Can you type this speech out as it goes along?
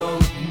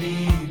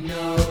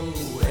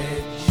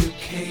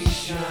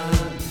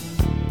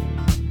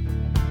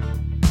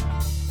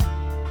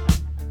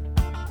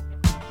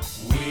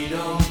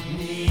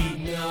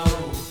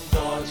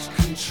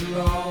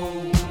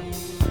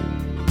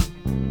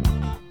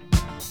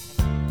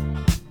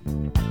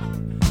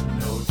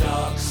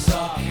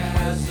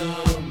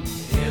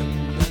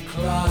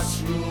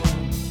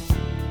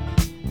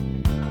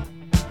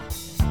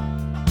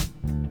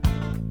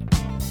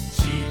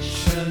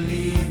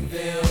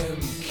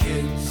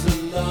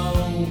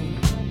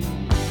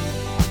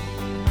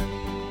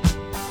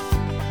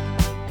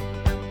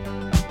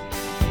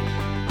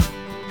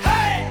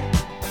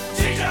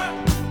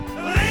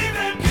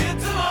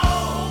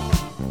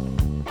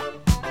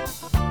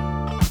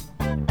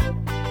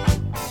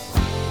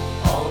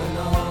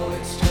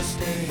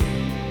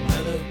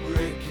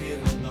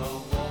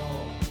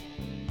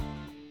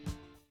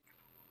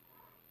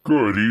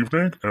Good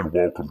evening and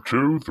welcome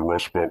to the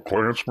Rustbelt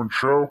Klansman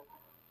show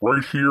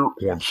right here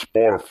on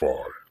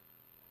Spotify.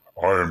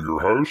 I am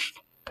your host,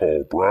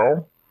 Paul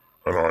Brown,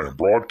 and I am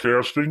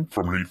broadcasting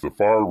from beneath the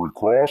fiery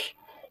cross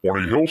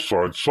on a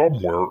hillside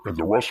somewhere in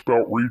the Rust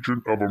Belt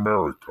region of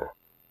America.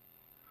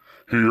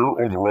 Here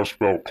on the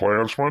Rustbelt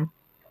Klansman,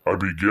 I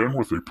begin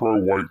with a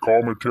pro-white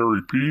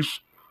commentary piece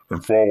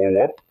and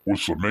follow up with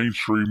some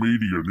mainstream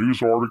media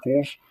news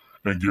articles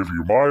and give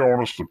you my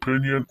honest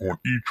opinion on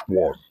each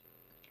one.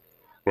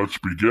 Let's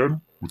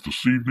begin with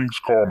this evening's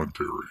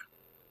commentary.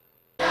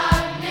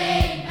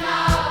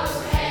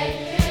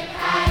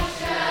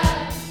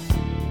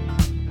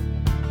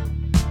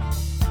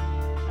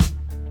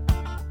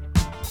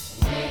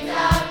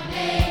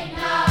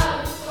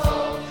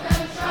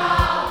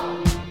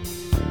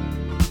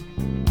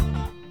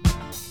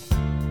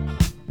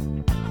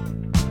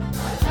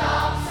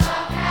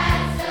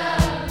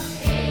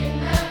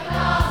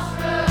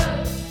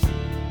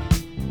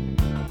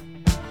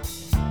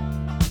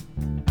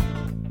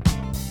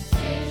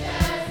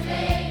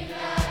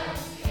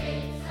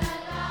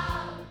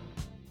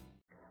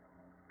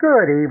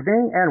 Good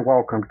evening and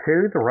welcome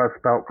to the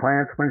Rustbelt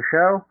Klansman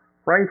show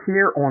right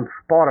here on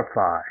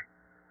Spotify.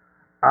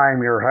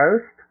 I'm your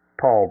host,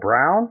 Paul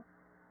Brown,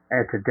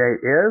 and today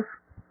is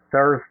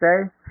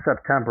Thursday,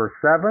 September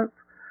 7th,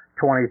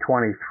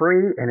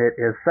 2023, and it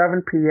is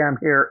 7 p.m.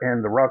 here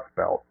in the Rust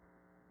Belt.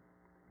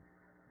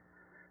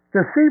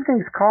 This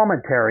evening's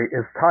commentary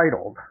is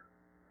titled,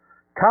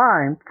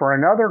 Time for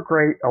Another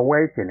Great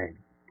Awakening.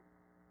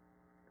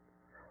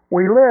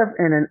 We live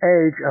in an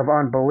age of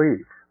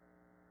unbelief.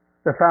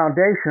 The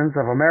foundations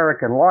of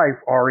American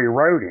life are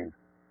eroding.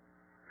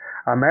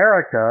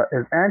 America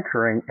is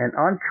entering an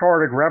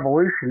uncharted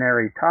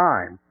revolutionary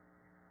time.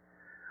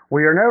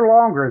 We are no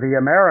longer the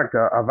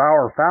America of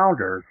our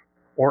founders,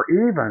 or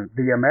even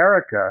the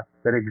America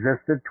that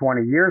existed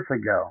 20 years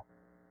ago.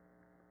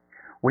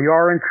 We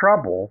are in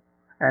trouble,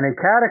 and a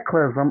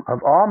cataclysm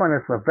of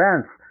ominous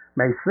events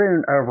may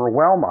soon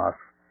overwhelm us.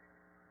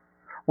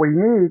 We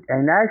need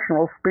a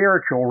national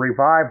spiritual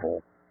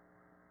revival.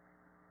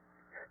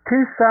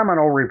 Two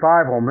seminal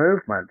revival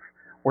movements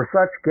were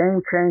such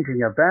game-changing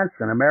events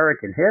in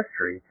American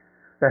history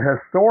that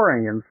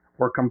historians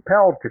were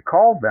compelled to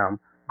call them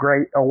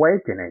Great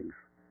Awakenings.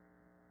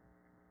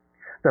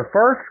 The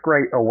first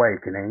Great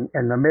Awakening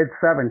in the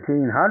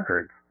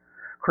mid-1700s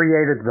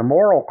created the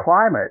moral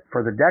climate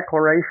for the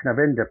Declaration of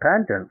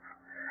Independence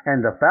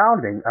and the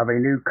founding of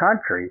a new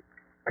country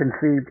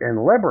conceived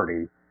in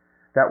liberty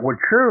that would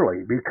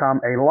truly become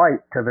a light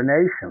to the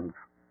nations.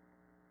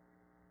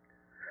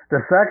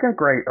 The Second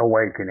Great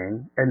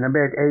Awakening in the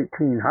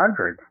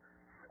mid-1800s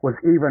was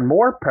even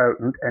more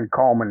potent and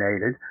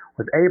culminated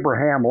with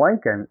Abraham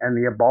Lincoln and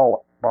the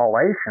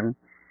abolition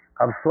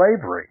of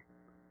slavery.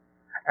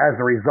 As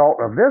a result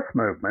of this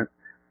movement,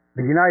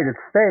 the United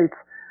States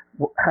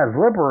has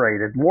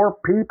liberated more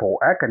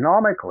people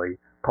economically,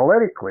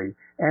 politically,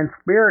 and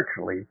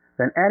spiritually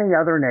than any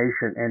other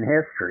nation in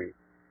history.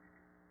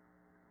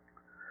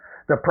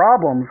 The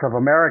problems of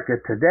America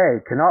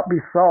today cannot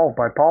be solved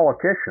by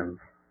politicians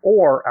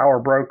or our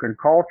broken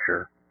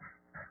culture.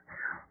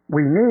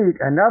 We need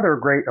another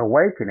great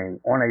awakening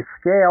on a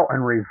scale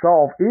and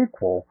resolve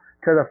equal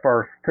to the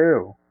first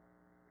two.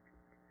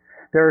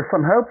 There are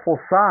some hopeful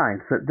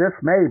signs that this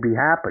may be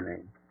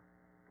happening.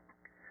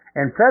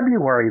 In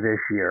February this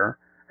year,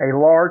 a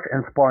large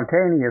and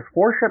spontaneous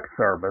worship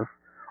service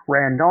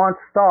ran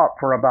non-stop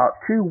for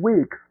about 2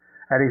 weeks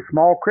at a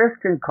small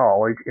Christian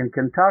college in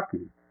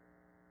Kentucky.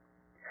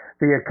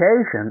 The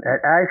occasion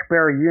at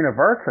Ashbury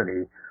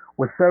University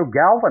was so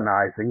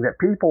galvanizing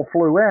that people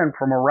flew in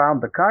from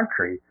around the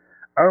country,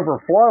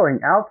 overflowing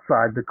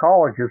outside the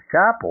college's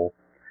chapel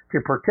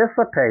to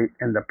participate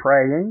in the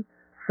praying,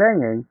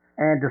 singing,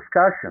 and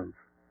discussions.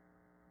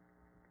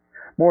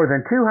 More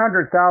than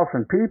 200,000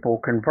 people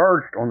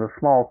converged on the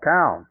small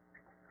town.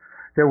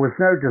 There was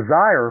no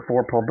desire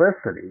for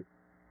publicity.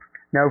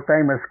 No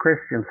famous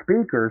Christian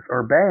speakers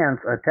or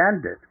bands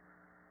attended.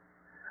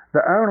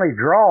 The only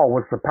draw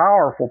was the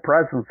powerful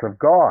presence of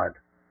God.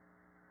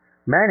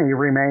 Many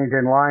remained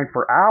in line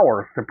for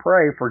hours to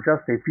pray for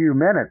just a few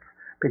minutes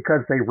because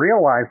they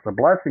realized the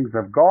blessings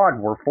of God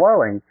were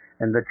flowing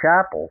in the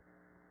chapel.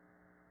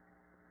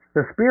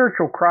 The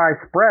spiritual cry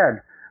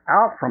spread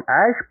out from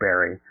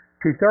Ashbury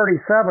to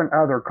 37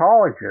 other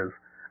colleges,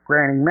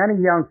 granting many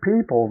young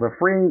people the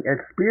freeing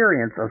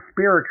experience of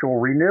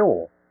spiritual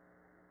renewal.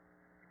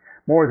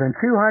 More than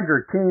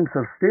 200 teams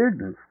of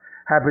students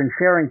have been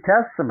sharing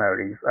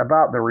testimonies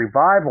about the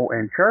revival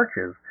in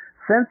churches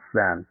since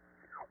then,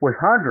 with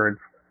hundreds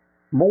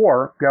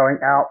more going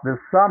out this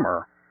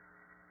summer.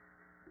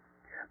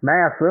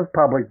 Massive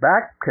public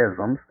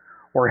baptisms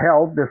were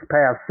held this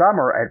past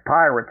summer at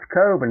Pirates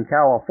Cove in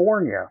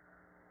California.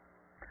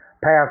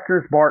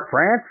 Pastors Bart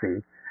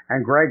Francie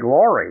and Greg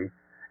Laurie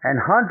and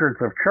hundreds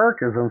of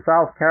churches in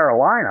South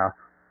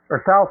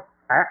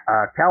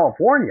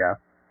California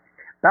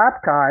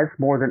baptized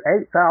more than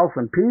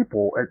 8,000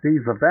 people at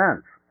these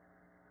events.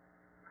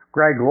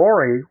 Greg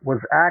Laurie was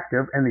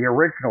active in the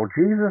original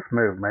Jesus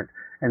movement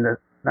in the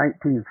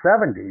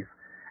 1970s,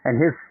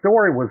 and his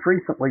story was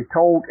recently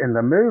told in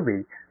the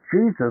movie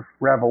Jesus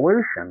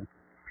Revolution,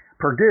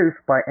 produced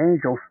by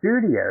Angel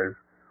Studios,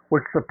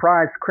 which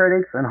surprised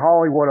critics and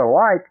Hollywood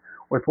alike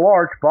with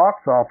large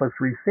box office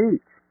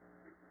receipts.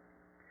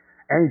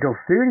 Angel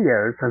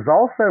Studios has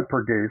also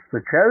produced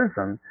The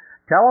Chosen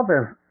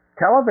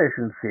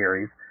television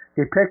series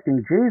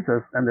depicting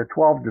Jesus and the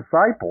 12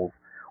 disciples,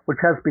 which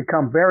has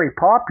become very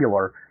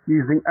popular,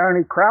 using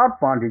only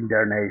crowdfunding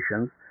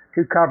donations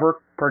to cover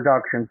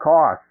production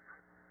costs.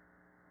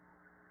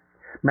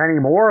 Many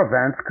more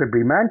events could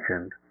be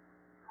mentioned.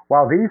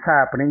 While these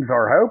happenings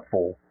are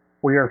hopeful,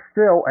 we are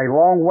still a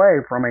long way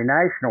from a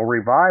national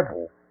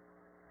revival.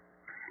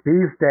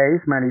 These days,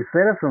 many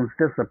citizens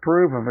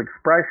disapprove of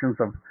expressions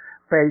of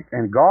faith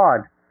in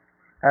God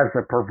as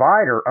the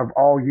provider of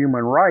all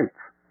human rights.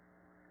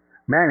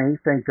 Many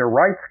think their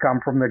rights come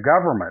from the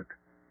government.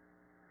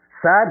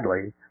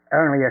 Sadly,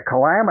 only a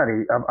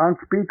calamity of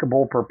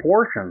unspeakable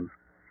proportions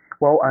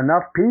will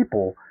enough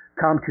people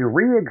come to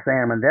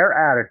re-examine their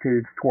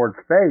attitudes towards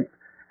faith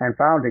and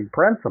founding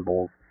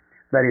principles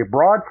that a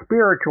broad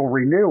spiritual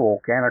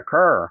renewal can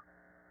occur.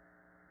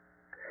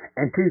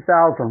 In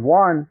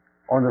 2001,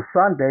 on the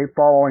Sunday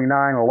following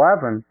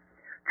 9/11,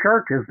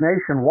 churches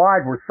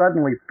nationwide were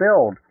suddenly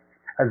filled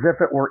as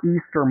if it were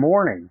Easter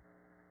morning.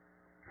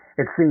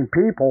 It seemed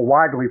people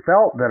widely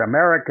felt that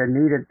America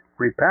needed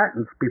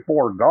repentance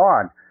before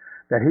God,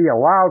 that He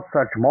allowed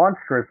such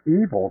monstrous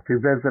evil to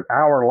visit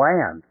our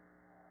land.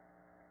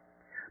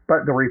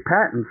 But the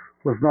repentance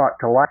was not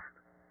to last.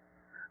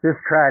 This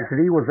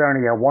tragedy was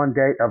only a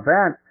one-day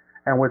event,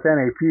 and within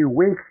a few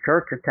weeks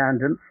church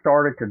attendance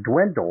started to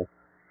dwindle,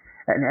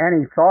 and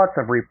any thoughts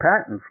of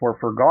repentance were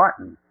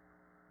forgotten.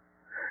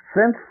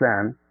 Since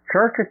then,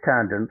 church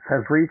attendance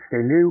has reached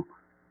a new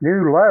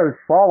lows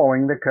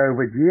following the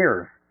COVID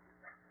years.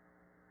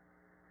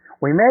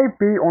 We may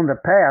be on the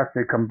path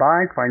to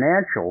combined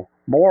financial,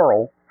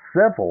 moral,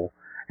 civil,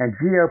 and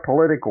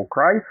geopolitical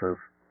crisis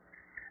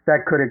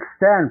that could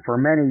extend for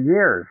many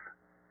years.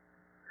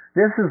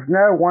 This is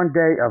no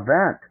one-day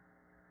event.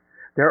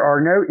 There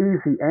are no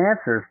easy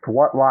answers to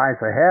what lies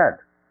ahead.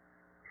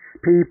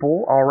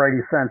 People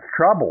already sense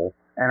trouble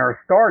and are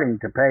starting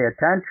to pay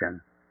attention.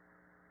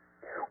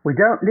 We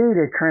don't need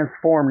a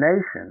transformed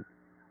nation.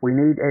 We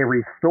need a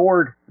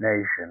restored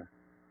nation.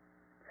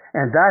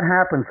 And that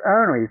happens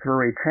only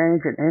through a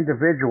change in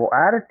individual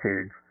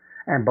attitudes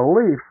and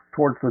beliefs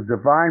towards the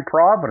divine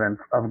providence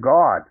of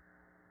God.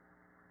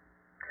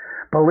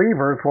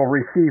 Believers will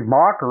receive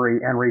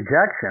mockery and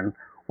rejection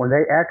when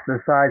they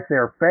exercise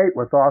their faith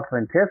with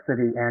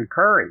authenticity and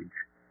courage.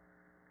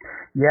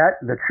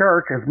 Yet the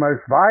church is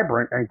most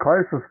vibrant and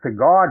closest to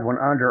God when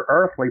under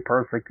earthly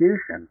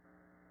persecution.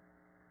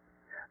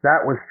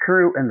 That was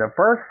true in the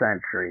first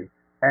century,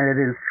 and it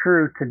is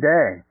true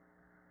today.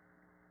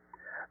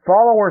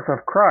 Followers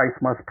of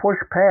Christ must push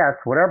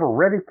past whatever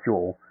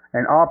ridicule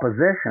and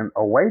opposition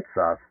awaits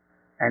us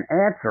and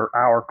answer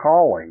our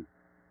calling.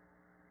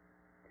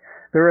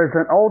 There is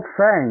an old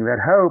saying that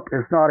hope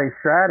is not a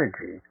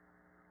strategy.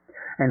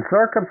 In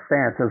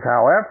circumstances,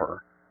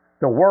 however,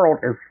 the world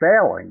is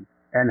failing,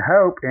 and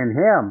hope in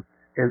Him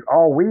is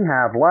all we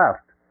have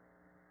left.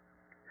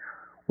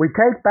 We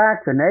take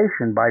back the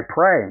nation by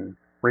praying,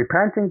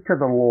 repenting to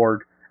the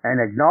Lord, and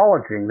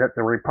acknowledging that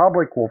the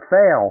republic will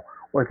fail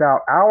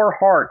without our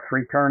hearts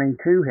returning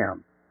to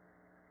Him.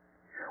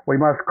 We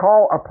must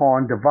call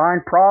upon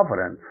divine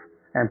providence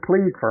and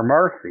plead for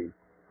mercy.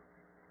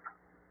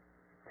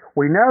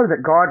 We know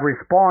that God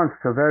responds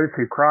to those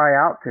who cry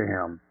out to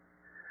Him.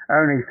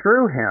 Only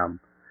through Him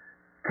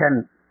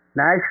can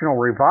national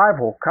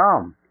revival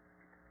come,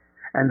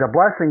 and the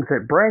blessings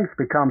it brings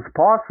becomes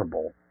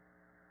possible.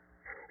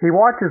 He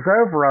watches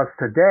over us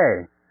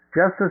today,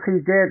 just as He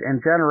did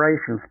in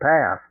generations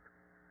past.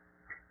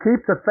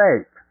 Keep the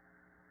faith,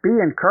 be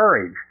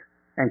encouraged,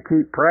 and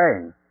keep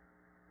praying.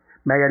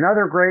 May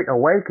another great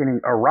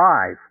awakening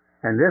arise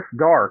in this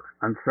dark,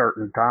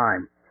 uncertain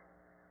time.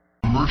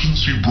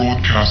 Emergency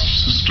broadcast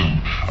system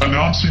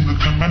announcing the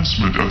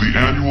commencement of the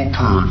annual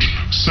purge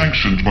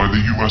sanctioned by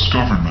the U.S.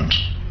 government.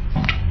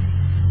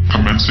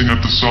 Commencing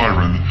at the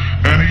siren,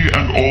 any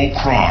and all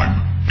crime,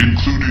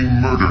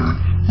 including murder,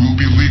 will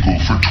be legal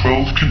for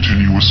 12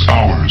 continuous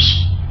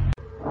hours.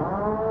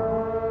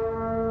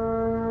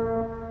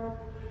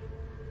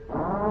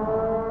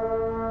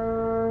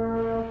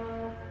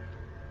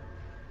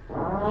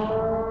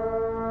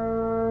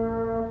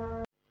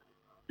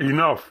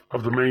 Enough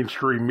of the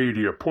mainstream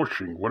media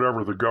pushing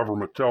whatever the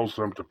government tells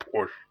them to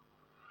push.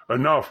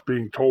 Enough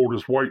being told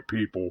as white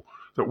people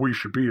that we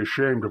should be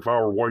ashamed of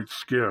our white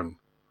skin.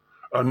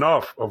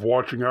 Enough of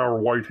watching our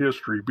white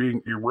history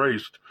being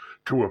erased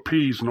to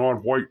appease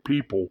non-white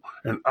people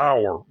in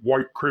our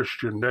white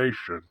Christian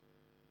nation.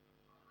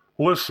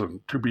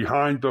 Listen to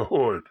Behind the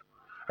Hood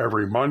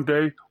every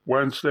Monday,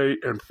 Wednesday,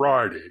 and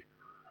Friday,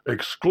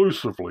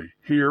 exclusively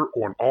here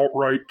on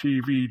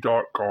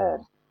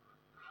AltRightTV.com.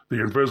 The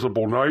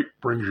Invisible Knight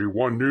brings you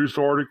one news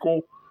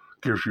article,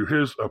 gives you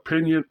his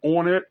opinion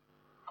on it,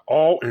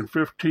 all in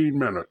 15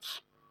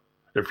 minutes.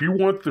 If you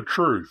want the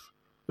truth,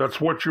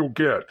 that's what you'll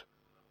get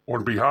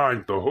on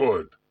Behind the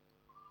Hood.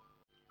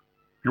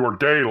 Your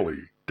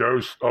daily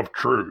dose of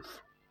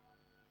truth.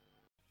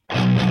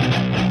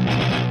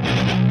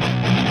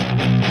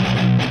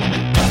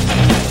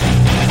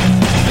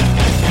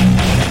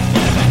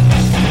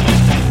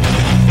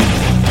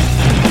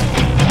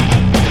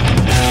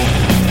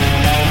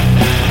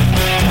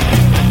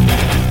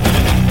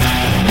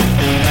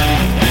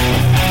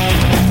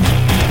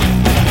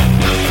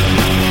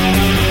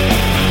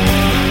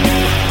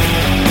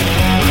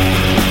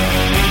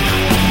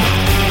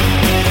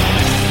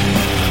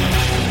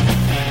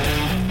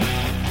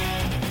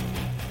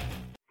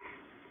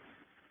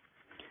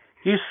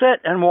 You sit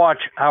and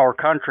watch our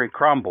country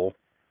crumble.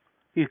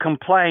 You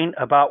complain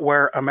about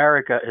where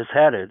America is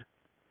headed.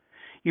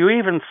 You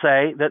even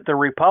say that the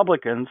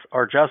Republicans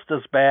are just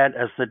as bad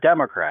as the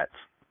Democrats.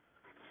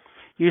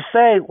 You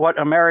say what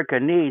America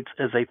needs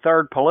is a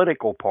third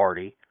political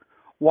party,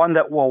 one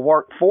that will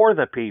work for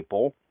the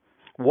people,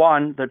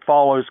 one that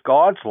follows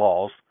God's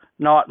laws,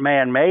 not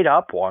man-made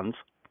up ones.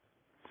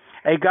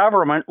 A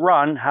government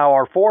run how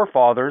our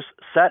forefathers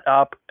set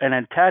up and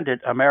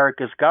intended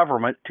America's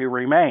government to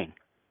remain.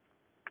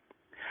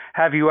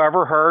 Have you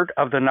ever heard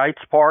of the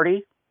Knights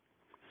Party?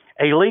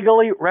 A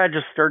legally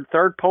registered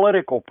third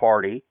political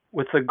party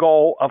with the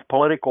goal of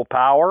political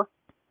power?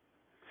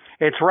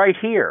 It's right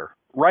here,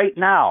 right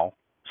now,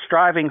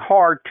 striving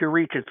hard to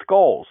reach its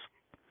goals.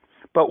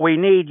 But we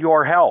need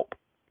your help.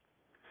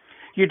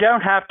 You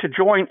don't have to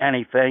join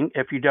anything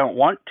if you don't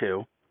want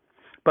to,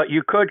 but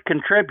you could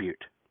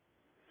contribute.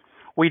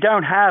 We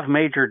don't have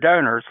major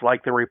donors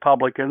like the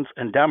Republicans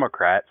and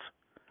Democrats.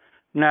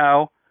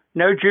 No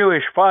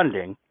Jewish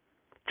funding.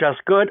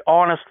 Just good,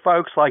 honest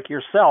folks like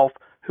yourself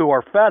who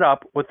are fed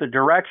up with the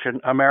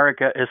direction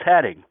America is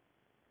heading.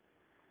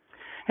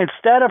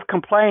 Instead of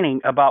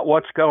complaining about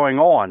what's going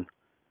on,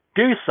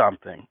 do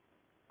something.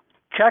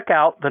 Check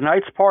out the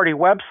Knights Party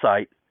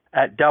website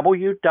at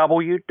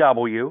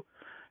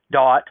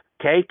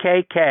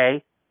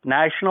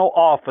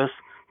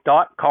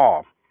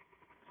www.kkknationaloffice.com.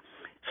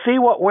 See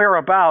what we're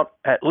about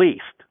at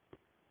least.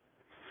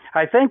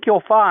 I think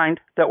you'll find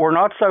that we're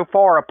not so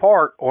far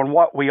apart on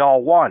what we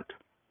all want.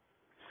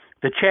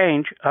 The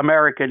change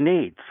America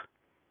needs.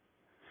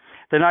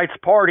 The Knights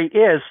Party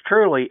is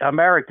truly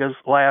America's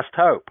last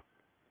hope.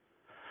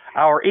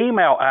 Our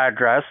email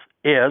address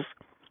is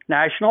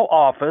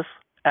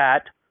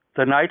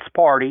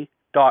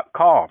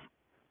nationaloffice@theknightsparty.com.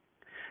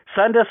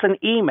 Send us an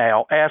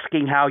email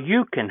asking how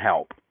you can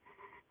help.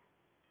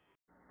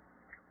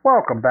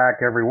 Welcome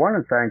back, everyone,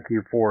 and thank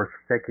you for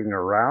sticking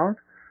around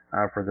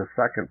for the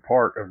second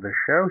part of the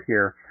show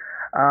here.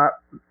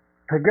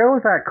 To go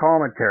with that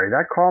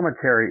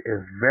commentary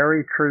is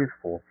very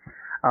truthful.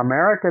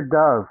 America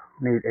does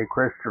need a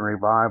Christian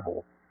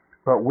revival,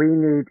 but we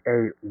need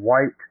a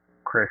white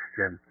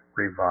Christian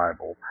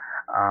revival.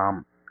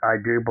 I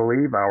do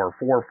believe our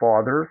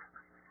forefathers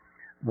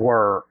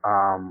were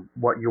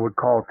what you would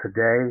call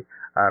today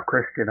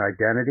Christian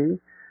identity.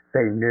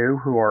 They knew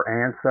who our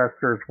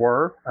ancestors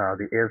were,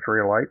 the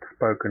Israelites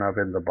spoken of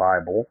in the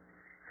Bible.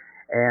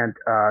 And,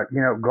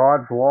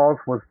 God's laws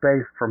was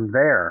based from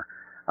there.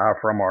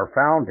 From our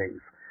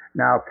foundings.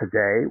 Now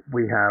today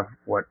we have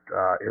what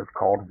is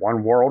called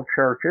one world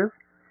churches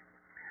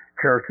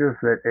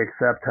that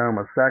accept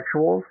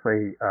homosexuals,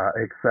 they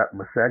accept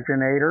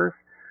miscegenators,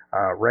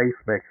 race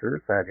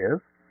mixers, that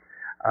is,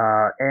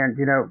 and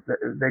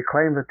they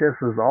claim that this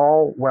is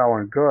all well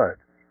and good.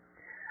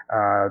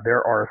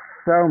 There are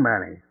so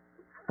many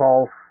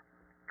false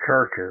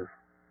churches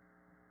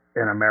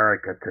in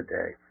America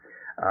today.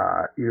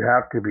 You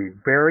have to be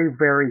very,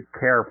 very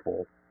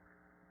careful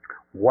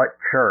what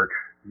church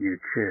you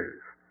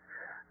choose.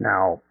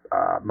 Now,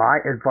 my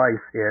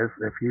advice is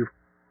if you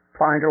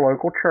find a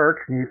local church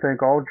and you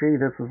think, oh, gee,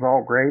 this is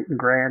all great and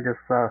grand, this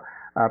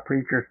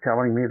preacher's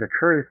telling me the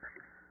truth,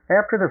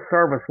 after the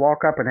service,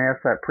 walk up and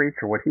ask that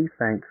preacher what he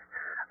thinks,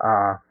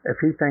 if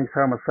he thinks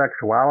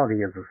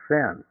homosexuality is a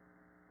sin.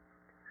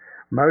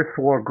 Most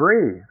will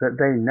agree that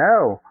they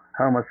know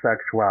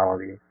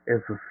homosexuality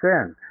is a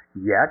sin,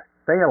 yet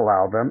they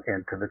allow them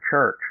into the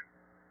church.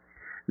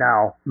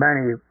 Now,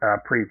 many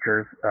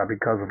preachers,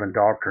 because of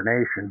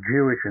indoctrination,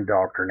 Jewish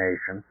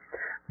indoctrination,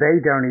 they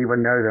don't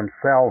even know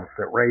themselves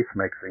that race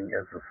mixing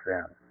is a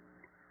sin.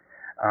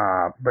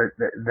 But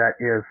that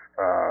is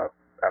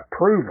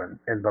proven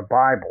in the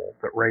Bible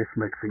that race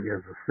mixing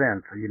is a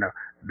sin. So,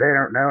 they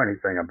don't know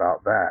anything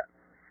about that.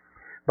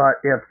 But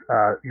if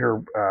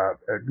your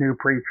new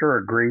preacher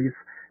agrees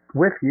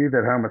with you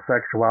that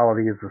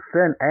homosexuality is a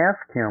sin,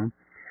 ask him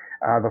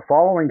the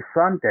following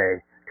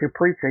Sunday to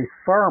preach a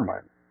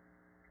sermon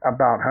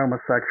about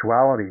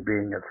homosexuality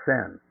being a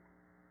sin.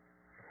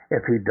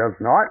 If he does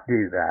not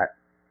do that,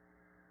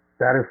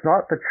 that is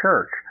not the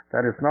church.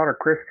 That is not a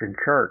Christian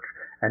church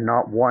and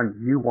not one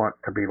you want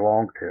to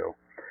belong to.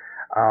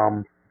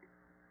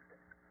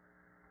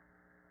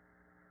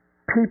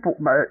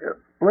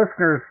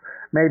 Listeners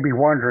may be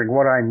wondering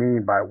what I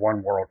mean by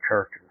one world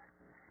churches.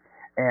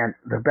 And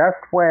the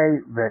best way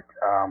that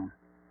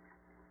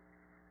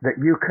that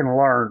you can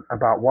learn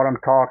about what I'm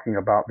talking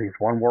about, these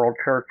one world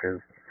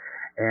churches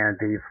and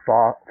these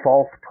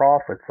false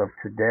prophets of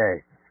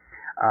today.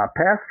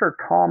 Pastor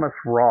Thomas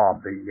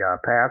Robb, the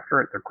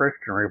pastor at the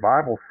Christian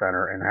Revival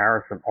Center in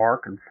Harrison,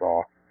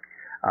 Arkansas,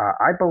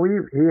 I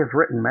believe he has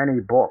written many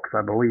books,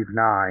 I believe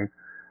 9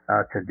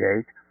 to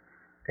date.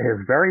 His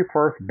very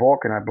first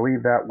book, and I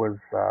believe that was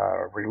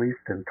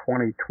released in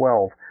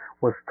 2012,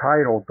 was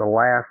titled The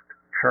Last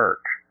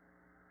Church.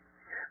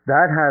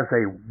 That has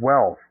a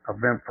wealth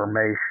of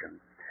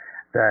information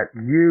that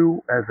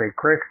you as a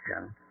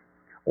Christian,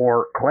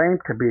 or claim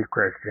to be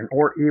Christian,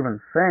 or even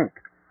think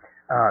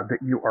that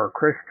you are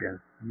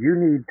Christian, you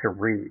need to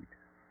read.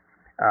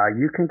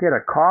 You can get a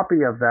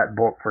copy of that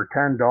book for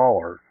 $10.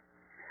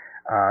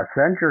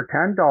 Send your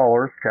 $10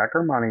 check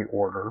or money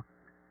order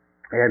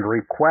and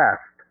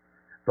request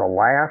The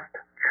Last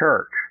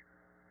Church,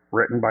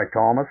 written by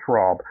Thomas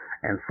Robb,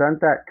 and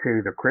send that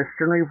to the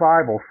Christian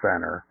Revival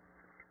Center,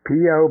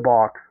 P.O.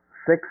 Box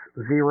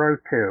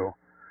 602,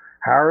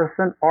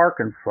 Harrison,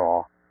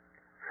 Arkansas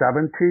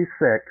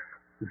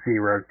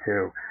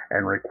 72602,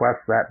 and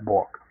request that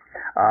book.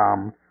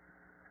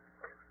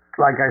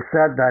 Like I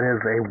said, that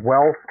is a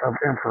wealth of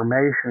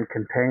information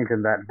contained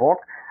in that book.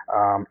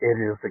 It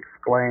is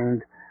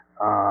explained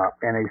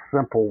in a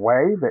simple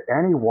way that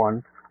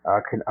anyone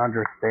can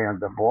understand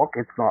the book.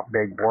 It's not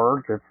big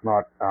words. It's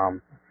not,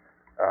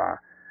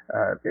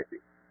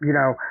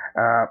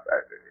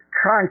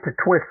 trying to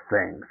twist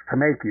things to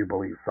make you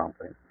believe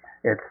something.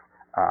 It's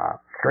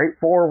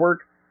straightforward,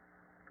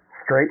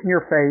 straight in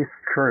your face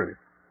truth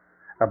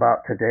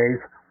about today's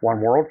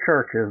one world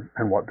churches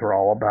and what they're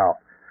all about.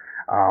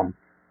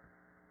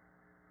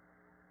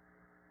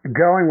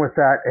 Going with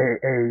that,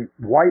 a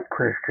white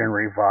Christian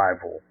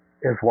revival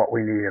is what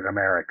we need in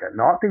America,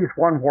 not these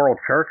one world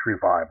church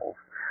revivals.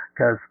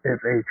 Because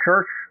if a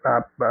church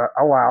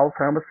allows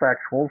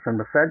homosexuals and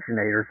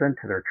miscegenators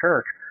into their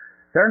church,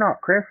 they're not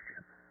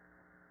Christians.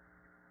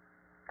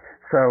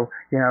 So,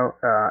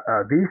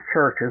 these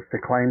churches to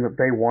claim that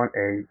they want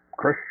a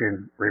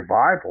Christian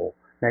revival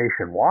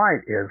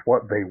nationwide is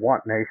what they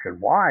want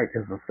nationwide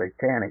is a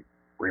satanic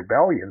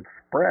rebellion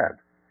spread,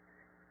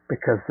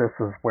 because this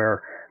is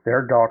where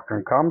their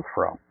doctrine comes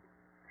from.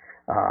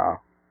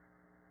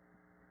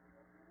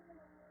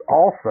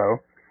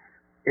 Also,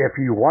 if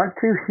you want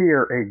to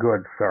hear a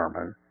good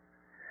sermon,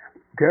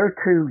 go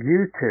to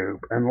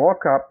YouTube and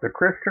look up the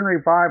Christian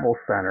Revival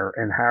Center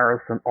in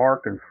Harrison,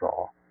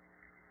 Arkansas.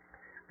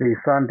 The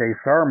Sunday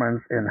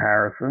sermons in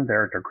Harrison,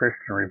 there at the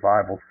Christian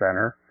Revival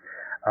Center,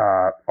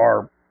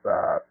 are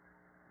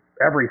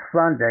every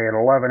Sunday at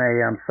 11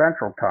 a.m.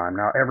 Central Time.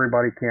 Now,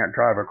 everybody can't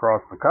drive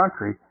across the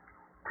country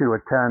to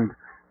attend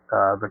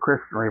the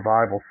Christian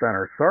Revival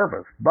Center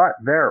service, but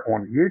there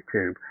on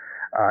YouTube,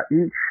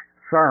 each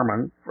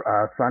sermon,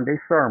 Sunday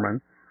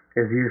sermon,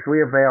 is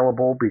usually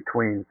available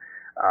between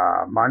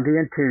Monday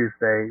and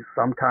Tuesday,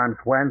 sometimes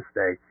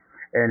Wednesday,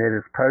 and it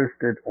is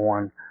posted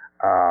on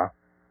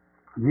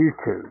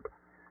YouTube.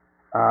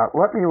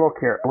 Let me look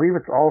here. I believe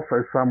it's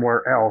also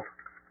somewhere else.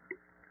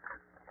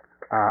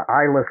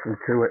 I listen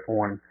to it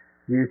on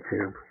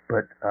YouTube,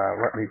 but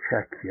let me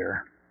check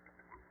here.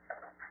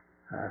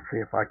 See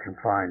if I can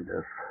find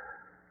this.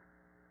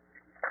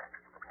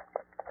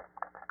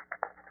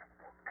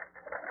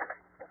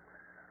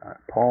 I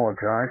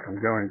apologize. I'm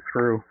going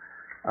through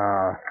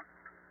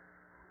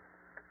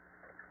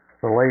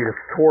the latest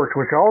torch,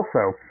 which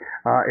also,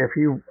 if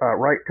you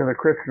write to the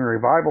Christian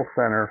Revival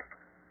Center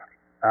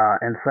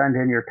and send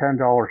in your $10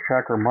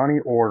 check or money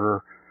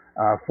order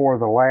for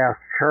The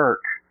Last Church,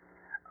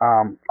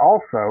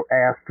 also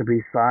ask to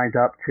be signed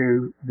up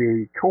to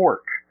the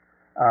Torch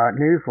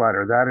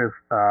newsletter. That is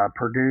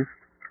produced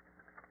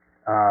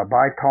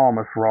by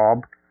Thomas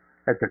Robb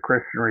at the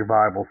Christian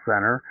Revival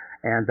Center,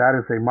 and that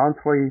is a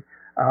monthly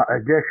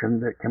edition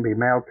that can be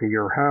mailed to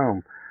your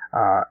home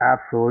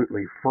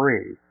absolutely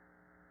free.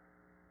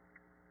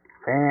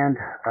 And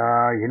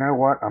you know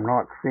what? I'm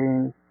not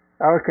seeing...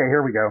 Okay,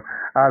 here we go.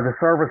 The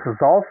service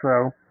is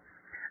also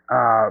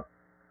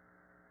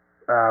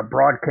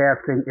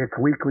broadcasting its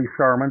weekly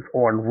sermons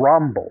on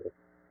Rumble.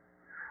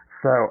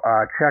 So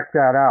check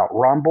that out,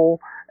 Rumble.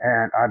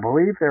 And I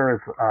believe there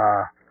is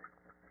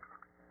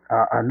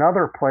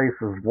another place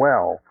as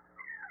well.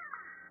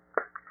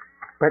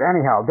 But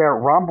anyhow, they're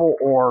Rumble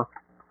or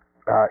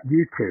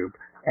YouTube.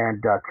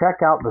 And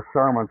check out the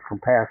sermons from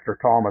Pastor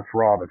Thomas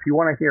Robb. If you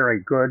want to hear a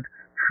good,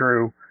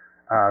 true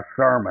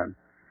sermon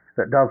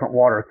that doesn't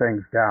water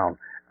things down,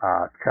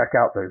 check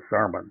out those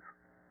sermons.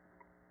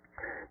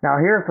 Now,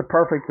 here's a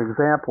perfect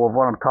example of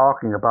what I'm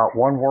talking about,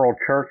 one world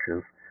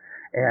churches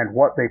and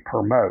what they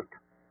promote.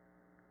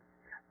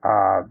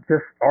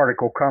 This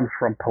article comes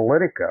from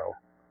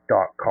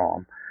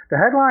Politico.com. The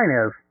headline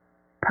is,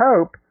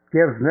 Pope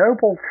gives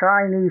noble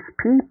Chinese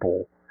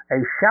people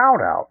a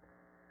shout-out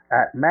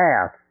at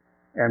Mass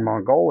in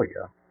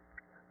Mongolia.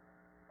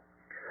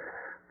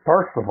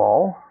 First of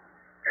all,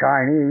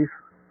 Chinese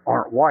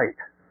aren't white.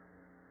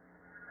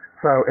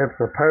 So if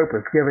the Pope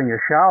is giving a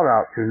shout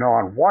out to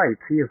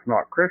non-whites, he is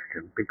not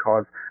Christian,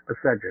 because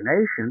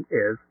miscegenation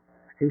is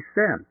a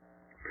sin.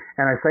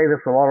 And I say this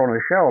a lot on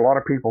the show. A lot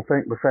of people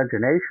think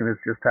miscegenation is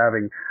just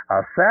having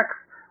sex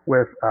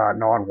with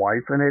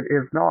non-whites, and it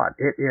is not.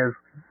 It is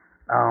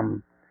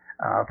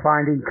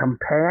finding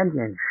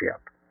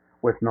companionship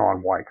with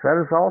non-whites. That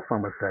is also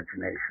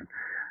miscegenation.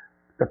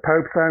 The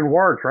Pope's own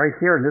words right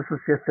here, and this is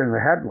just in the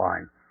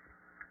headline,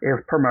 is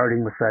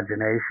promoting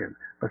miscegenation.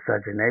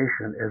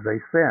 Miscegenation is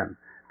a sin.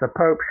 The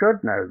Pope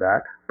should know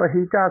that, but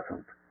he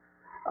doesn't.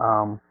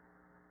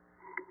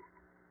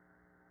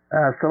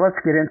 So let's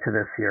get into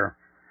this here.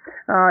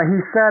 He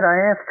said,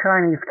 I asked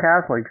Chinese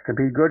Catholics to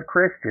be good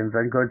Christians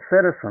and good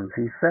citizens,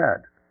 he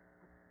said.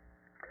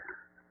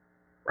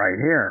 Right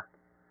here.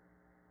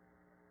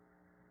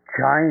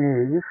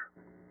 Chinese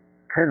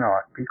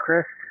cannot be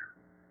Christian.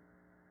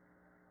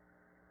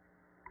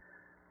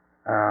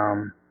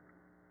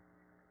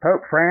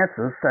 Pope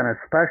Francis sent a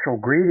special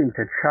greeting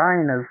to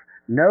China's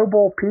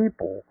noble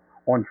people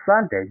on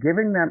Sunday,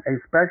 giving them a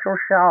special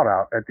shout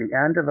out at the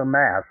end of the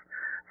Mass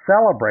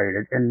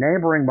celebrated in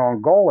neighboring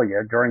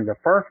Mongolia during the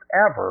first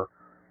ever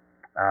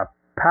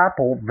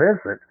papal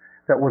visit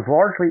that was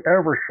largely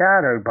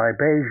overshadowed by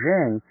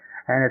Beijing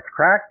and its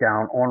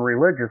crackdown on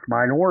religious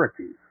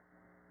minorities.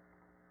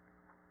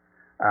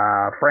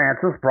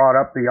 Francis brought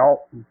up to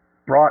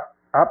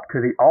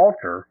the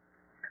altar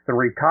the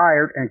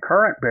retired and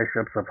current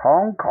bishops of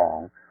Hong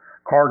Kong,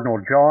 Cardinal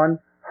John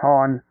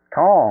Han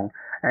Tong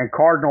and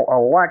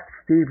Cardinal-elect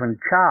Stephen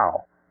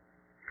Chow,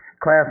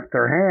 clasped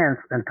their hands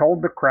and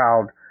told the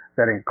crowd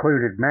that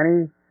included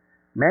many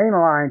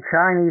mainline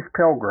Chinese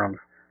pilgrims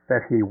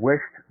that he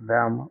wished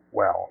them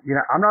well. You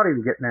know, I'm not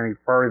even getting any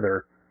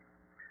further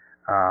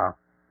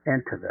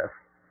into this.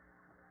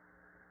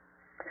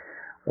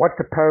 What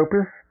the Pope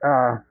is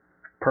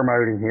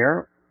promoting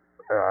here,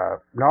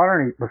 not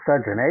only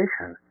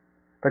miscegenation,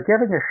 but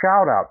giving a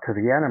shout out to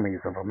the enemies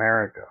of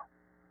America.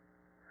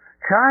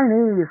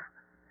 China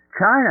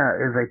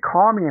is a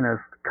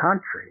communist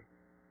country.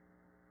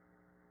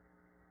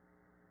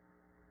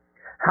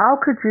 How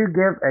could you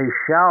give a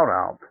shout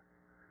out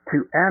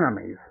to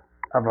enemies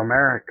of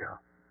America?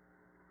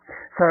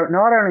 So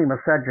not only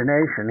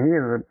miscegenation, he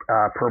is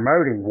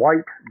promoting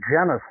white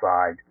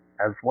genocide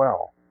as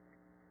well.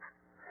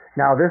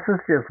 Now this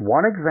is just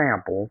one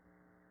example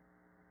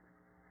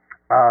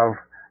of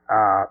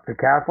the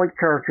Catholic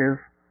Church's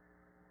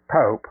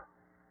Pope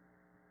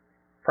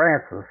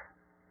Francis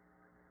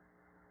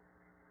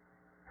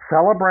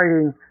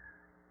celebrating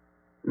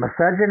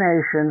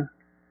miscegenation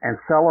and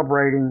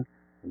celebrating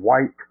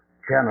white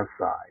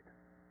genocide.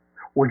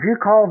 Would you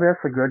call this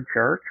a good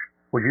church?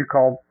 Would you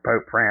call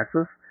Pope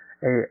Francis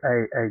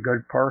a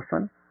good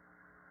person?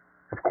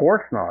 Of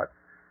course not.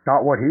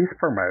 Not what he's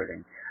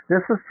promoting.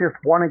 This is just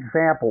one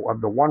example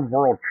of the one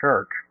world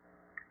church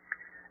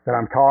that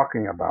I'm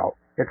talking about.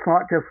 It's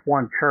not just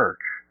one church.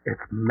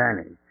 It's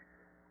many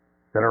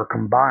that are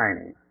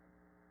combining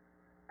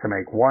to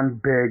make one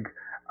big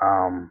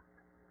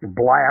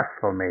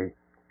blasphemy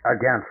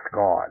against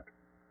God.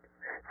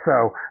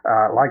 So,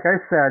 like I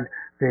said,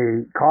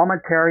 the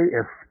commentary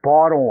is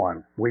spot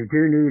on. We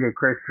do need a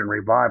Christian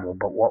revival,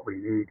 but what we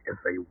need is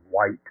a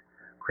white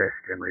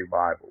Christian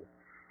revival.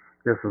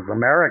 This is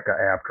America,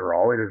 after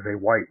all. It is a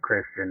white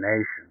Christian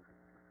nation.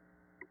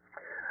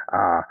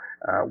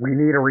 We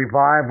need a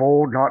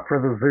revival, not for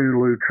the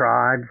Zulu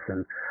tribes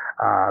and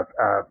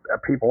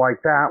people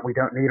like that. We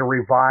don't need a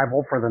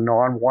revival for the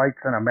non-whites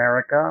in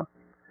America.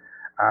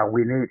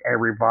 We need a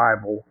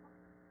revival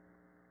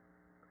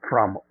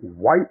from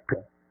white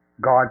people,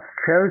 God's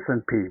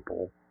chosen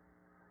people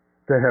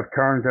that have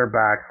turned their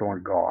backs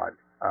on God,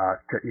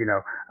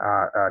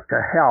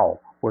 to hell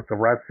with the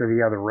rest of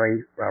the other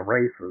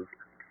races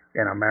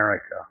in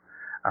America.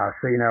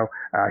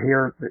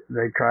 Here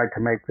they tried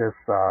to make this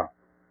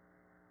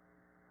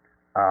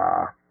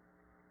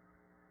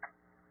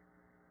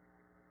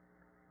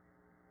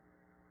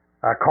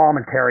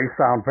commentary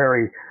sound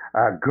very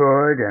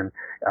good, and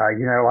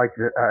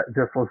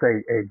this was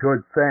a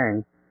good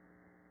thing,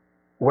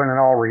 when in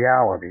all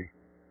reality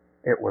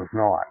it was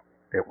not.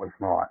 It was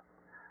not.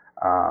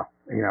 A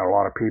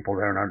lot of people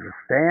don't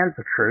understand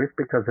the truth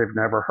because they've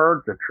never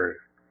heard the truth.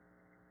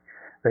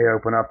 They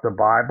open up the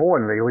Bible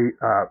and they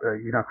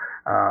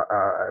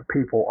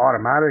people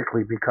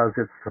automatically, because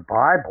it's the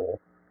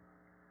Bible.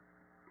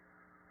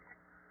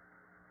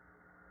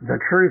 The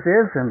truth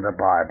is in the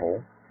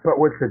Bible, but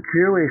with the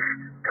Jewish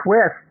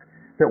twist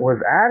that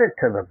was added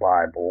to the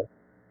Bible,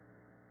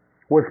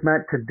 was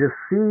meant to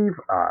deceive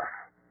us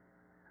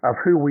of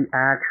who we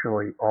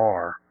actually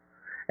are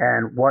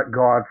and what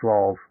God's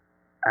laws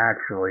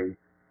actually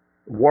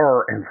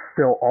were and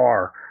still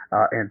are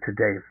in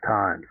today's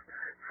times.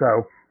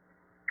 So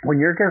when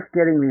you're just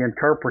getting the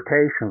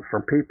interpretations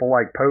from people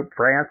like Pope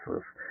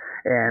Francis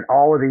and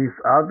all of these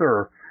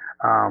other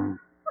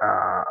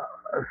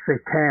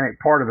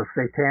part of the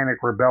satanic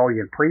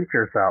rebellion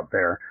preachers out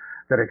there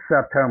that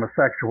accept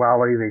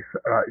homosexuality, they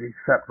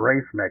accept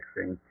race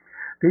mixing,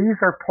 These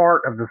are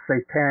part of the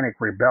satanic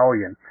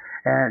rebellion.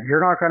 And you're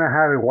not going to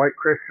have a white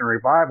Christian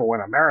revival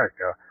in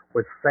America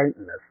with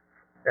Satanists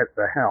at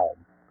the helm.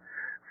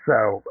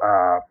 So,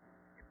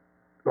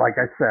 like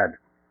I said,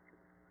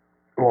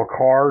 look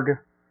hard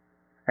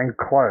and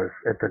close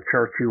at the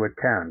church you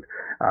attend.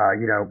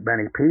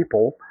 Many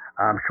people,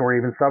 I'm sure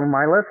even some of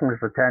my listeners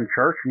attend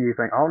church, and you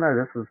think, oh no,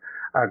 this is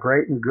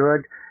great and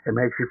good. It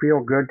makes you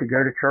feel good to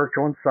go to church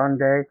on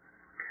Sunday,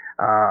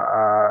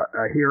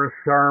 hear a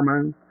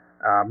sermon,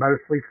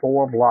 mostly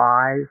full of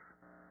lies.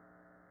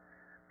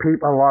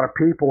 A lot of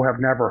people have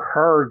never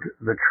heard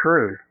the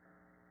truth,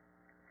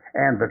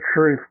 and the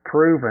truth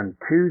proven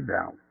to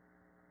them.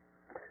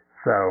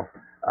 So,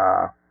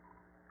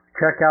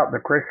 check out the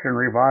Christian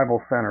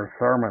Revival Center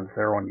sermons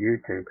there on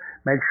YouTube.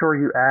 Make sure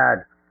you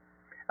add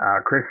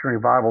Christian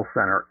Revival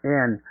Center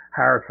in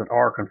Harrison,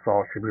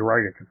 Arkansas. It should be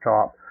right at the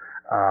top.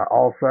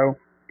 Also,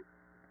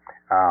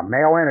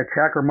 mail in a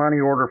check or money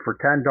order for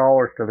 $10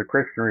 to the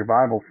Christian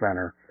Revival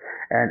Center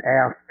and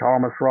ask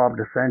Thomas Robb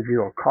to send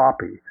you a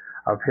copy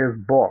of his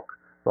book,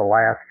 The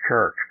Last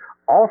Church.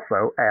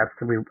 Also, ask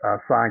to be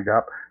signed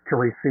up to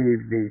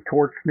receive the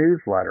Torch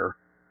newsletter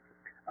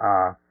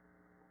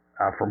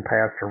from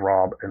Pastor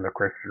Robb in the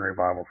Christian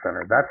Revival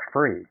Center. That's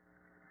free.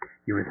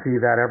 You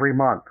receive that every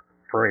month,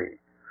 free.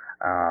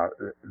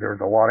 There's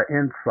a lot of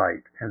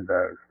insight in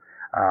those,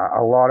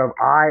 a lot of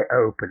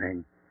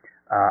eye-opening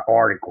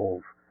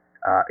articles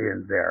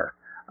in there.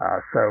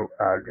 So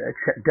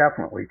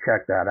definitely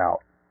check that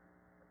out.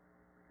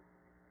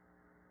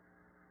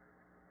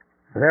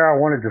 There I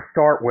wanted to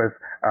start with,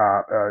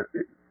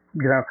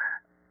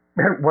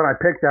 when I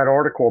picked that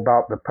article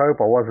about the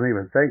Pope, I wasn't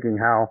even thinking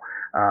how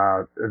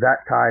that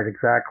tied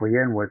exactly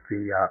in with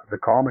the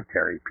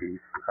commentary piece,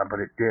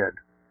 but it did.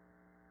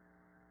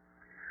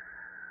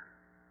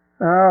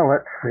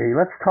 Let's see.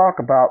 Let's talk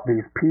about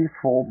these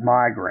peaceful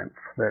migrants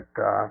that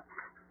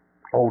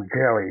old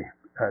Jelly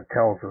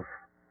tells us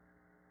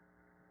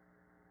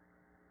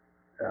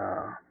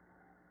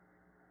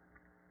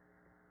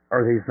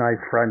are these nice,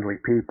 friendly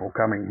people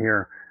coming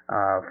here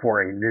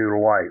for a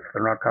new life.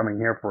 They're not coming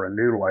here for a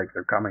new life.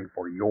 They're coming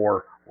for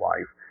your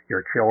life,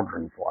 your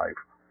children's life.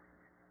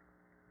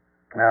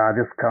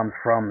 This comes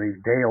from the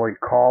Daily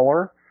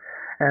Caller,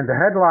 and the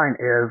headline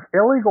is,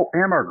 Illegal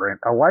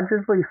Immigrant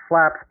Allegedly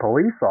Slaps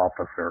Police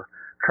Officer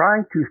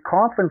Trying to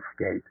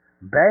Confiscate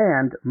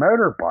Banned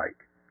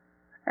Motorbike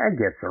and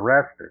Gets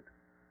Arrested.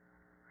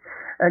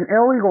 An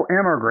illegal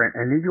immigrant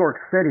in New York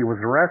City was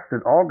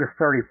arrested August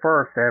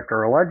 31st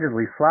after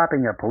allegedly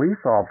slapping a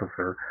police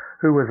officer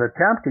who was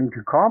attempting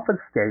to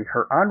confiscate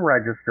her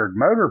unregistered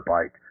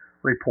motorbike,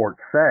 reports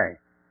say.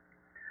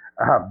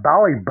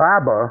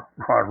 Balibaba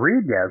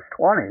Rodriguez,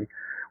 20,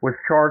 was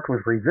charged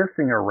with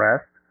resisting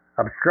arrest,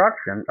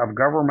 obstruction of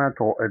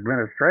governmental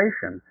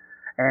administration,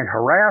 and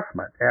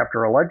harassment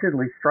after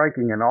allegedly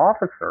striking an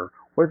officer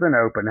with an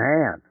open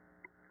hand.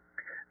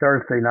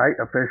 Thursday night,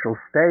 officials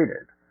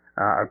stated,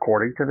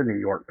 according to the New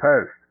York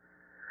Post.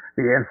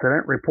 The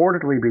incident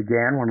reportedly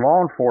began when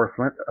law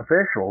enforcement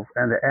officials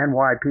and the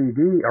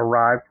NYPD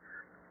arrived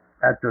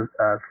at the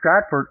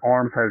Stratford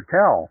Arms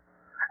Hotel,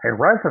 a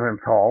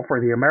residence hall for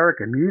the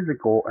American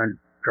Musical and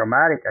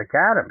Dramatic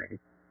Academy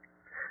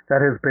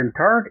that has been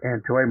turned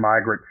into a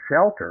migrant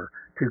shelter,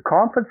 to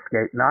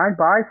confiscate 9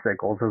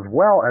 bicycles as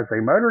well as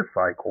a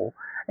motorcycle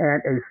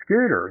and a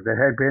scooter that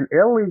had been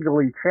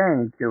illegally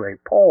chained to a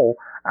pole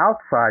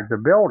outside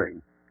the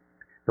building,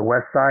 the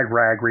West Side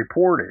Rag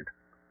reported.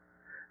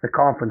 The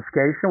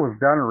confiscation was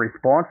done in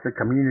response to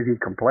community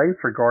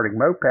complaints regarding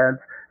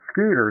mopeds,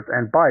 scooters,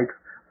 and bikes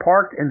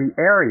parked in the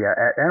area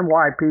at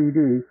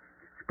NYPD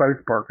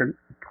spokesperson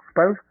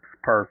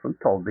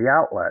told the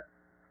outlet.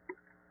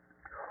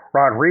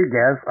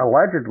 Rodriguez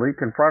allegedly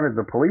confronted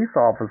the police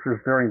officers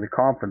during the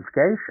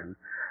confiscation,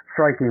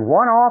 striking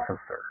one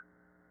officer.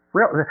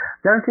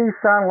 Don't these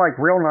sound like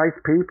real nice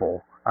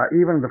people?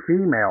 Even the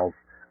females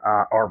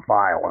are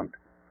violent.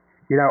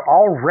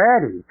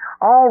 Already,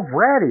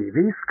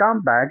 these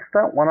scumbags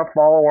don't want to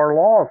follow our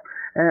laws.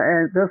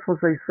 And this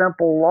was a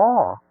simple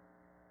law.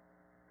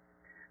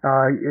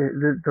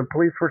 The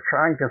police were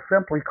trying to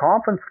simply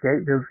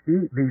confiscate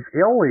these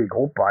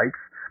illegal bikes,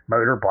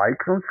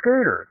 motorbikes, and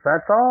scooters.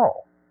 That's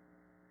all.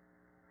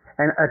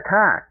 And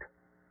attacked.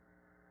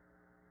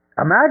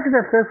 Imagine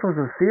if this was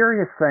a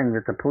serious thing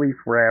that the police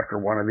were after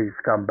one of these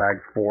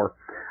scumbags for.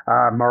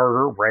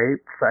 Murder, rape,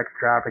 sex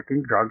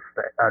trafficking, drug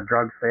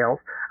sales.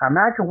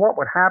 Imagine what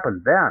would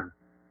happen then.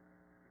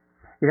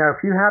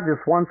 If you have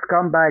this one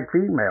scumbag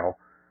female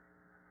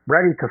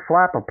ready to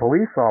slap a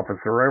police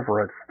officer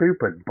over a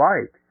stupid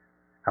bike,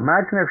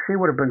 imagine if she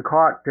would have been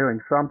caught doing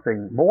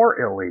something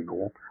more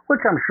illegal,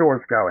 which I'm sure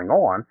is going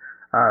on.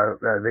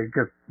 They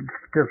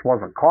just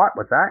wasn't caught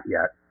with that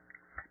yet.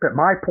 But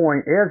my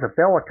point is, if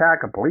they'll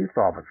attack a police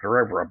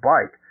officer over a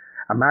bike,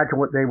 imagine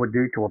what they would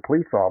do to a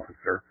police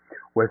officer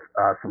with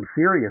some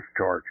serious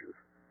charges.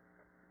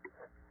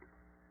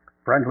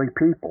 Friendly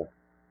people.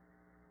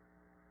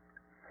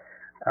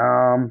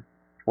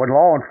 When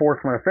law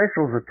enforcement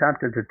officials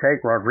attempted to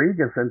take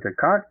Rodriguez into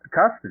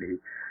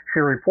custody, She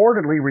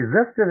reportedly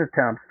resisted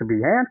attempts to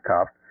be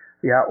handcuffed,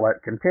 the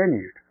outlet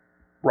continued.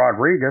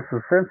 Rodriguez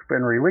has since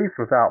been released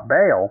without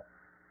bail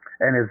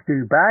and is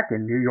due back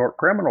in New York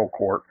criminal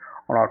court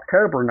on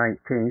October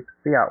 19th,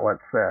 the outlet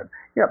said.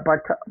 Yeah, by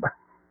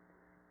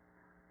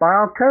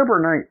October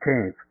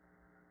 19th,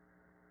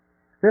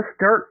 this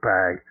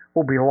dirtbag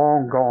will be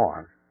long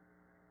gone.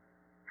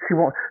 She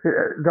won't.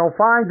 They'll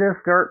find this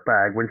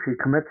dirtbag when she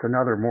commits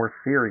another more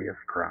serious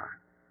crime.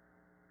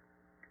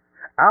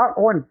 Out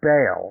on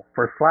bail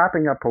for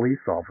slapping a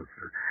police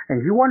officer.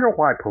 And you wonder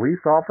why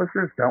police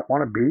officers don't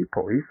want to be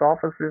police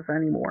officers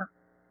anymore?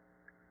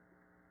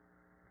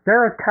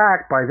 They're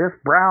attacked by this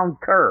brown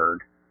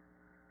turd,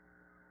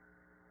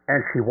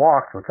 and she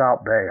walks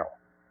without bail.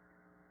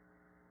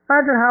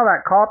 Imagine how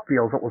that cop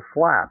feels that was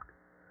slapped.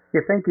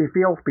 You think he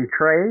feels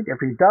betrayed? If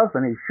he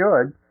doesn't, he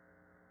should.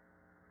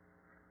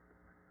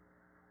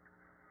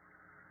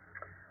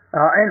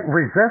 And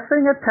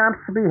resisting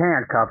attempts to be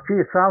handcuffed. Gee,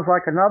 it sounds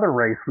like another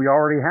race we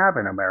already have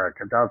in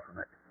America, doesn't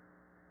it?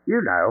 You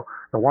know,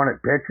 the one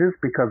that bitches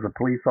because the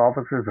police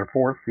officers are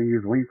forced to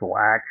use lethal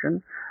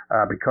action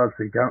because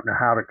they don't know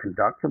how to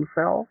conduct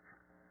themselves.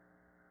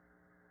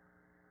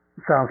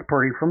 Sounds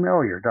pretty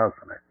familiar,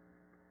 doesn't it?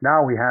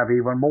 Now we have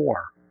even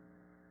more.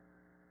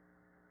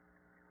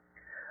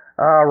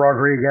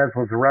 Rodriguez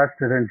was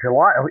arrested in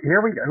July.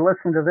 Here we go.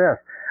 Listen to this.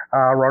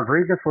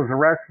 Rodriguez was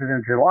arrested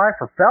in July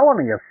for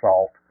felony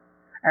assault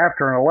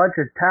after an alleged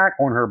attack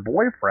on her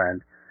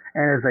boyfriend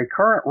and is a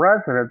current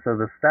resident of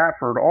the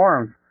Stafford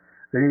Arms,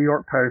 the New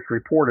York Post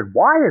reported.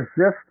 Why is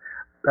this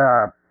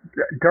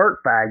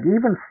dirtbag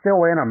even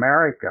still in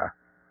America?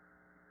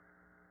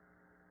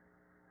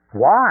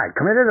 Why?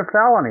 Committed a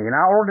felony and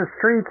out on the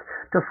streets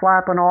to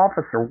slap an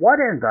officer.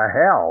 What in the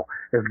hell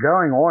is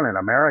going on in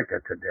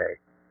America today?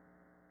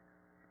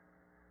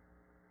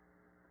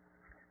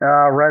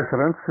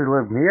 Residents who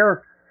live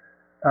near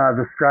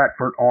the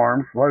Stratford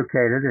Arms,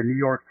 located in New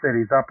York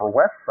City's Upper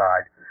West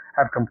Side,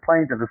 have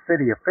complained to the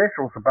city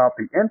officials about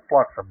the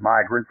influx of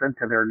migrants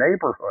into their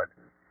neighborhood,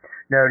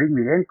 noting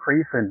the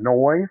increase in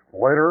noise,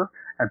 litter,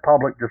 and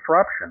public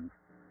disruptions.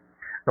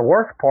 The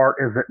worst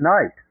part is at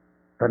night,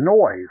 the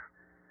noise.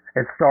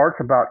 It starts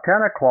about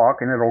 10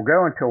 o'clock and it'll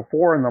go until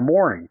 4 in the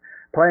morning,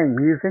 playing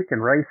music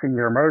and racing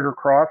their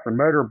motocross and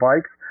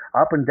motorbikes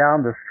up and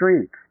down the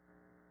streets.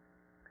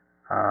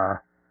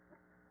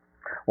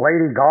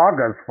 Lady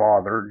Gaga's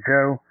father,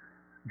 Joe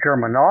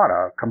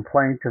Germanotta,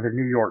 complained to the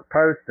New York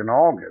Post in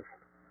August.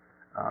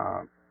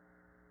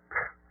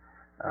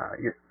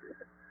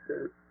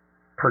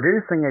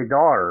 Producing a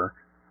daughter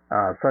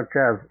such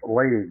as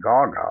Lady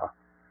Gaga,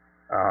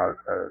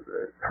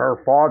 her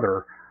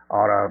father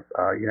ought to,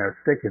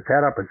 stick his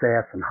head up his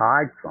ass and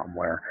hide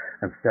somewhere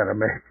instead of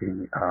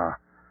making a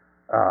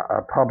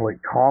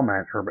public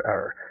comment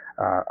or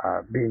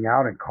being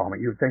out in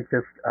comment. You'd think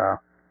this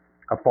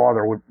a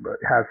father would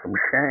have some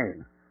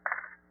shame.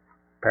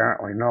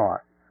 Apparently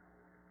not.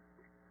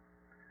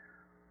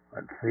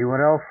 Let's see what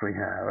else we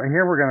have. And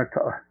here we're going to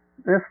talk.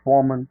 This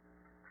woman,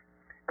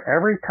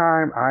 every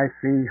time I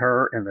see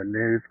her in the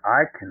news,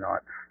 I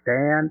cannot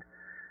stand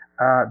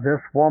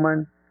this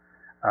woman.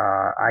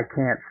 I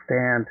can't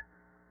stand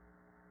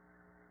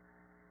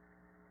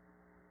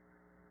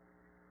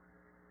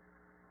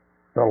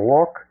the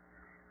look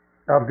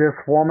of this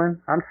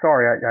woman. I'm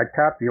sorry, I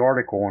tapped the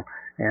article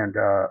and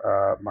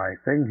my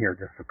thing here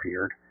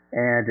disappeared,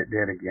 and it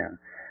did again.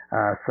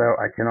 So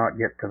I cannot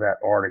get to that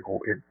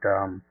article. It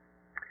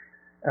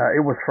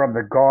was from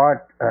the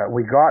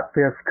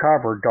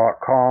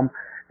WeGotThisCovered.com,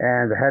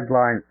 and the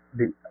headline,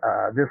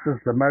 this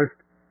is the most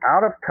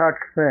out-of-touch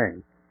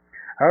thing.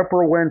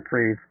 Oprah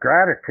Winfrey's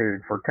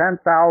gratitude for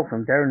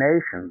 10,000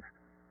 donations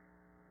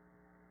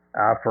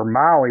for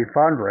Maui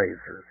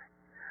fundraisers.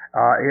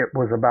 It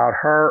was about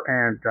her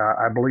and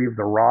I believe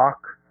The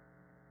Rock.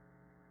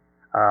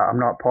 I'm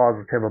not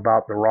positive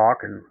about The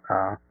Rock, and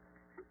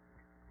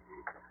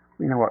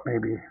you know what,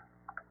 maybe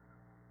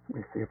let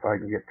me see if I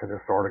can get to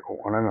this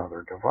article on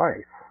another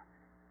device.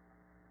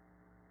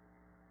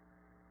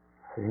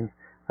 See,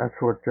 that's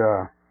what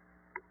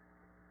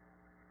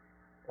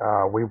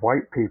we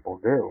white people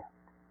do.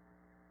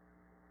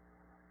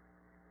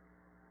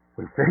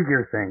 We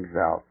figure things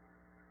out.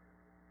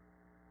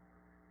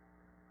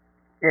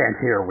 And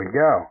here we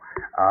go.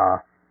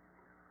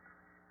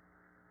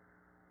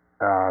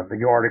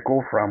 The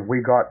article from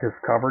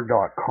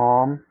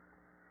WeGotThisCovered.com.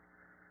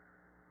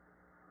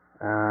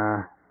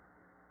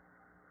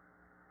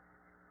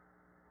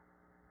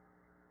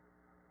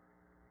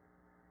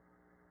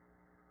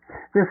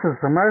 This is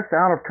the most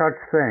out-of-touch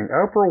thing.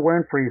 Oprah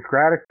Winfrey's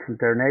gratitude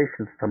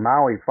donations to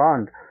Maui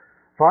Fund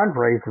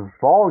fundraises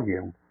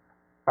volume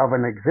of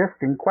an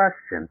existing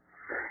question.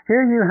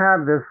 Here you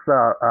have this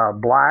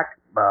black,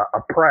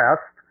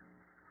 oppressed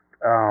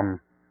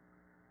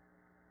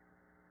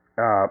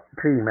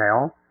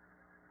female,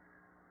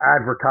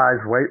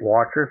 advertised Weight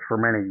Watchers for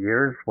many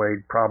years,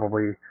 weighed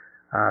probably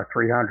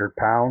 300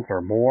 pounds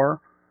or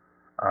more.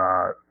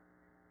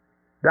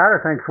 That, I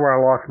think, is where I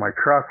lost my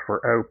trust for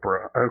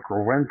Oprah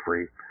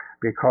Winfrey,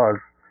 because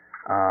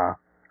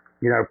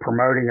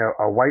promoting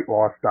a weight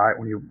loss diet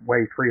when you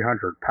weigh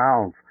 300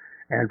 pounds,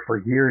 and for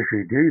years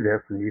you do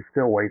this and you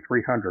still weigh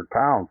 300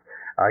 pounds,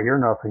 you're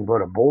nothing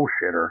but a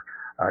bullshitter.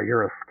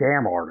 You're a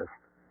scam artist.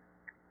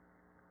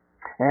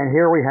 And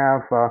here we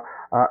have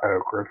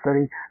Oprah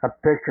sitting, a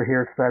picture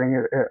here sitting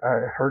at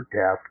her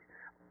desk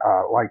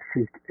like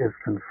she is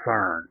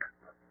concerned.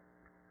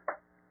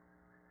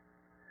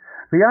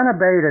 The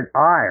unabated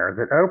ire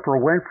that Oprah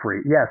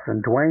Winfrey, yes,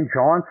 and Dwayne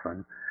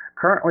Johnson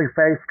currently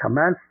face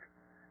commenced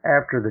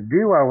after the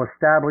duo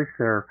established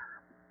their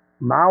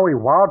Maui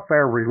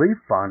Wildfire Relief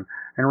Fund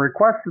and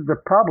requested the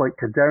public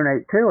to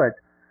donate to it,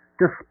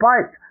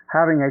 despite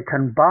having a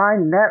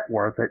combined net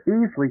worth that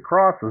easily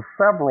crosses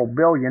several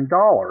 $billions.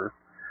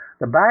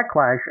 The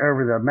backlash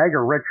over the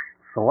mega-rich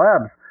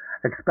celebs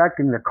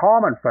expecting the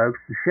common folks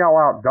to shell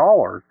out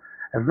dollars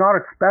is not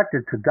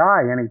expected to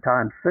die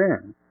anytime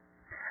soon.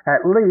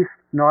 At least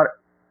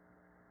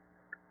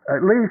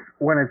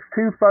when it's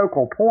two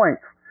focal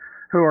points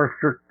who are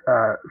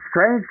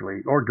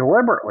strangely or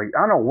deliberately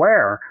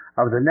unaware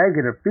of the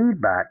negative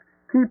feedback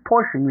keep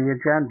pushing the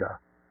agenda.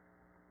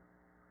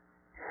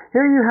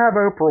 Here you have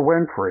Oprah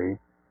Winfrey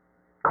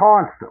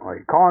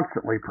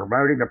constantly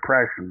promoting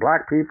oppression.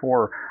 Black people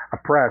are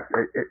oppressed,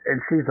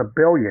 and she's a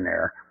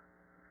billionaire.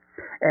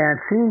 And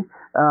she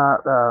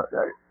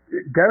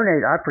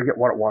donated, I forget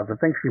what it was, I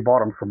think she bought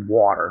them some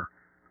water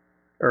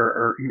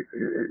or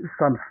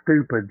some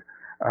stupid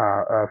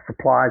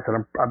supplies that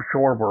I'm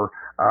sure were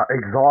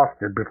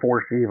exhausted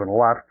before she even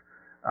left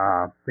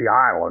the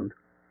island,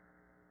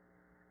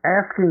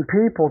 asking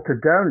people to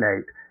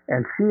donate,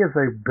 and she is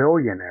a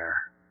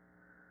billionaire.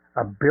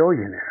 A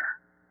billionaire.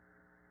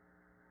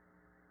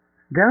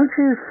 Don't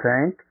you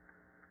think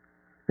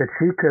that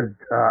she could,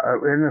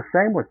 and the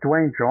same with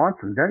Dwayne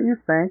Johnson, don't you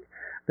think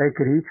they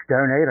could each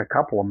donate a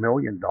couple of $1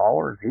 million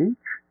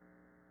each?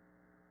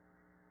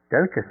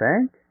 Don't you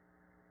think?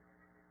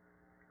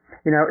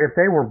 If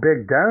they were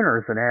big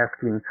donors and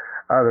asking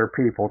other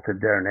people to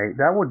donate,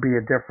 that would be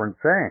a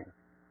different thing.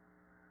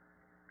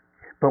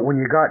 But when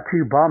you got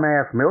two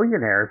bum-ass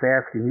millionaires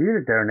asking you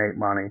to donate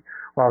money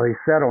while they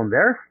sit on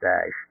their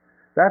stash,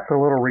 that's a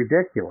little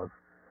ridiculous.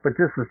 But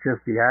this is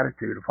just the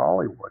attitude of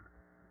Hollywood.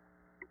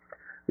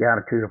 The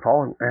attitude of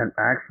Hollywood, and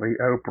actually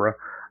Oprah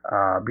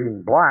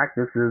being black,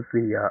 this is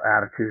the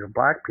attitude of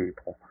black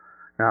people.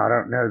 Now, I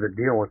don't know the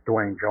deal with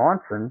Dwayne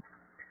Johnson,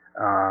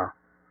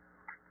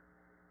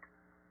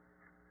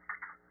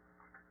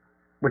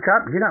 which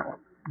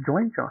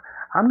Dwayne Johnson,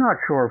 I'm not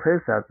sure of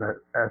his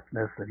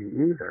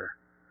ethnicity either.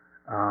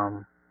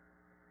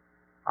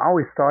 I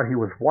always thought he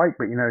was white,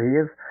 but he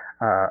is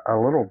a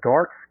little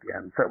dark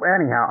skinned. So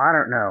anyhow, I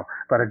don't know,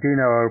 but I do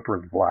know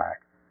Oprah's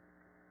black.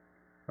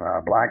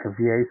 Black is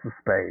the ace of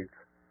spades.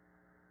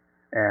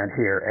 And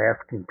here,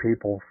 asking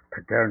people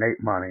to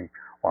donate money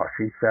while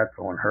she sits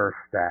on her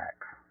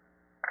stacks.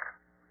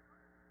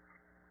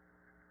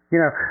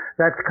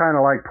 That's kind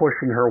of like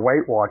pushing her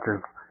Weight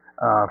Watchers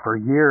for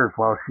years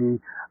while she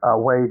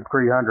weighed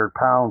 300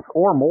 pounds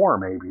or more,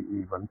 maybe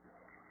even.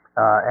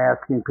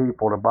 Asking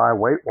people to buy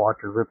Weight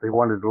Watchers if they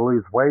wanted to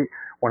lose weight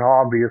when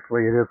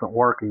obviously it isn't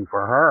working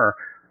for her,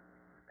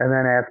 and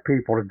then ask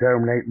people to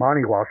donate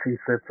money while she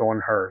sits on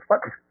hers.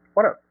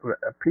 What a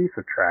piece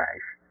of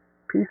trash.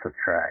 Piece of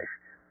trash.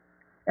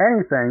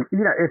 Anything,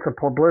 it's a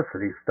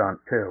publicity stunt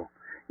too.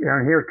 You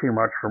don't hear too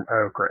much from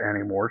Oprah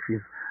anymore.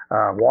 She's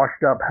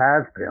washed up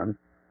has-been.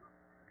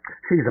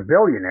 She's a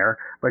billionaire,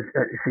 but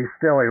she's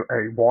still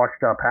a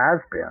washed up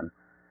has-been.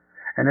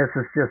 And this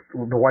is just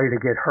the way to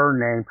get her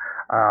name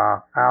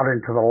out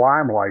into the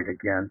limelight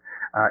again.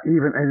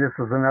 And this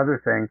is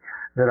another thing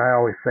that I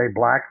always say,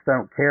 blacks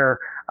don't care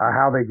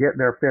how they get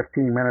their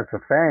 15 minutes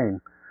of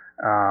fame.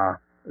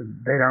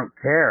 They don't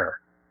care.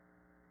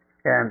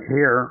 And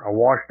here, a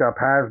washed-up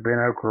has-been,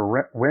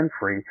 Oprah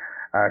Winfrey,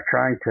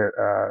 trying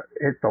to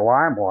hit the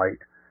limelight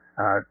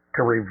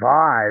to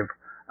revive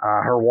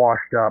her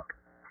washed-up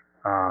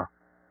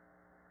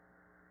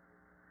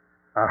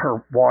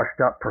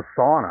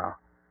persona.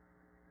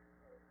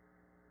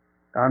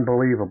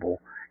 Unbelievable.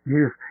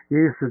 Use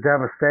the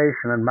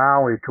devastation in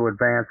Maui to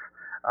advance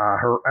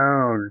her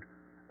own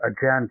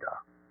agenda.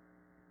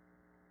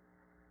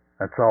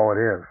 That's all it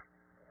is.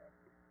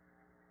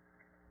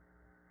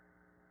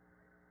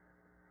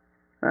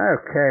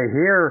 Okay,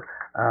 here,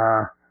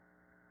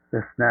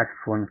 this next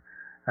one,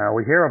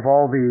 we hear of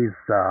all these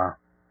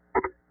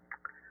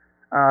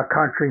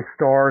country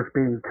stars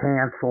being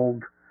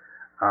canceled.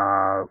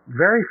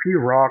 Very few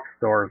rock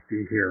stars do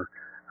you hear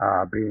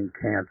being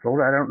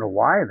canceled. I don't know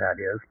why that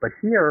is, but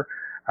here,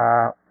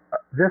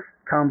 this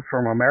comes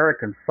from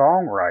American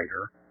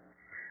Songwriter.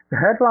 The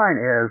headline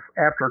is,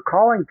 after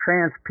calling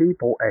trans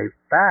people a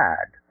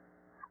fad,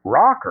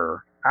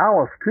 rocker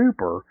Alice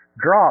Cooper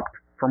dropped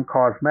from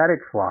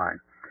cosmetics line.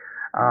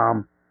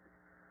 I'm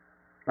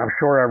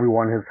sure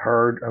everyone has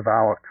heard of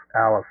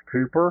Alice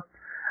Cooper.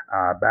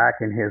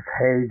 Back in his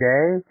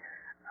heyday,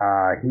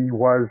 he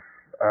was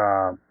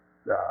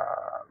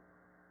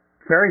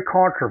very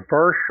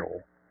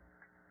controversial.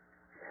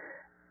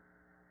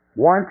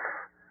 Once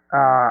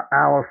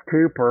Alice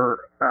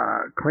Cooper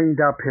cleaned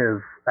up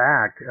his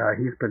act.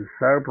 He's been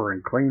sober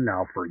and clean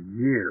now for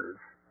years.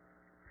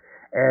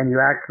 And you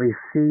actually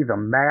see the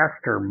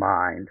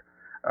mastermind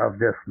of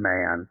this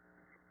man.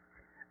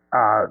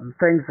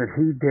 Things that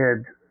he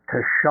did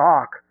to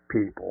shock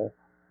people,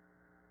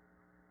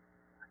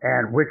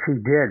 and which he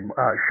did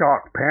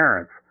shock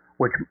parents,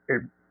 which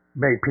it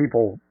made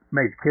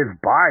kids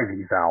buy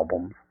these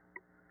albums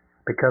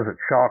because it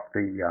shocked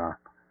the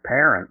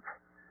parents.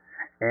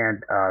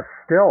 And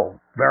still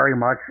very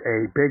much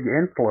a big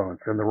influence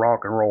in the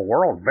rock and roll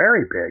world,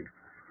 very big.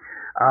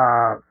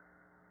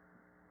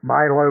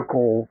 My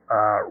local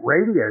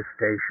radio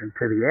station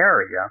to the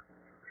area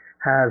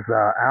has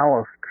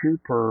Alice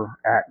Cooper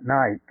at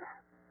night.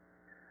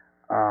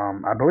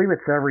 I believe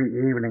it's every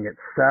evening at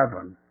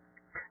 7.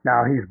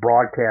 Now he's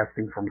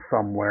broadcasting from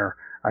somewhere,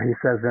 he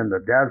says in the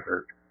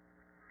desert,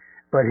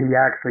 but he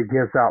actually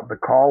gives out the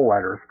call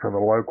letters to the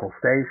local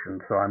station.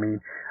 So I mean,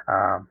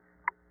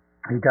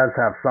 he does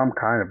have some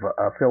kind of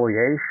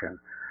affiliation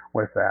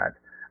with that.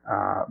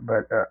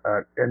 But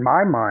in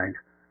my mind,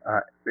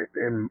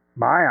 in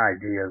my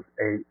ideas,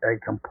 a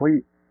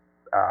complete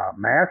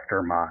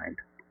mastermind.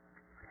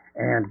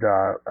 And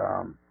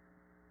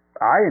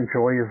I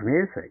enjoy his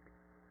music.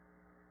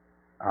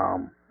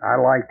 I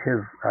liked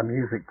his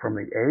music from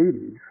the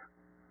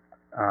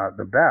 80s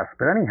the best.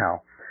 But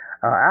anyhow,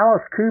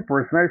 Alice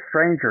Cooper is no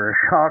stranger to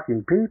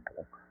shocking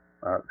people.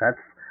 That's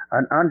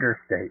an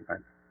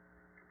understatement.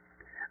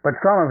 But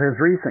some of his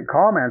recent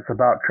comments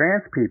about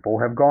trans people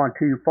have gone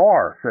too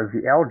far, says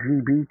the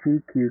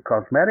LGBTQ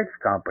cosmetics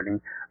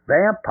company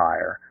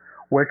Vampire,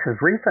 which has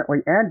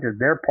recently ended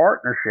their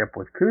partnership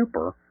with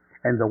Cooper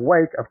in the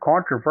wake of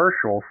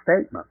controversial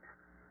statements.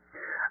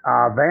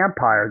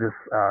 Vampire, this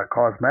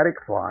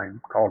cosmetics line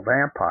called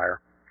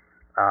Vampire,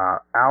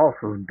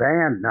 Alice's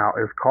band now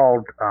is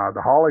called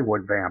the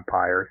Hollywood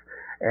Vampires,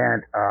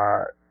 and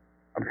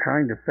I'm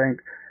trying to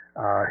think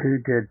who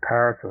did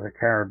Paris of the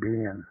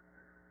Caribbean.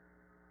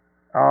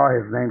 Oh,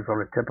 his name's on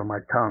the tip of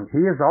my tongue. He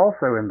is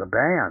also in the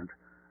band,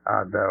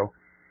 though,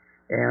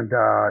 and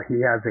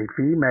he has a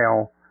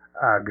female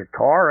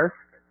guitarist.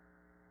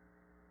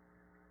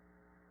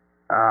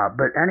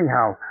 But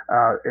anyhow,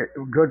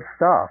 good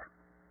stuff.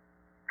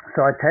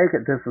 So I take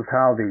it this is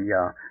how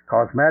the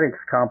cosmetics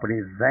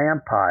company's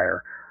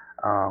Vampire.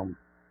 I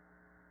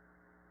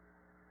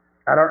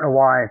don't know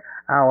why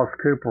Alice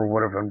Cooper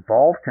would have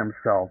involved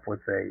himself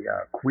with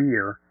a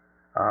queer,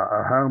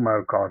 a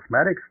homo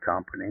cosmetics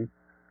company.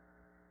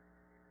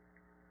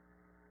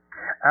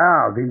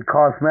 The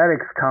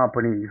cosmetics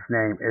company's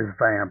name is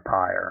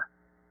Vampire,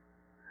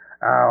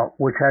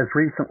 which has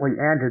recently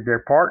ended their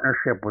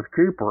partnership with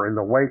Cooper in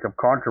the wake of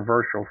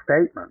controversial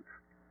statements.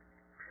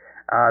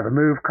 The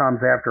move comes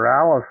after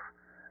Alice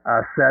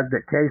said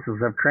that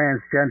cases of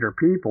transgender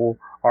people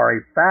are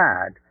a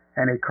fad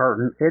and a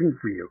current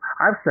interview.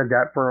 I've said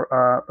that for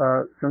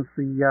since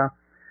the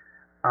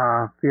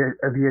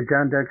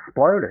agenda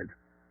exploded.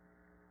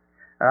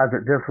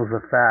 That this was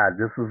a fad.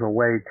 This was a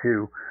way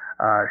to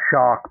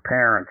shock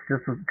parents,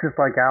 just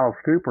like Alice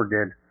Cooper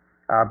did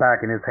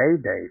back in his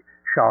heyday,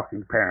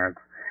 shocking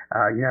parents.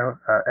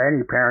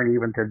 Any parent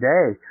even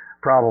today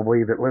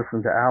probably that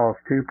listened to Alice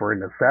Cooper in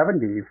the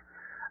 70s,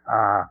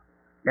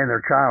 and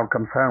their child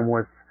comes home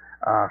with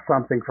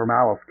something from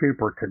Alice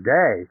Cooper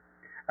today,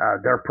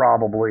 they're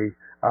probably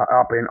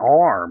up in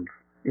arms,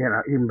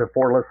 even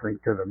before listening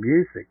to the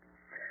music.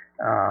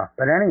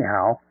 But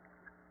anyhow,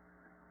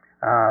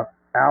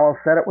 Alice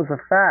said it was a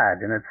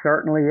fad, and it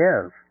certainly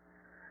is.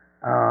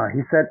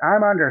 He said,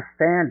 I'm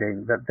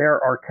understanding that there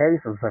are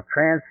cases of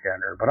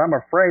transgender, but I'm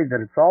afraid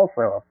that it's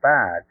also a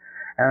fad,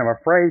 and I'm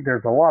afraid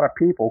there's a lot of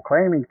people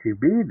claiming to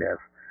be this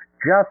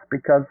just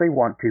because they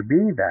want to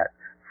be that,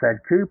 said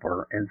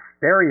Cooper in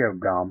Stereo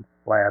Gum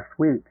last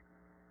week.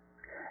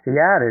 He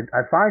added,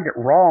 I find it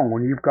wrong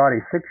when you've got a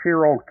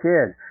 6-year-old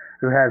kid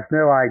who has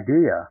no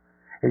idea.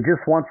 He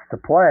just wants to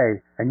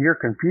play, and you're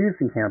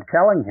confusing him,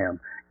 telling him,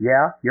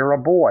 yeah, you're a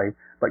boy,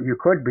 but you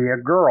could be a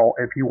girl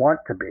if you want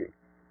to be.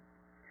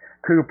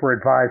 Cooper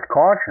advised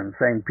caution,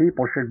 saying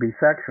people should be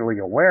sexually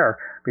aware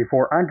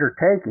before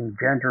undertaking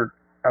gender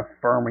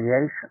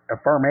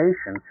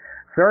affirmation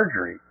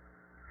surgery.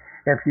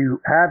 If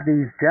you have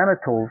these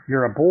genitals,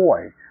 you're a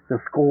boy, the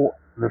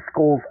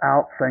school's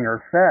out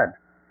singer said.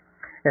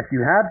 If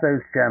you have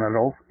those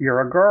genitals,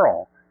 you're a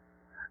girl.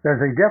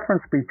 There's a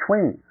difference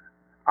between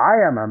I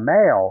am a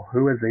male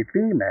who is a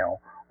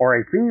female, or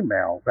a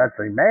female that's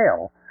a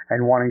male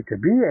and wanting to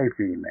be a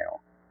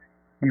female.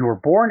 You were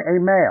born a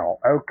male.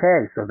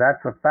 Okay, so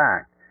that's a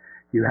fact.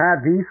 You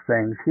have these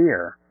things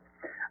here.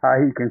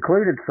 He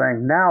concluded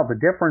saying, now the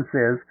difference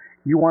is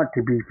you want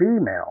to be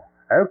female.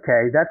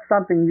 Okay, that's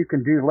something you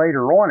can do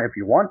later on if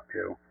you want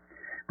to,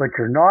 but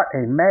you're not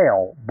a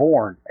male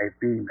born a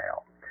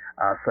female.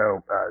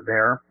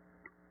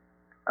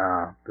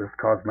 This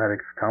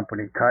cosmetics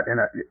company cut, and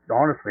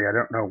honestly, I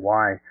don't know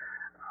why,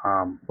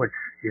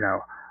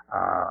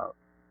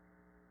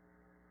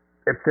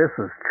 if this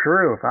is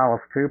true, if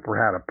Alice Cooper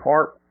had a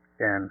part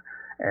in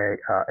a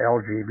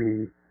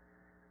LGBT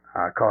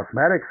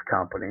cosmetics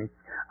company,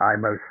 I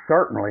most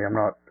certainly am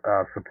not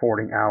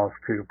supporting Alice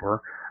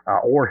Cooper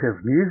or his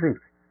music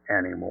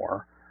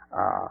anymore.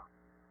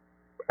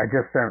 I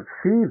just don't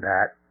see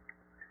that,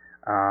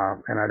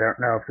 and I don't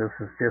know if this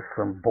is just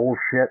some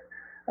bullshit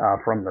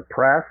from the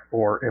press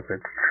or if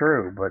it's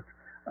true, but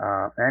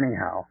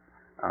anyhow,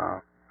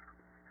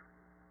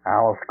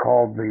 Alice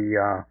called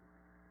the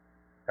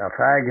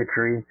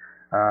faggotry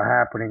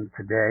happening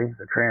today,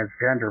 the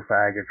transgender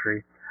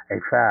faggotry, a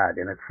fad,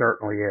 and it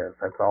certainly is.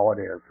 That's all it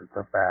is. It's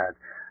a fad.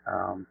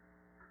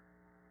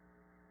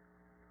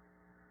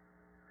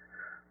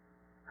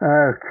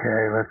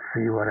 Okay, let's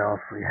see what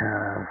else we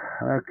have.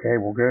 Okay,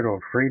 we'll go to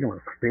freedom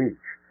of speech.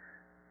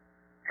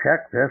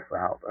 Check this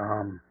out.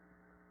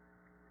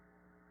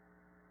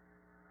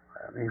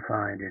 Let me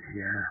find it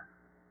here.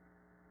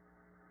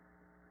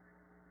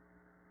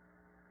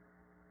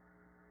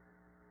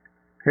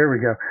 Here we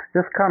go.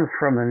 This comes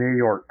from the New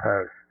York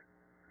Post.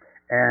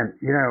 And,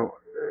 you know,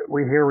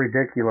 we hear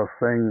ridiculous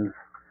things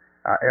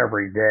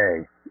every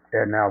day.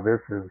 And now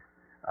this is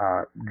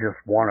just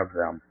one of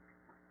them.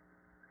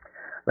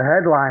 The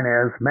headline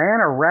is, "Man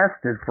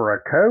arrested for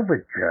a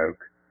COVID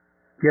joke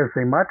gives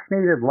a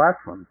much-needed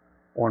lesson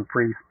on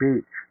free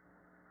speech."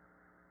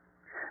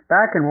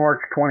 Back in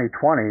March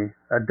 2020,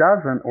 a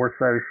dozen or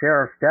so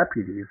sheriff's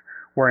deputies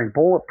wearing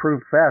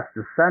bulletproof vests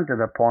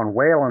descended upon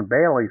Waylon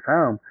Bailey's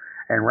home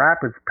in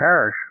Rapids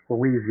Parish,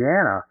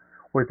 Louisiana,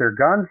 with their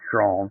guns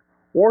drawn,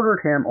 ordered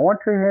him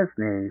onto his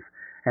knees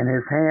and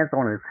his hands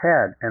on his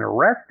head, and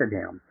arrested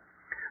him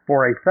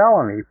for a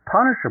felony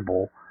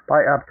punishable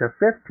by up to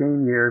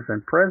 15 years in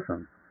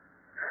prison.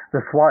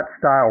 The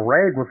SWAT-style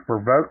raid was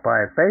provoked by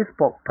a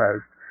Facebook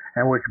post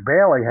in which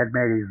Bailey had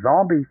made a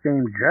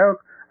zombie-themed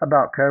joke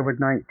about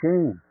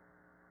COVID-19.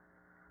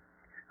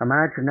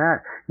 Imagine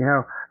that. You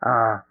know,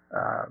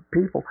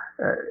 people,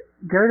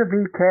 go to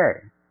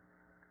VK.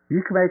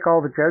 You can make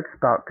all the jokes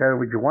about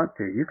COVID you want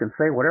to. You can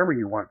say whatever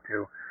you want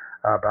to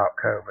about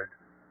COVID.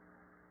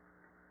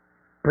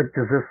 But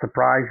does this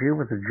surprise you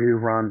with the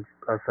Jew-run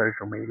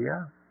social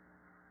media?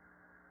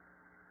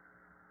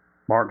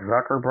 Mark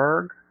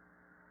Zuckerberg?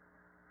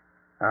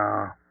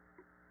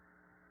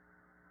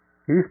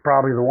 He's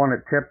probably the one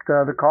that tipped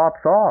the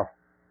cops off.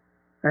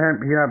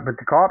 And, you know, but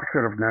the cops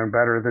should have known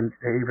better than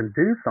to even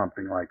do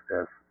something like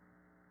this.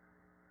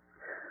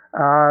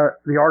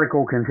 The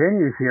article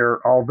continues here.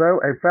 Although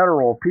a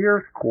federal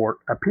appeals court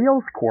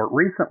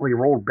recently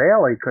ruled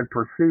Bailey could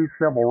pursue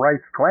civil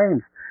rights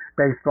claims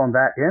based on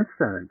that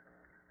incident,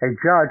 a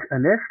judge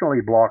initially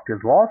blocked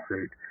his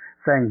lawsuit,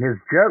 saying his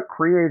joke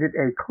created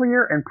a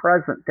clear and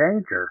present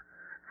danger,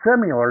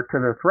 similar to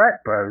the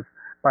threat posed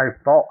by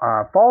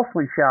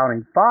falsely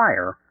shouting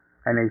fire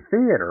in a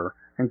theater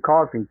and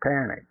causing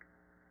panic.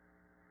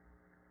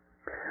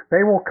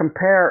 They will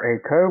compare a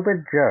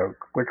COVID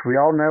joke, which we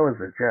all know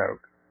is a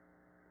joke,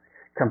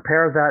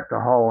 compare that to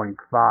hauling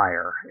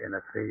fire in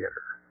a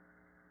theater.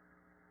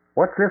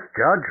 What's this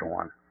judge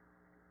on?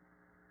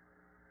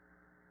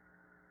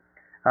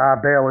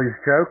 Bailey's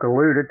joke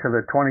alluded to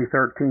the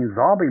 2013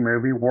 zombie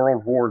movie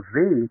World War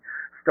Z,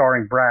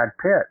 starring Brad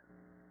Pitt.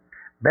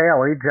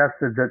 Bailey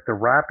jested that the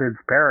Rapids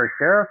Parish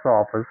Sheriff's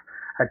Office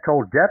had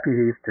told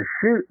deputies to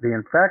shoot the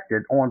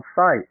infected on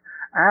sight,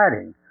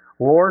 adding,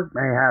 "Lord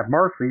may have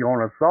mercy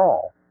on us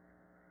all."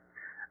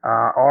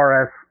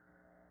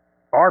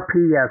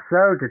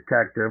 RPSO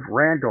Detective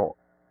Randall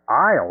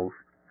Isles,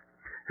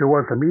 who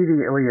was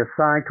immediately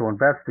assigned to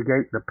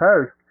investigate the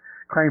post,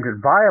 claimed it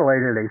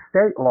violated a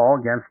state law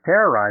against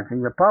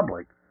terrorizing the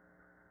public.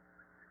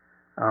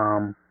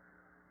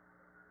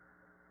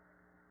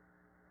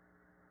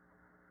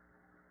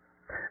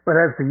 But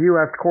as the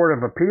U.S. Court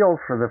of Appeals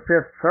for the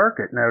Fifth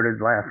Circuit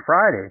noted last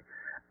Friday,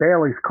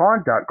 Bailey's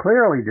conduct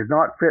clearly did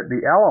not fit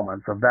the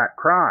elements of that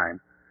crime,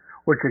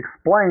 which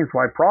explains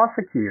why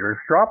prosecutors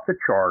dropped the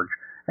charge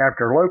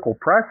after local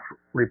press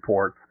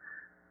reports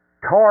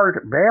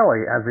tarred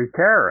Bailey as a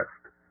terrorist.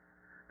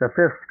 The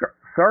Fifth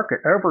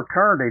Circuit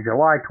overturned a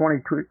July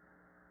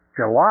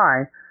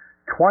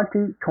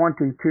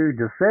 2022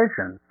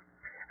 decision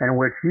in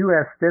which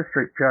U.S.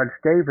 District Judge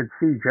David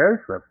C.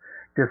 Joseph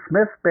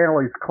dismissed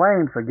Bailey's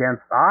claims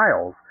against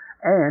Isles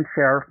and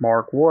Sheriff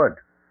Mark Wood.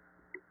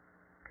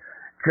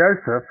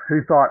 Joseph,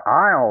 who thought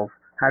Isles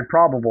had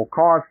probable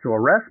cause to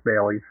arrest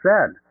Bailey,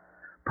 said,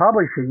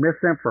 "Publishing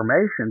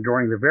misinformation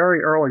during the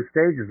very early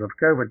stages of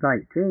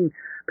COVID-19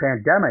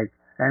 pandemic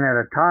and at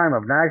a time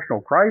of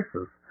national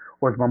crisis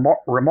was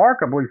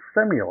remarkably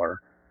similar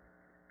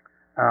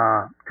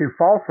to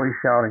falsely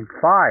shouting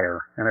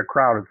fire in a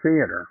crowded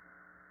theater."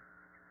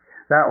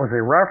 That was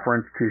a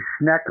reference to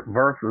Schneck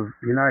versus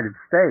United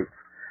States,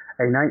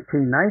 a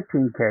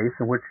 1919 case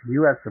in which the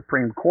U.S.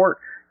 Supreme Court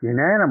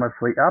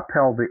unanimously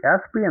upheld the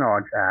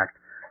Espionage Act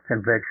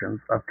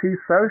convictions of two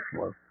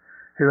socialists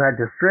who had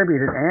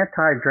distributed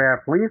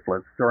anti-draft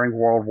leaflets during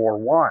World War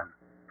I.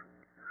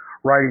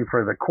 Writing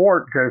for the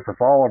court,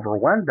 Joseph Oliver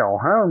Wendell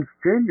Holmes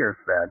Jr.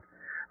 said,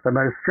 "The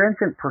most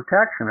stringent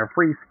protection of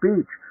free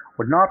speech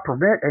would not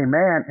permit a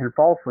man in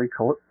falsely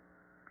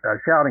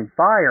shouting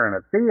fire in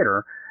a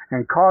theater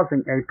and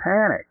causing a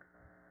panic.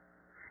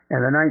 In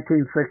the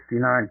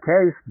 1969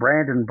 case,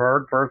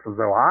 Brandenburg versus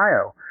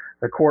Ohio,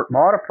 the court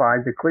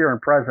modified the clear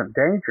and present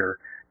danger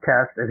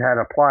test it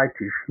had applied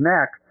to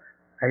Schneck,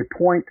 a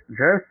point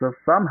Joseph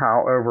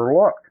somehow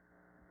overlooked.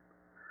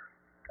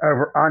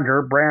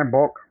 Under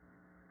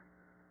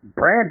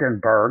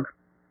Brandenburg,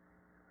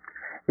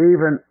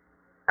 even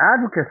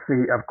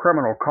advocacy of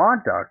criminal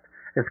conduct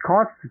is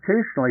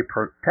constitutionally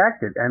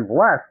protected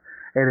unless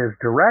it is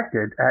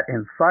directed at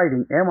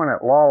inciting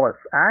imminent lawless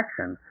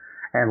action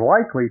and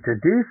likely to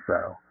do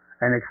so,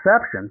 an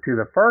exception to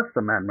the First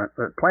Amendment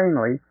that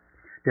plainly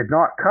did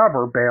not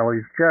cover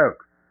Bailey's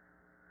joke.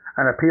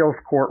 An appeals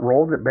court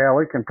ruled that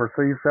Bailey can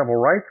pursue civil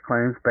rights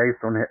claims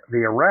based on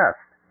the arrest.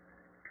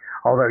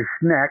 Although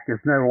Schneck is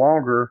no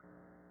longer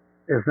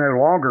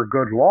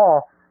good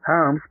law,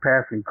 Holmes'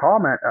 passing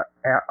comment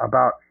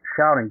about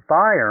shouting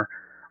fire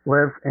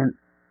lives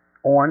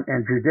on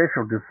in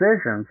judicial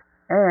decisions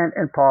and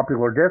in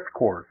popular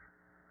discourse.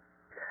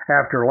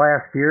 After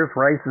last year's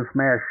racist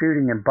mass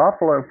shooting in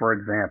Buffalo, for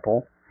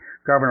example,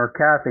 Governor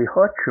Kathy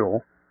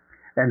Hochul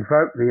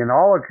invoked the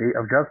analogy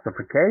of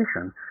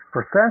justification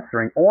for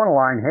censoring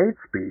online hate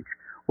speech,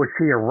 which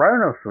she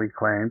erroneously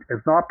claimed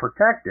is not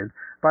protected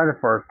by the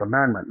First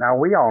Amendment. Now,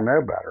 we all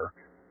know better.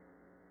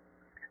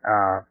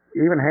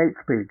 Even hate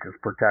speech is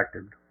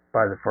protected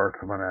by the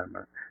First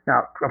Amendment.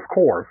 Now, of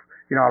course,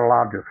 you're not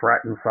allowed to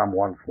threaten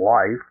someone's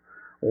life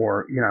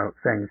or,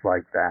 things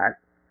like that.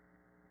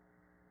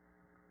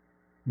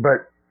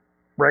 But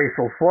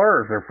racial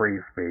slurs are free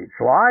speech.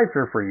 Lies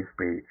are free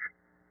speech.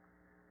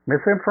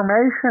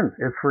 Misinformation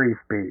is free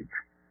speech.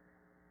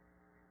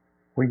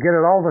 We get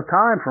it all the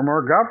time from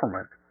our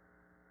government.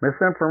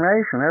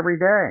 Misinformation every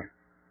day.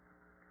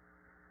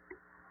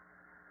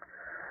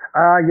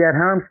 Yet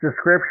Holmes'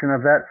 description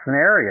of that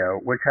scenario,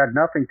 which had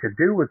nothing to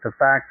do with the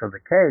facts of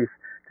the case,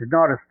 did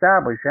not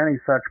establish any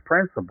such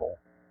principle.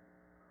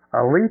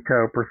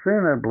 Alito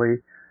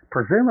presumably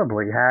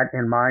had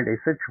in mind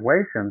a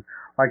situation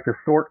like the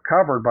sort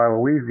covered by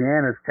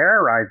Louisiana's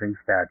terrorizing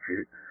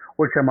statute,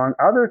 which, among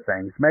other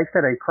things, makes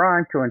it a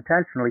crime to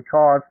intentionally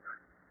cause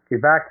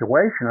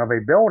evacuation of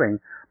a building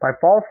by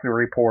falsely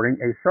reporting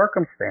a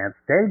circumstance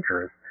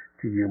dangerous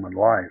to human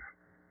life.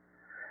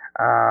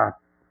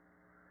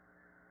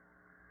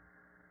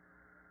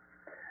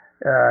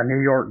 New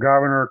York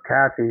Governor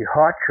Kathy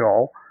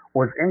Hochul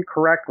was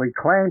incorrectly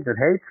claimed that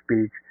hate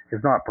speech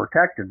is not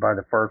protected by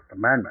the First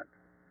Amendment.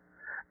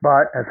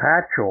 But as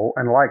Hochul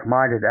and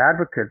like-minded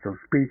advocates of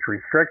speech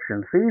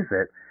restriction sees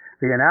it,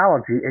 the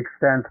analogy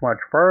extends much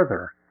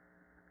further.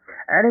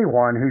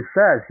 Anyone who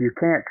says you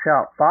can't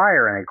shout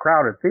fire in a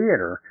crowded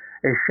theater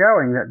is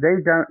showing that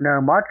they don't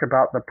know much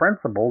about the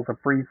principles of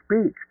free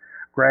speech.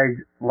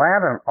 Greg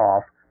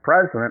Lavinoff,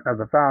 president of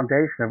the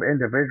Foundation of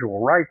Individual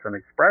Rights and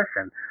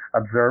Expression,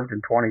 observed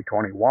in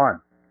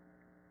 2021.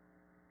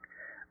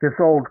 This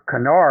old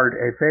canard,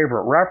 a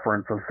favorite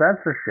reference of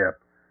censorship,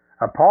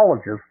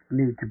 apologists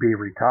need to be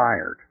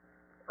retired.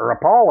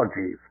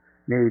 Apologists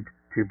need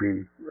to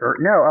be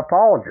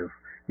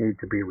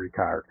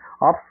retired.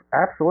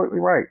 Absolutely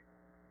right.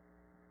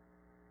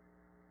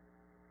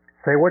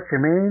 Say what you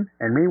mean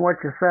and mean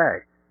what you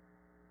say.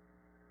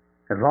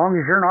 As long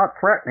as you're not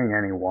threatening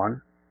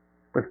anyone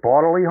with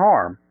bodily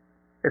harm,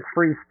 it's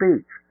free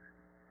speech.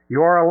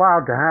 You are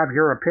allowed to have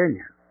your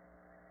opinion.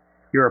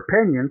 Your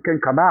opinion can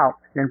come out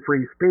in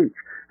free speech.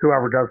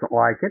 Whoever doesn't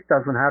like it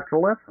doesn't have to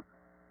listen.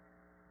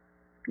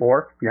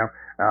 Or,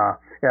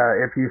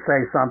 if you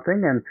say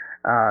something and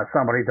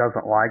somebody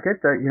doesn't like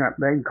it, they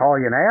can call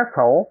you an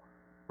asshole,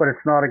 but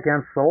it's not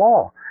against the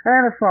law.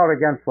 And it's not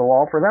against the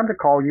law for them to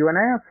call you an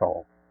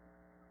asshole.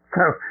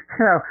 So,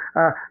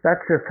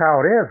 that's just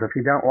how it is. If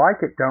you don't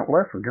like it, don't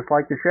listen. Just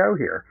like the show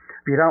here.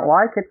 If you don't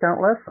like it,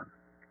 don't listen.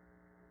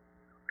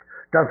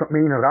 Doesn't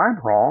mean that I'm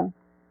wrong.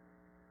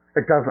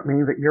 It doesn't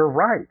mean that you're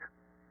right.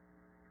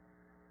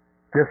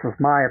 This is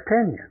my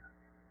opinion.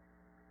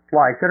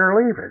 Like it or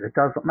leave it. It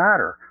doesn't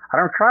matter. I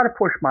don't try to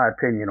push my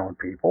opinion on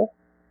people,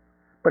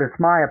 but it's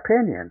my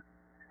opinion.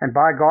 And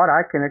by God,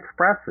 I can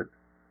express it.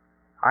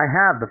 I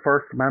have the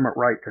First Amendment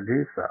right to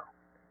do so.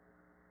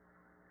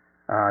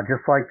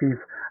 Just like these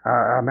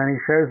many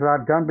shows that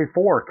I've done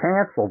before,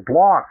 canceled,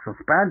 blocked,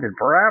 suspended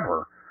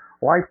forever,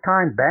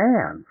 lifetime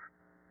bans.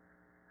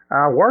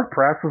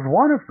 WordPress is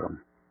one of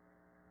them.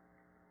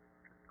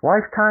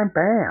 Lifetime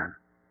ban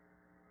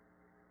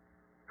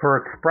for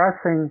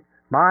expressing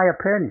my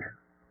opinion.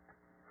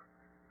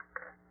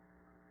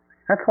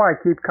 That's why I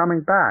keep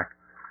coming back.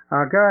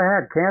 Go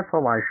ahead,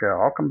 cancel my show.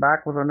 I'll come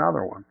back with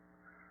another one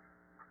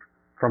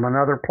from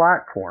another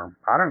platform.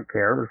 I don't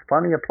care. There's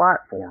plenty of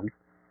platforms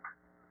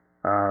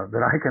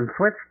that I can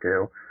switch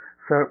to.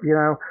 So,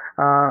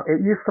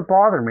 it used to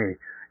bother me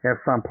if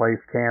someplace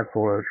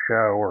canceled a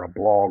show or a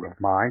blog of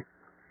mine.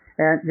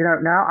 And,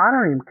 now I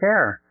don't even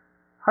care.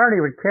 I don't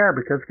even care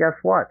because guess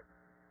what?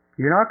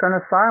 You're not going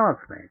to silence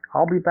me.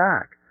 I'll be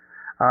back.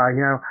 I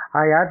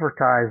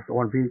advertised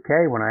on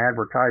VK when I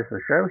advertised the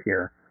show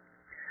here.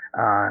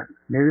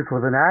 News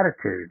with an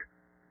attitude.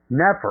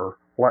 Never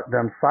let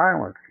them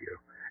silence you.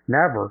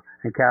 never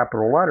in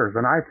capital letters.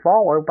 And I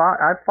follow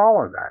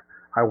that.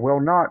 I will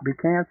not be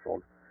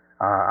canceled.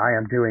 I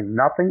am doing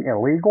nothing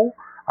illegal.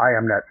 I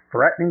am not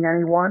threatening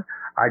anyone.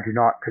 I do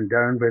not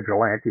condone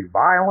vigilante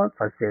violence.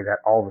 I say that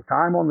all the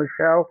time on the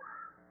show.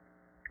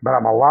 But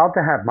I'm allowed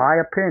to have my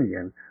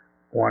opinion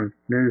on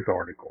news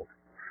articles.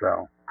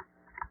 So,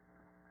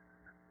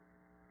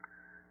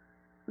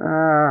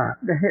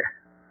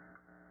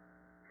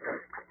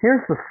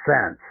 here's the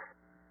sense.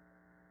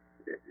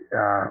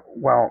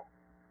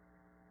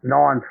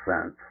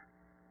 Nonsense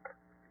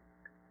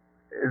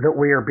that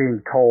we are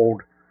being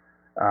told,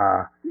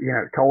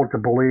 told to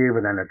believe,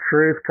 and then the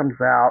truth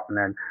comes out, and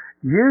then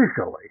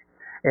usually,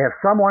 if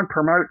someone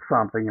promotes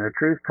something and the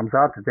truth comes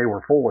out that they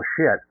were full of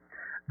shit,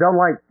 they'll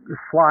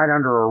slide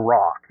under a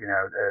rock.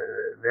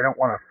 They don't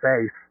want to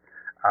face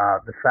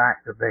the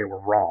fact that they were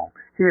wrong.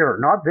 Here,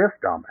 not this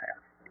dumbass.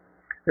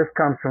 This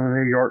comes from the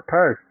New York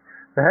Post.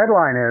 The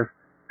headline is,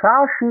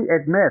 Fauci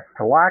admits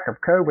to lack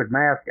of COVID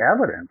mask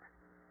evidence,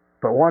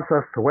 but wants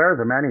us to wear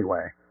them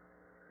anyway.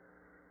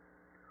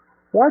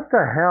 What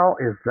the hell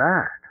is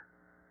that?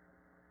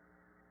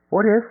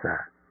 What is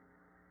that?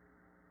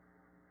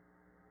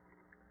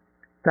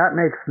 That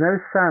makes no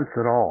sense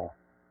at all.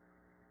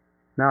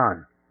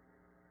 None.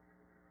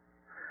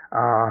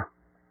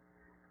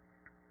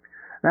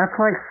 That's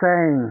like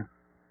saying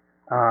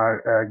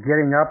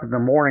getting up in the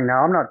morning.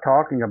 Now, I'm not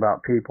talking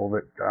about people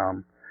that,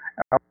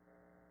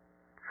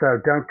 so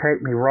don't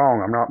take me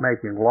wrong. I'm not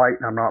making light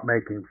and I'm not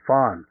making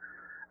fun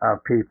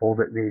of people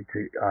that need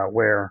to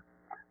wear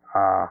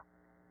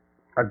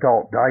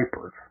adult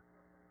diapers.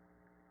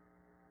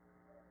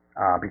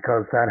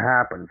 Because that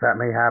happens. That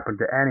may happen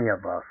to any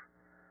of us.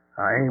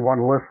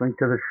 Anyone listening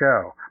to the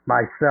show.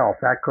 Myself,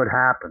 that could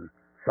happen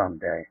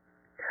someday.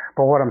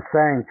 But what I'm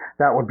saying,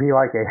 that would be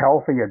like a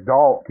healthy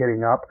adult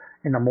getting up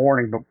in the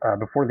morning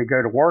before they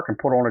go to work and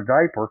put on a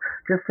diaper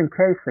just in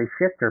case they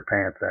shit their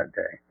pants that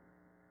day.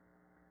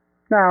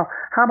 Now,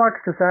 how much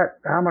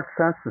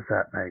sense does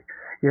that make?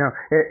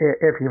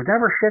 If you've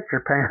never shit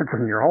your pants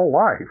in your whole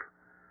life,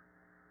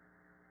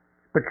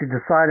 but you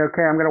decide,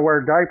 okay, I'm going to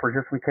wear a diaper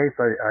just in case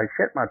I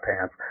shit my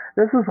pants.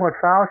 This is what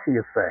Fauci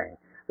is saying.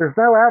 There's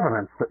no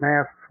evidence that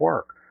masks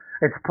work.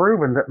 It's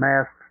proven that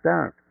masks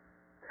don't.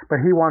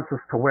 But he wants us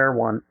to wear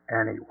one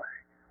anyway.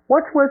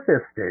 What's with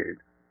this dude?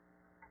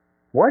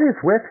 What is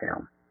with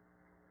him?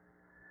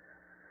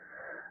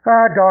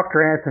 Dr.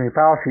 Anthony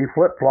Fauci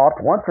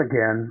flip-flopped once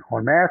again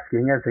on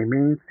masking as a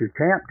means to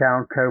tamp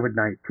down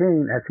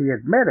COVID-19 as he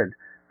admitted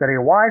that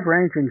a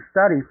wide-ranging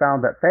study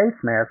found that face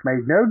masks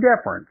made no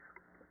difference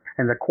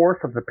in the course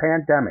of the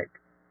pandemic.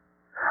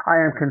 I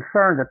am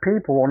concerned that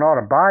people will not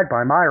abide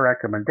by my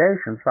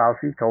recommendations,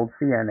 Fauci told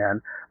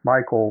CNN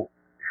Michael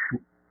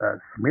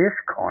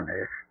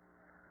Smishkonish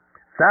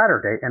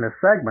Saturday in a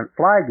segment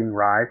flagging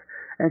rise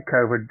in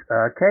COVID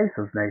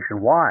cases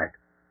nationwide.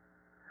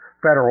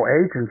 Federal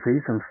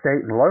agencies and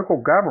state and local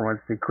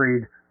governments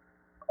decreed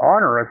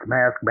onerous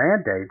mask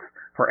mandates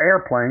for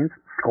airplanes,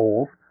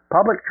 schools,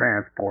 public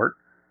transport,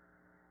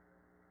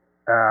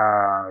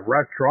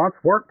 restaurants,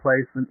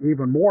 workplaces, and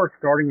even more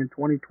starting in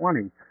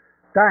 2020,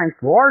 thanks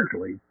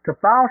largely to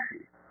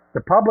Fauci,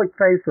 the public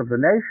face of the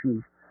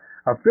nation's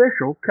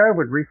official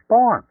COVID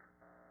response.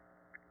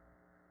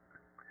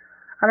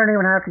 I don't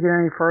even have to get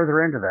any further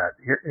into that.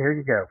 Here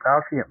you go.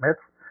 Fauci admits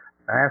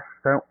masks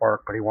don't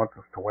work, but he wants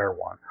us to wear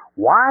one.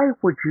 Why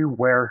would you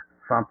wear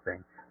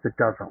something that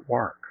doesn't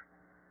work?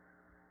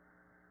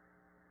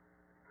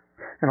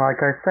 And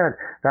like I said,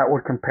 that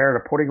would compare to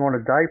putting on a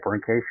diaper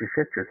in case you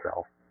shit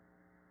yourself.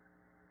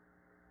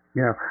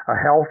 A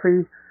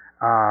healthy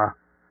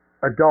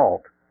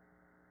adult.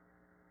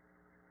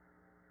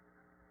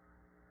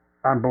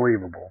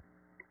 Unbelievable.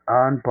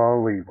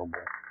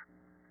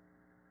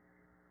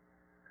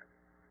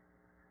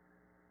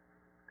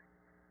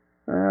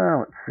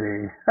 Let's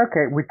see.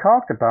 Okay, we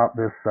talked about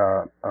this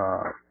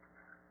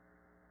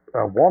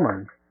a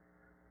woman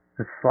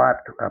that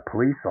slapped a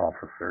police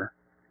officer.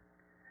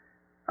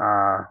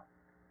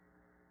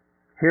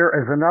 Here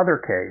is another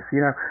case.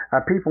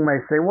 People may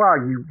say, well,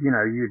 you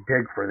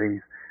dig for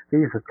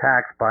these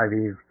attacks by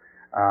these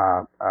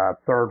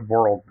third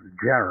world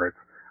degenerates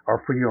are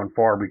few and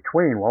far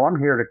between. Well, I'm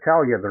here to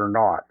tell you they're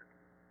not.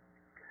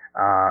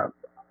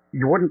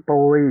 You wouldn't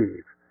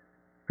believe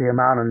the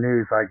amount of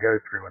news I go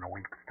through in a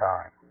week's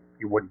time.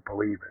 You wouldn't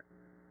believe it.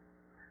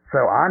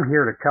 So I'm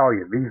here to tell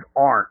you these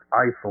aren't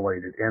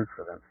isolated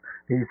incidents.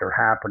 These are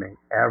happening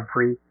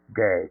every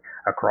day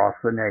across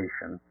the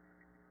nation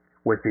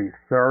with these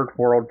third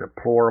world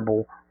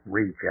deplorable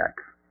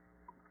rejects.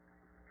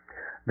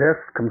 This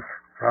comes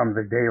from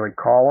the Daily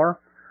Caller.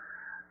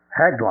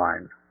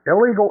 Headline: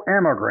 Illegal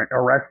immigrant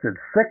arrested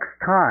 6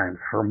 times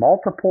for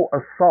multiple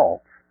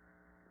assaults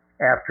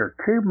after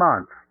 2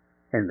 months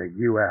in the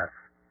U.S.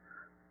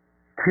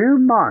 2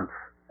 months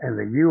in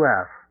the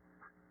U.S.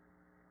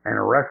 and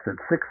arrested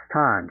 6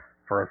 times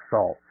for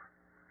assaults.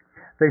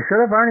 They should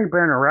have only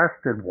been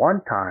arrested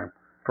 1 time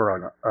for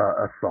an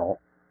assault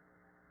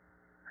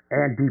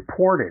and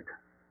deported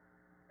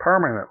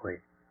permanently,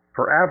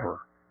 forever,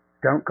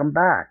 don't come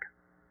back.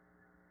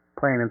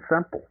 Plain and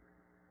simple.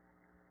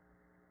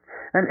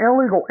 An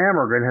illegal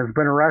immigrant has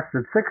been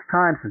arrested 6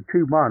 times in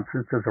 2 months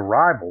since his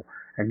arrival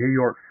in New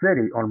York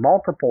City on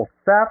multiple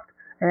theft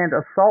and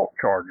assault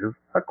charges,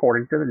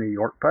 according to the New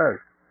York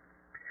Post.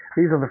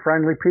 These are the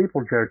friendly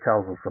people Joe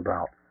tells us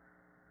about.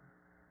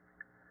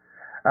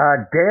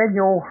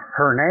 Daniel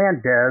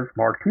Hernandez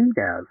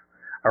Martinez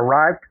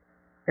arrived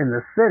in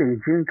the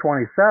city June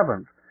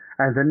 27th,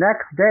 and the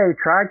next day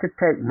tried to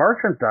take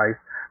merchandise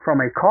from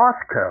a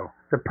Costco,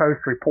 the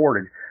Post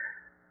reported.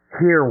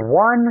 Here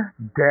one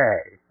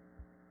day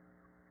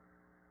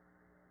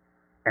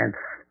and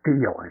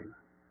stealing.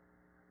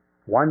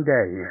 One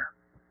day here.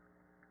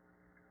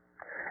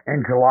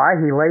 In July,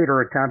 he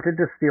later attempted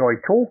to steal a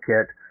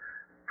toolkit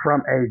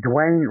from a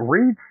Duane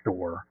Reade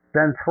store,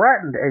 then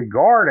threatened a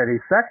guard at a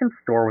second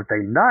store with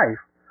a knife,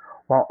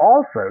 while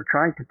also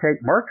trying to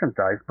take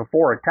merchandise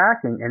before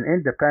attacking an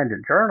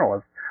independent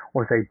journalist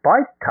with a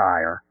bike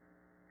tire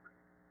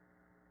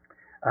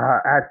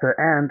at the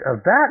end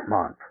of that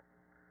month.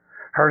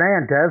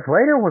 Hernandez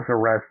later was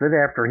arrested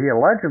after he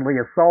allegedly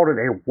assaulted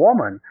a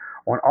woman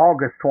on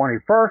August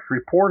 21st,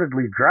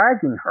 reportedly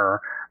dragging her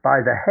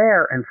by the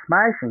hair and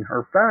smashing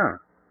her phone.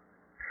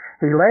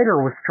 He later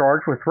was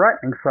charged with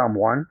threatening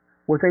someone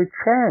with a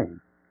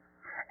chain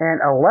and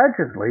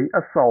allegedly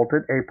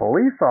assaulted a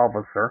police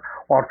officer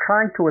while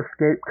trying to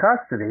escape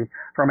custody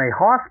from a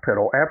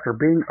hospital after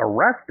being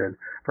arrested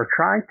for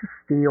trying to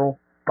steal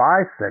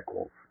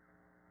bicycles.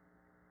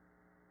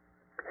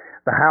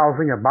 The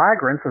housing of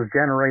migrants has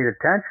generated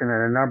tension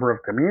in a number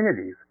of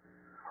communities.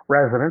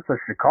 Residents of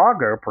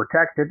Chicago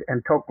protested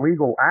and took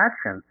legal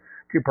action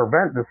to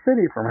prevent the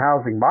city from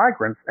housing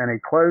migrants in a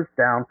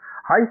closed-down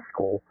high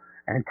school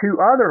and 2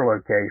 other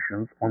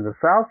locations on the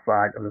south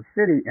side of the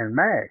city in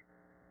May.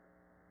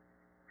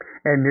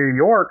 In New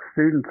York,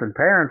 students and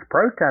parents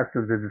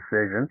protested the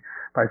decision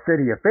by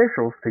city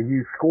officials to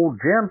use school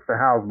gyms to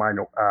house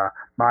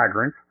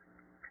migrants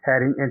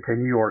heading into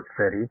New York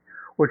City,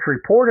 which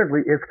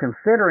reportedly is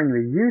considering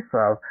the use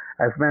of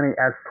as many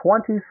as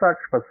 20 such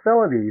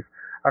facilities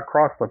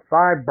across the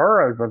 5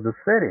 boroughs of the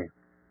city.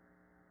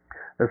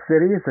 The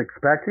city is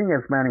expecting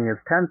as many as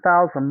 10,000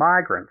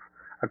 migrants,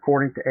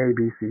 according to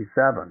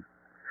ABC7.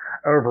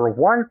 Over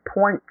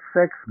 1.6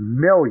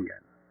 million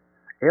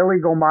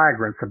illegal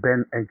migrants have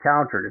been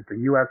encountered at the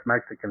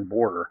U.S.-Mexican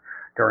border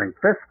during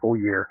fiscal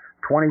year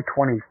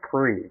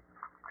 2023,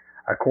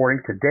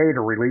 according to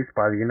data released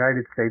by the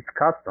United States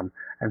Customs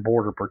and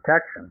Border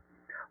Protection,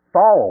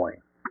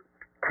 following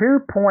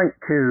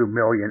 2.2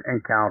 million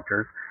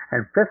encounters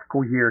in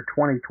fiscal year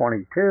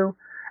 2022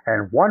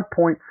 and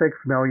 1.6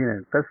 million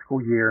in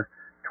fiscal year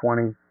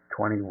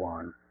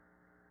 2021.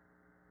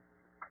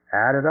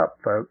 Add it up,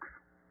 folks.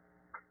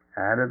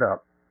 Add it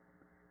up.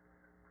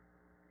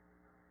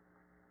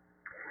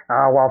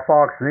 While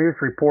Fox News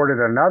reported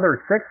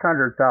another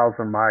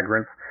 600,000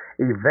 migrants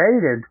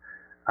evaded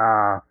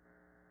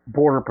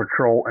Border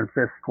Patrol in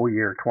fiscal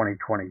year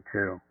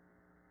 2022.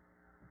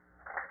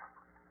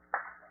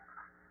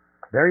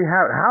 There you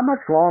have it. How much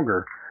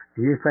longer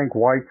do you think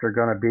whites are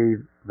going to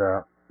be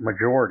the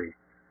majority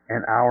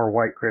in our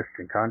white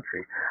Christian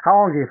country? How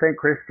long do you think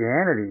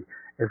Christianity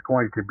is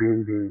going to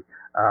be the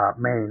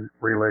main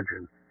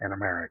religion in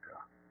America?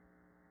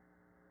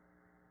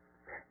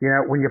 You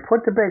know, when you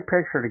put the big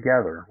picture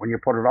together, when you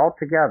put it all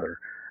together,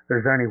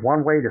 there's only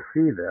one way to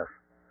see this.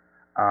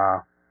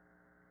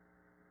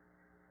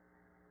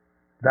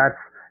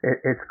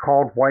 It's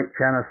called white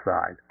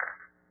genocide.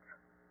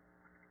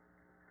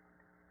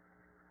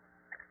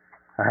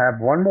 I have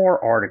one more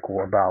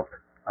article about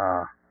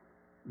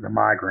the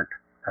migrant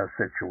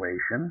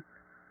situation.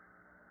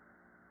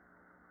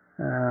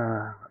 Let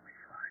me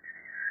find it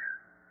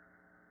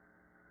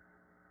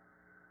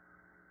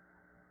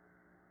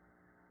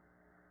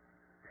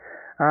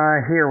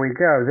here. Here we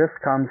go. This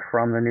comes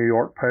from the New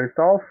York Post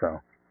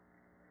also.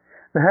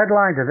 The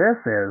headline to this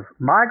is,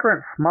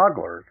 Migrant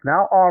Smugglers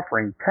Now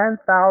Offering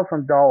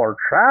 $10,000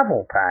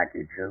 Travel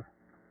Packages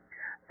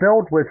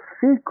Filled with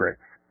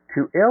Secrets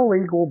to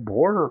Illegal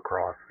Border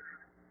Crossers.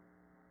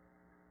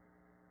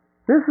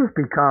 This has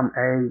become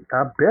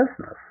a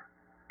business.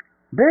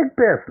 Big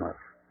business.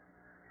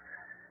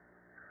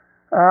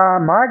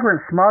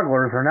 Migrant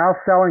smugglers are now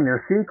selling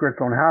their secrets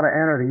on how to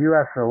enter the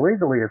U.S.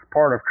 illegally as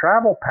part of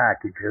travel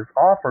packages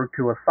offered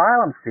to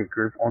asylum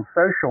seekers on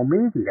social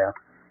media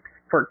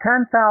for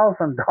 $10,000,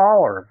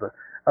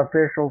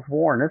 officials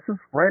warn. This is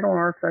right on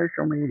our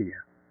social media.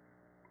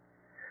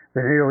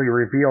 The newly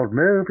revealed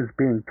move is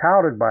being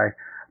touted by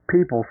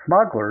people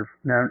smugglers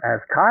known as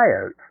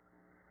coyotes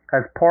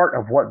as part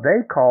of what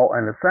they call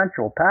an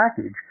essential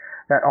package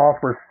that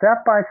offers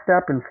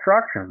step-by-step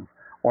instructions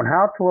on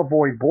how to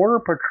avoid Border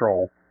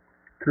Patrol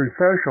through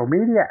social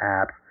media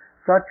apps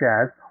such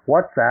as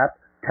WhatsApp,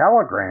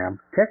 Telegram,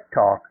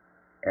 TikTok,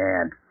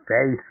 and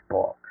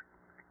Facebook,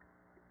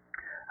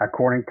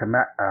 according to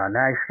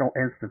National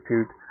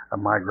Institute of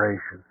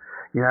Migration.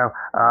 You know,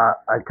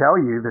 I tell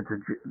you that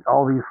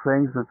all these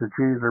things that the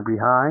Jews are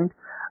behind,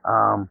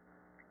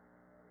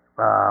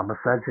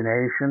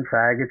 miscegenation,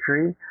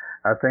 faggotry,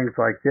 things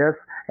like this,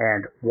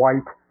 and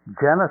white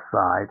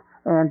genocide.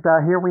 And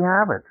here we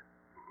have it.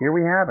 Here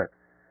we have it.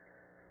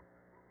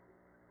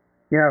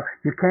 You know,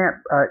 you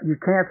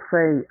can't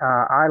say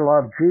I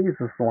love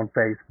Jesus on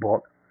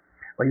Facebook,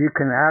 but you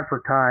can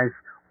advertise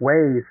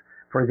ways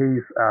for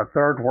these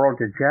third world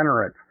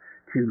degenerates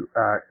to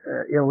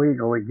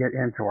illegally get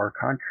into our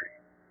country.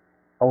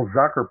 Oh,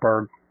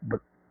 Zuckerberg, but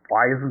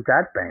why isn't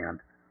that banned?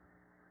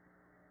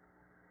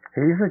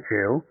 He's a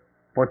Jew.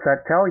 What's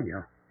that tell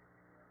you?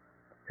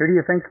 Who do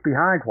you think's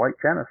behind white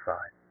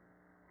genocide?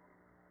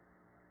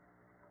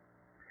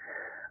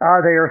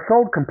 They are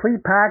sold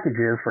complete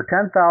packages for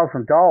 $10,000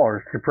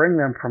 to bring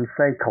them from,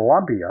 say,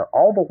 Colombia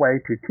all the way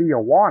to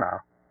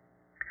Tijuana.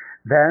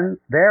 Then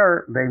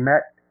there they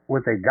met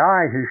with a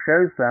guide who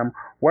shows them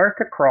where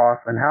to cross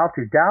and how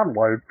to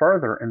download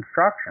further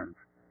instructions.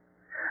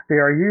 They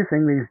are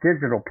using these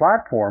digital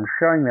platforms,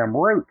 showing them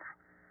routes,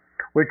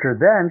 which are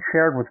then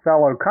shared with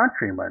fellow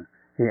countrymen,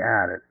 he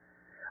added.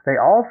 They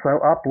also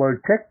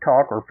upload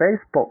TikTok or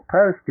Facebook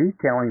posts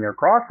detailing their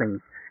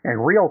crossings in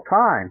real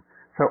time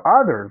so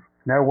others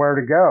know where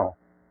to go.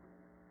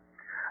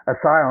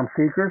 Asylum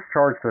seekers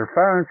charge their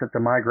phones at the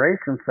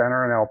Migration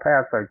Center in El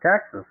Paso,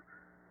 Texas.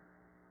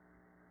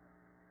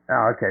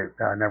 Oh, okay,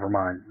 never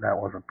mind. That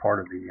wasn't part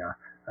of the,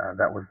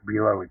 that was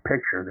below a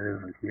picture that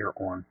isn't here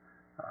on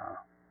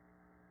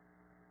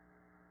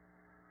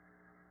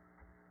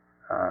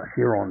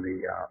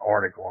the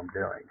article I'm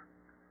doing.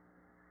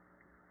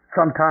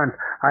 Sometimes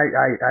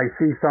I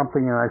see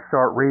something and I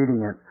start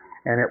reading it,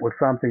 and it was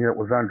something that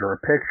was under a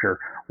picture.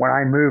 When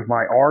I move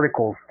my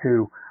articles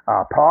to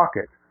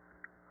Pocket,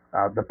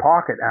 the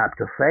Pocket app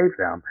to save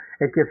them,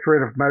 it gets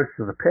rid of most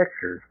of the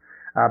pictures,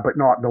 but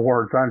not the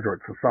words under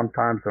it. So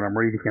sometimes when I'm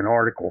reading an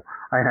article,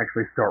 I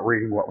actually start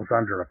reading what was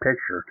under a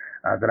picture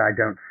that I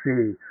don't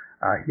see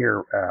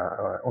here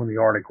on the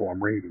article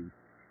I'm reading.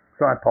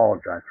 So I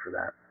apologize for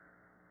that.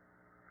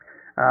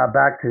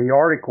 Back to the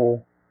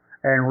article.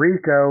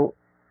 Enrico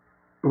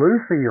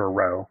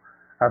Lucero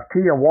of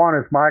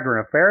Tijuana's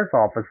Migrant Affairs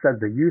Office said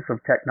the use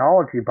of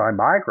technology by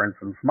migrants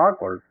and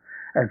smugglers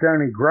has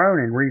only grown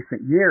in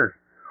recent years,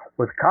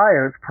 with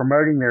coyotes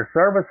promoting their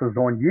services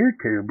on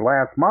YouTube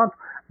last month,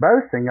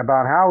 boasting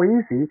about how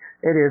easy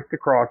it is to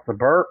cross the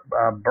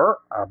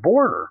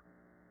border.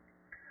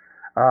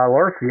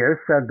 Lucio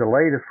said the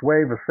latest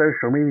wave of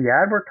social media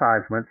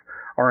advertisements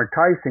are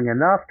enticing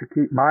enough to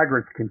keep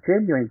migrants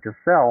continuing to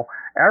sell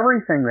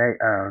everything they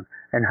own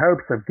in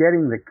hopes of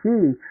getting the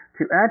key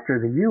to enter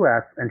the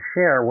U.S. and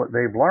share what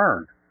they've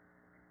learned.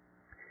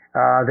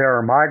 There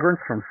are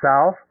migrants from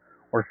South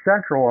or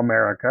Central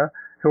America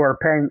who are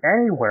paying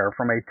anywhere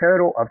from a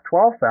total of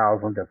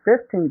 $12,000 to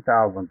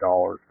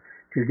 $15,000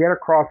 to get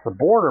across the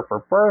border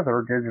for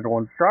further digital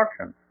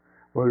instructions,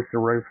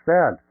 Lucero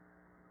said.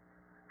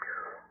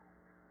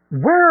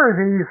 Where are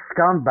these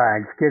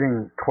scumbags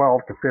getting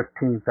 $12,000 to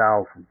 $15,000?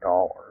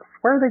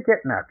 Where are they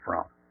getting that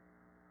from?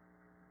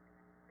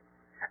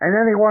 And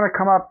then they want to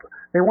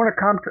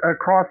come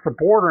across the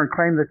border and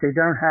claim that they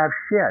don't have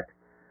shit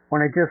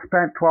when they just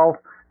spent $12,000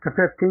 to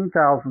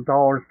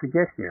 $15,000 to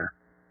get here.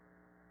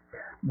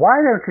 Why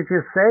don't you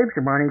just save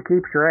your money and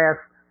keep your ass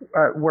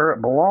where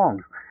it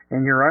belongs,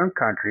 in your own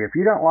country? If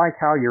you don't like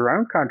how your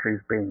own country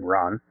is being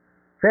run,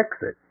 fix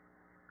it.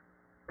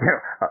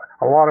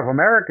 A lot of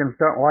Americans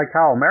don't like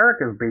how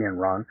America is being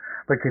run,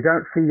 but you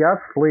don't see us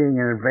fleeing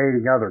and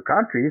invading other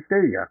countries,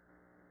 do you?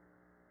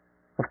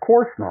 Of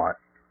course not.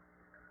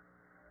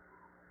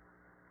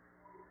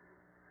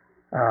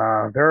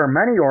 There are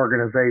many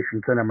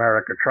organizations in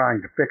America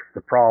trying to fix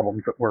the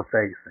problems that we're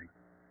facing.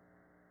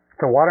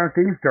 So why don't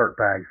these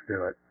dirtbags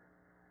do it?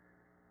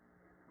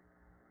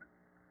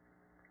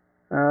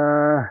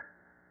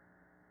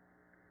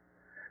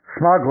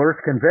 Smugglers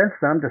convince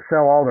them to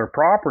sell all their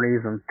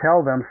properties and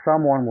tell them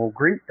someone will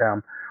greet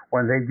them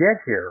when they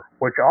get here,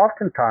 which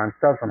oftentimes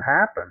doesn't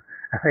happen,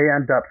 and they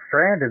end up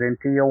stranded in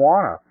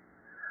Tijuana.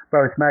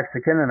 Both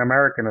Mexican and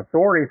American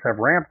authorities have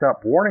ramped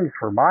up warnings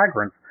for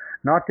migrants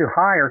not to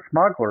hire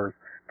smugglers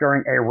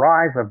during a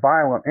rise of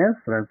violent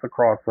incidents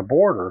across the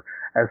border,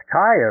 as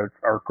coyotes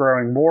are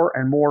growing more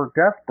and more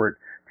desperate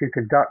to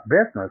conduct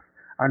business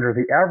under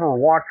the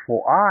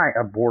ever-watchful eye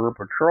of Border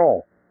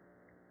Patrol.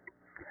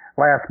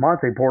 Last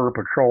month, a Border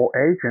Patrol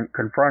agent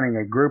confronting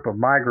a group of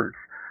migrants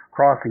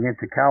crossing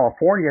into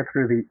California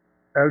through the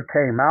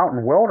Otay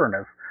Mountain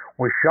wilderness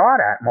was shot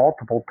at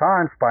multiple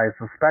times by a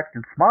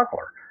suspected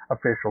smuggler,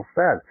 officials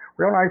said.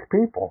 Real nice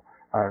people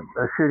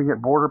shooting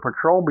at Border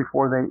Patrol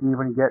before they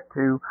even get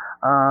to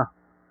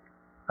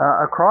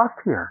across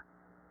here.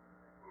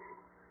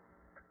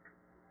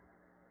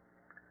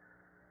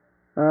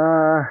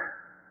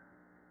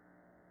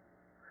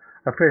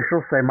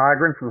 Officials say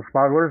migrants and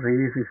smugglers are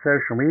using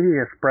social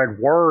media to spread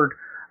word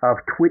of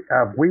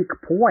weak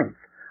points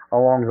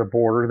along the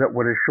border that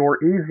would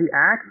assure easy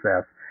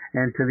access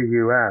into the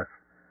U.S.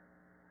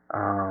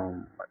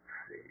 Let's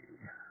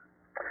see.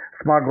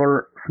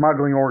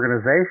 Smuggling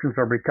organizations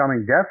are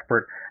becoming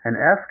desperate and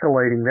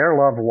escalating their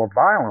level of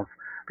violence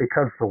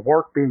because the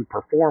work being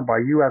performed by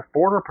U.S.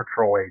 Border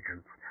Patrol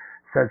agents,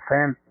 said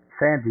San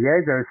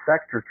Diego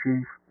Sector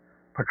Chief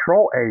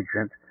Patrol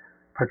Agent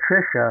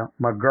Patricia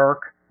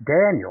McGurk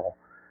Daniel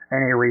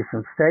in a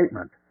recent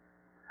statement.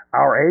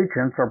 Our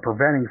agents are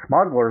preventing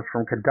smugglers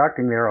from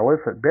conducting their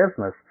illicit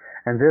business,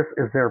 and this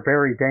is their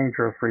very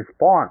dangerous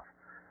response,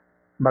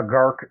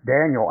 McGurk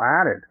Daniel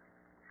added.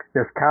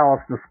 This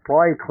callous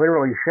display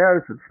clearly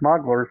shows that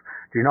smugglers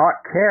do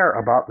not care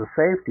about the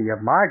safety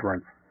of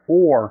migrants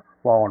or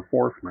law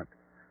enforcement.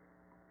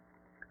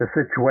 The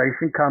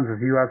situation comes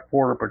as U.S.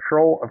 Border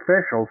Patrol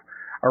officials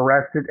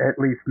arrested at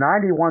least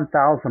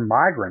 91,000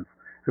 migrants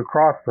who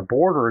crossed the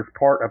border as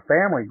part of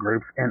family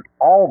groups in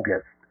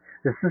August.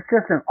 This is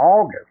just in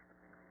August,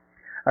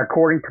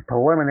 according to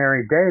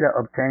preliminary data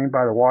obtained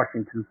by the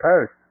Washington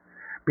Post,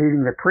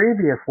 beating the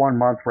previous 1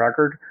 month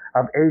record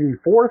of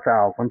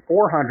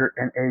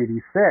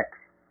 84,486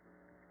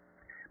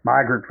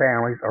 migrant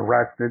families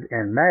arrested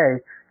in May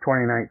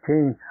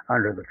 2019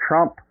 under the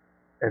Trump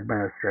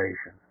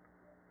administration.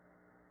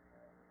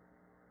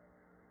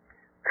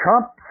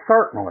 Trump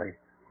certainly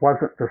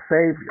wasn't the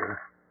savior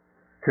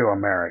to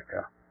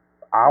America.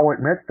 I'll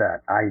admit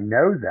that. I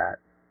know that.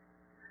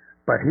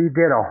 But he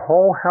did a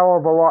whole hell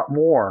of a lot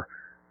more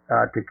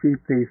to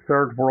keep these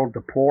third world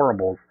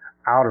deplorables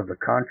out of the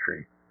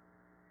country.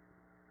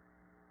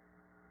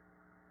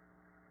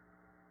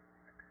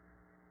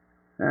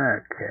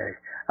 Okay.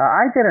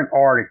 I did an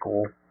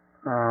article.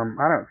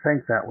 I don't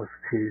think that was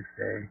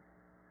Tuesday.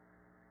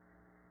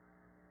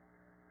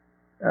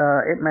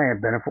 It may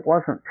have been. If it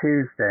wasn't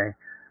Tuesday,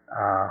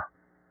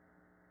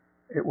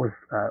 it was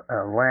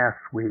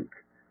last week,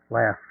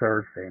 last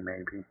Thursday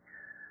maybe,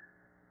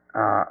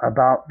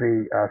 about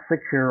the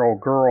 6-year-old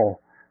girl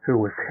who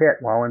was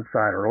hit while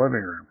inside her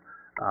living room,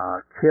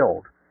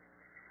 killed.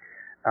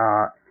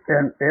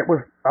 And it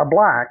was a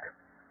black.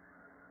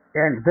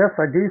 And this,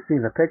 I do see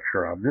the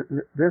picture of.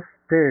 This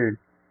dude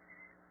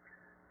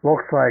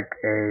looks like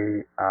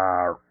a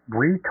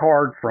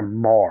retard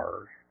from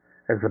Mars,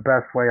 is the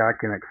best way I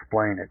can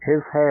explain it.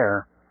 His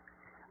hair,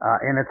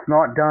 and it's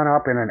not done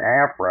up in an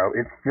afro.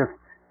 It's just,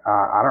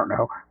 I don't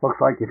know, looks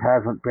like it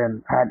hasn't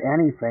had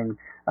anything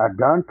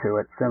done to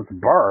it since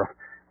birth,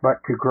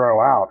 but to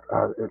grow out.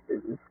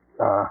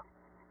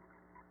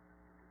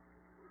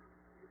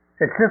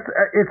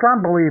 It's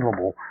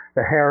unbelievable,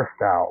 the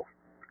hairstyles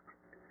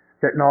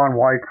that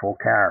non-whites will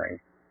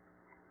carry.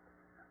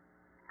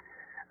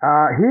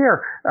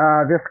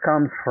 This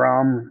comes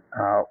from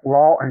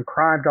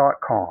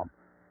lawandcrime.com.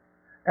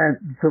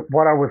 And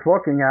what I was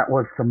looking at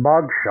was the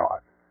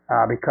mugshot,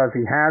 because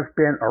he has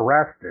been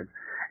arrested.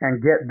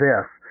 And get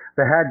this,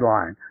 the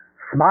headline,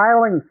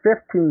 smiling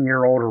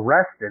 15-year-old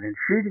arrested in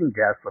shooting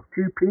deaths of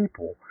 2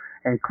 people,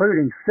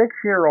 including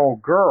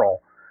 6-year-old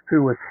girl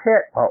who was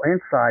hit while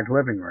inside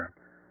living room.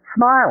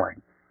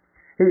 Smiling.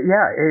 His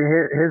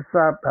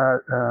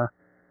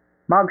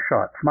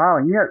mugshot,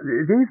 smiling. You know,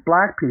 these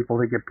black people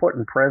that get put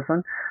in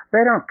prison,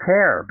 they don't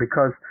care,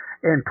 because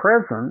in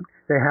prison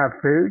they have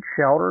food,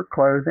 shelter,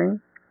 clothing.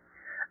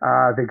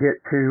 They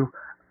get to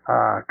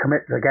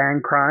commit the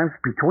gang crimes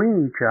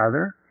between each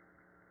other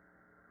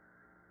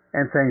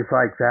and things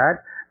like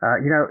that.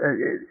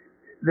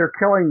 They're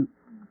killing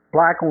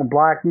black on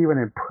black even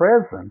in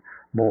prison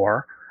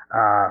more.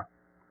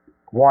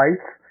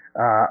 Whites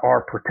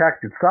are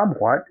protected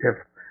somewhat if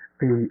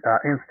the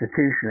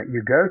institution that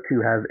you go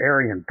to has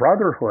Aryan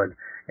Brotherhood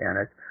in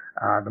it.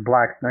 The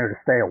blacks know to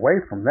stay away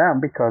from them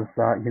because,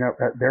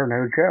 they're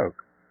no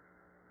joke.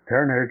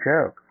 They're no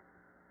joke.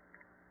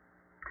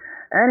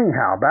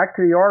 Anyhow, back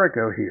to the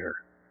article here.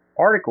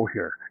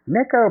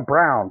 Nico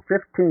Brown,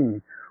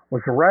 15,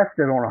 was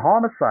arrested on a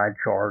homicide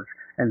charge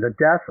in the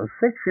death of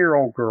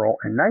 6-year-old girl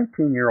and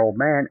 19-year-old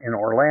man in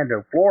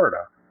Orlando,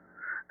 Florida.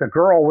 The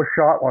girl was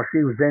shot while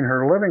she was in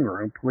her living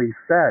room, police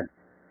said.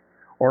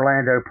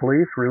 Orlando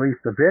police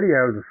released a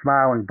video of the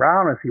smiling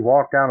Brown as he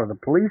walked out of the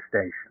police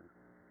station.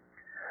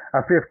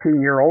 A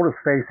 15-year-old is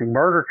facing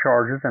murder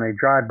charges in a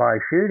drive-by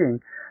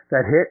shooting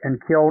that hit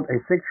and killed a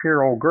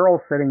 6-year-old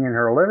girl sitting in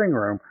her living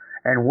room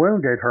and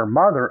wounded her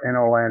mother in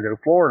Orlando,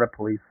 Florida,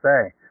 police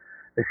say.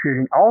 The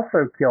shooting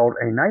also killed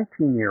a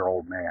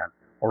 19-year-old man,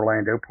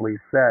 Orlando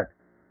police said.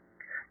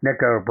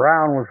 Nico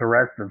Brown was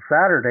arrested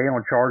Saturday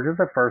on charges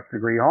of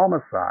first-degree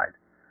homicide.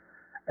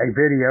 A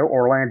video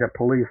Orlando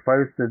police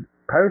posted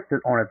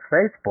on its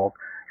Facebook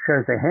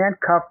shows a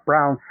handcuffed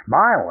Brown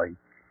smiling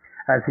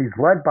as he's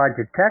led by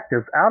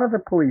detectives out of the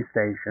police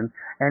station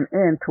and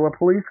into a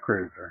police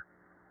cruiser.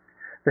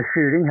 The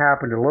shooting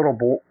happened a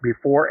little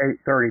before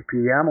 8:30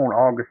 p.m. on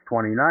August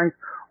 29th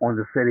on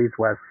the city's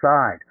west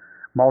side.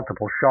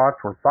 Multiple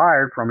shots were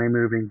fired from a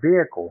moving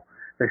vehicle.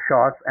 The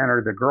shots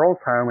entered the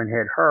girl's home and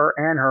hit her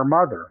and her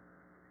mother.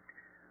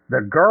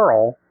 The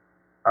girl,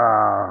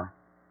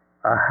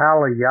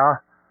 Ahalia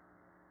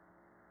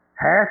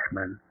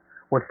Hashman,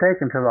 was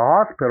taken to the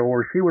hospital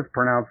where she was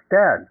pronounced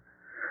dead.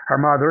 Her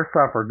mother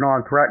suffered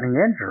non-threatening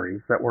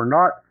injuries that were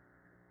not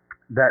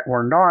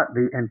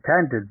the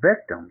intended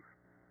victims,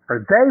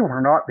 or they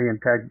were not the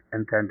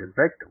intended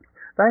victims.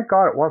 Thank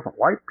God it wasn't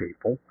white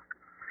people.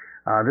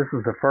 This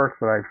is the first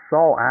that I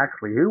saw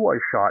actually who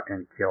was shot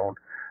and killed.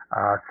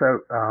 I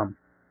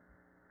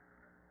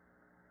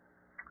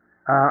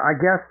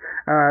guess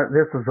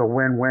this is a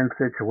win-win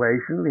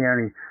situation.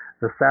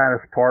 The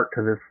saddest part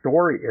to this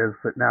story is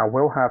that now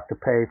we'll have to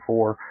pay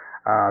for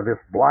this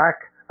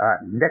black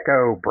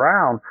Nico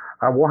Brown.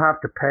 We'll have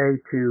to pay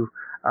to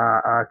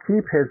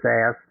keep his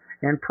ass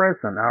in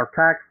prison, our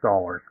tax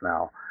dollars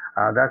now.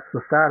 That's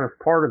the saddest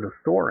part of the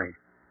story.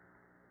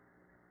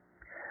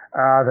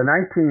 The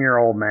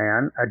 19-year-old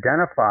man,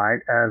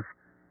 identified as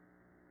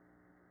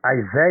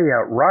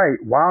Isaiah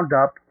Wright, wound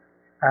up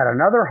at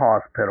another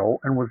hospital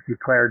and was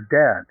declared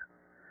dead.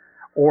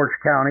 Orange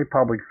County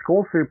Public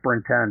School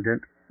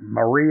Superintendent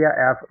Maria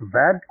F.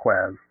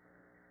 Vasquez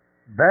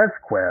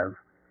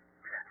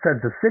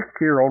said the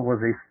 60-year-old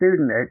was a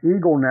student at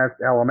Eagle Nest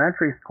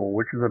Elementary School,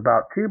 which is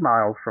about 2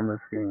 miles from the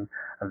scene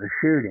of the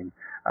shooting.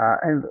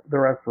 And the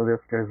rest of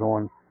this goes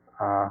on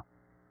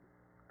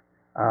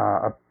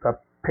a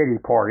pity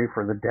party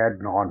for the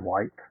dead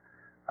non-white.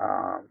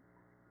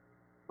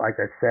 Like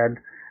I said,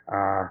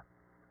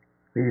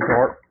 these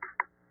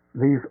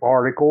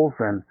articles,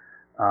 and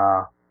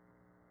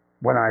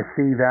when I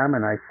see them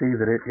and I see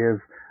that it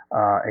is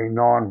a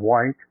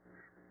non-white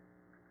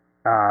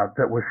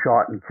that was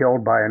shot and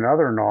killed by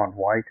another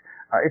non-white,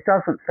 it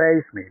doesn't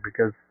faze me,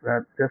 because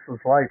this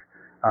is life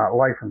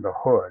in the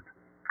hood.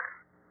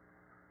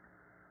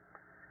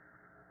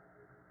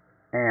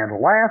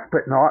 And last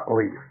but not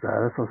least,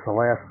 this is the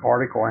last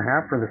article I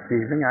have for this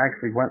evening. I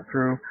actually went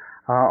through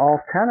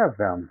all 10 of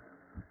them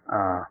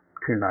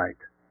tonight.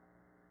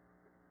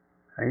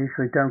 I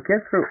usually don't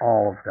get through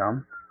all of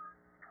them.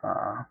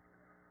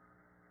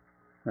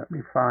 Let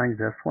me find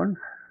this one.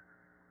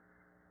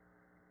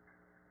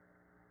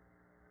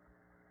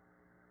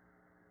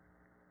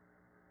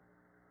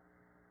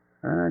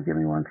 Give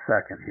me 1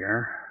 second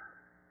here.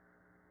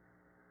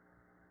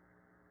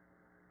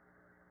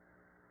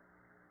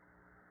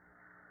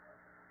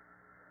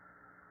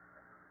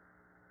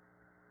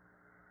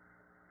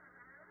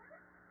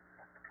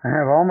 I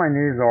have all my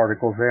news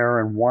articles there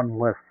in one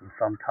list, and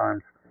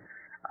sometimes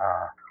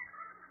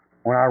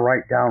when I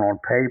write down on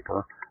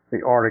paper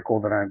the article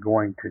that I'm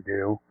going to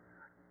do,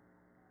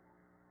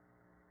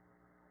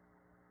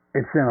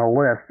 it's in a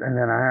list, and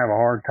then I have a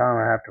hard time.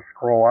 I have to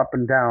scroll up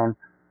and down.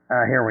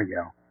 Here we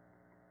go.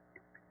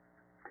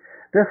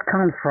 This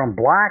comes from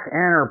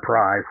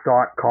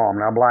blackenterprise.com.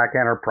 Now, Black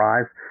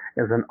Enterprise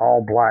is an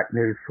all-black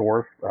news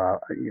source, a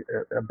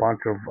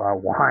bunch of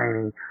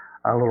whining,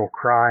 a little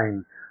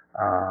crying,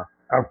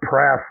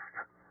 oppressed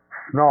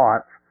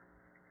snots.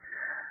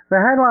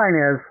 The headline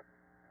is,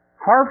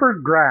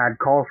 Harvard grad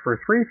calls for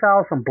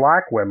 3,000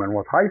 black women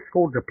with high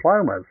school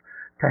diplomas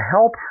to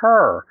help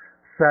her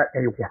set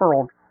a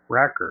world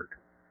record.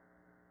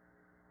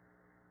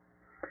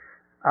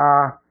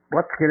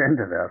 Let's get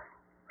into this.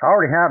 I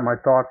already have my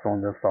thoughts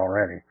on this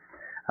already,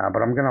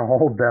 but I'm going to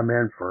hold them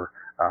in for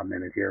a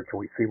minute here till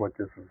we see what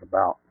this is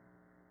about.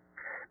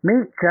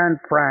 Meet Jen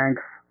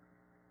Franks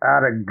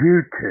out of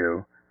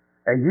Gutu,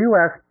 a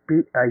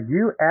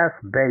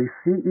U.S.-based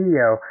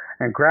CEO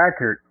and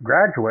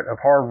graduate of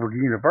Harvard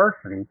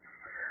University,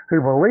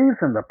 who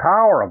believes in the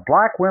power of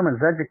black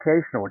women's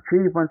educational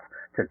achievements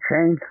to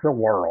change the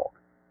world.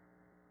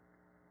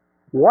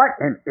 What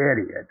an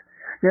idiot.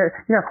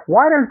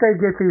 Why don't they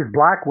get these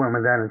black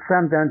women then and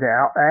send them to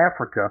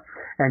Africa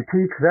and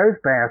teach those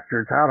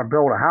bastards how to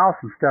build a house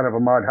instead of a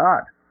mud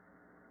hut?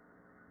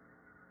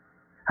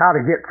 How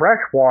to get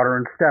fresh water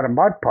instead of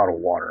mud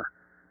puddle water.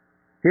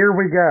 Here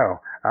we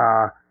go.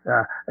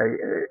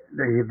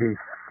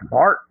 These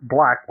smart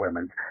black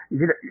women.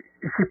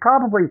 She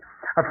probably,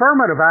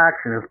 affirmative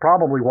action is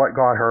probably what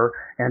got her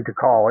into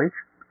college.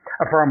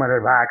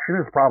 Affirmative action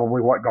is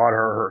probably what got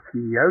her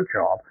CEO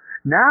job.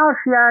 Now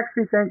she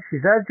actually thinks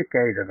she's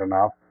educated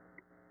enough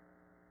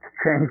to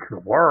change the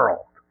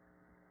world.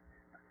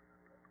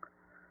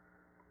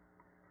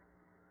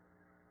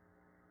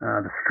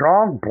 The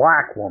strong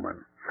black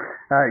woman.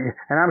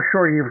 And I'm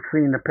sure you've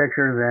seen the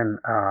pictures in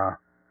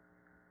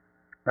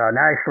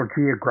National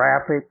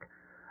Geographic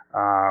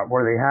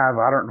where they have,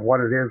 I don't know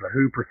what it is, a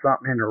hoop or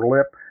something in their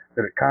lip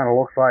that it kind of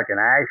looks like an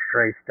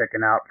ashtray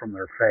sticking out from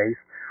their face,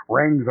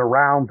 rings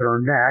around their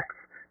necks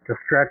to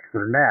stretch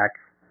their necks.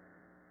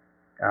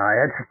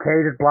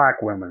 Educated black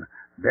women.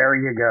 There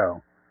you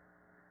go.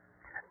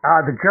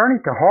 The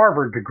journey to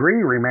Harvard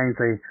degree remains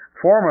a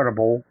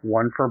formidable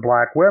one for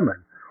black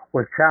women,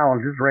 with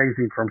challenges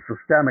ranging from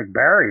systemic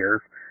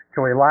barriers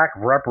to a lack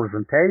of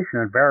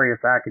representation in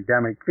various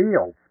academic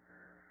fields.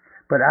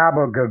 But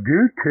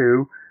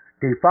Abu-Gutu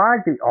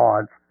defied the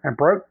odds and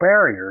broke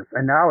barriers,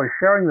 and now is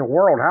showing the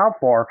world how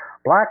far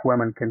black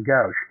women can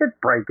go. She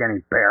didn't break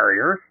any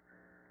barriers.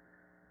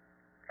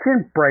 She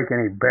didn't break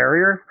any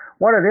barriers.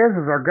 What it is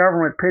our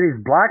government pities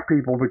black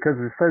people because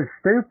they're so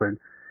stupid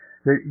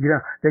that,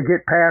 they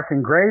get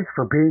passing grades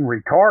for being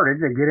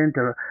retarded. They get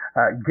into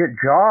get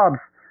jobs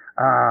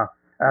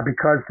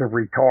because they're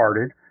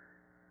retarded,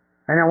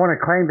 and I want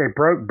to claim they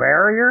broke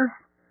barriers.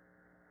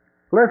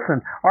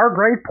 Listen, our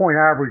grade point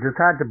averages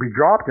had to be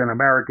dropped in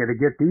America to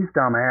get these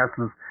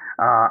dumbasses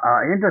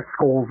into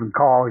schools and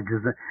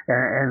colleges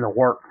and the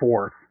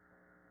workforce.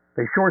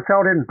 They sure as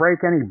hell didn't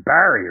break any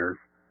barriers.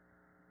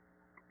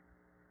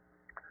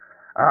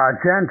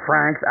 Jen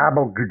Franks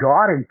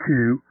Abogudati,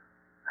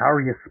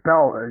 however you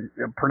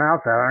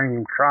pronounce that, I ain't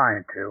even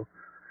trying to,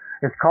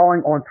 is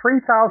calling on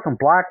 3,000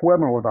 black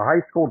women with a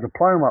high school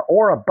diploma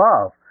or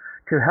above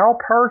to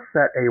help her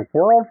set a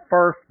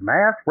world-first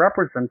mass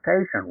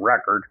representation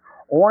record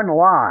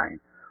online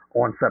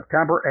on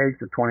September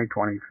 8th of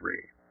 2023.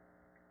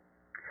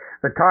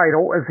 The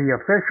title is the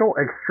official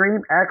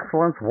Extreme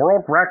Excellence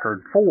World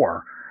Record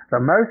for the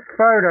most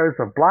photos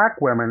of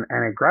black women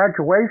and a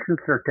graduation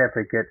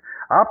certificate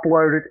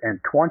uploaded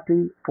in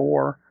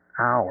 24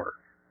 hours.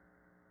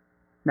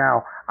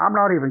 Now, I'm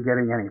not even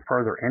getting any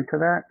further into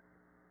that.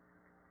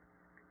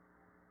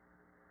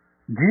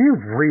 Do you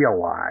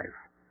realize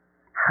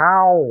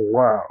how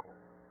low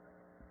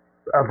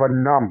of a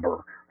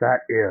number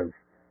that is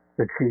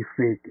that she's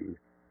seeking?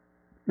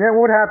 It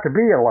would have to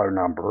be a low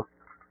number.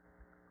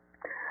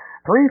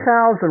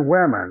 3,000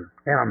 women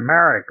in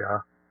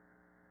America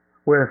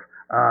with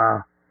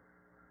a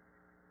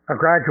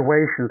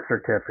graduation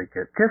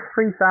certificate. Just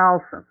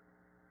 3,000.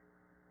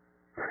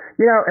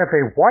 You know, if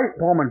a white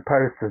woman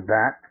posted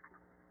that,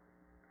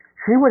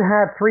 she would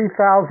have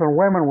 3,000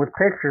 women with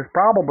pictures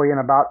probably in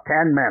about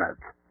 10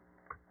 minutes.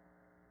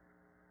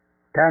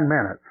 10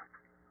 minutes.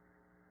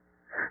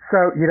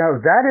 So, you know,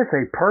 that is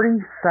a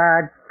pretty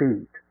sad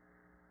feat.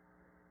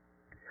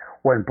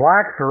 When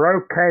blacks are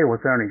okay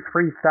with only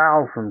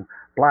 3,000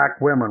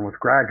 black women with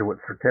graduate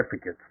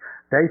certificates,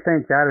 they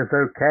think that is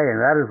okay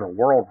and that is a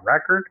world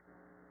record.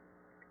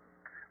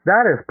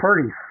 That is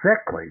pretty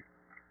sickly.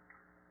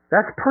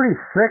 That's pretty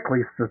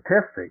sickly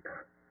statistics.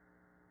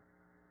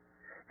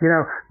 You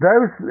know,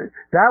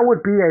 that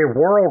would be a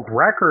world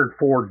record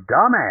for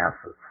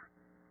dumbasses.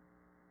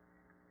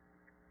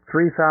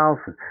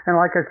 3,000. And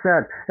like I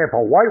said, if a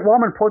white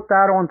woman put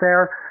that on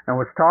there and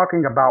was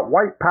talking about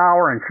white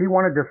power and she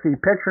wanted to see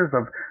pictures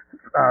of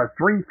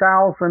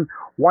 3,000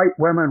 white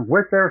women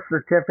with their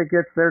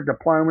certificates, their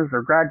diplomas,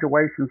 their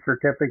graduation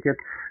certificates,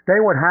 they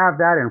would have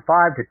that in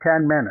 5 to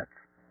 10 minutes.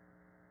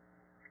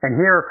 And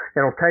here,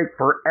 it'll take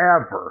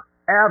forever,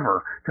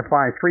 ever, to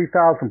find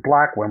 3,000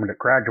 black women that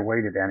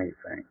graduated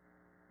anything.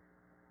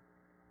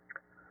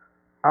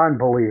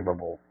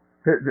 Unbelievable.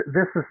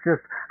 This is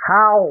just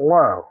how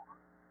low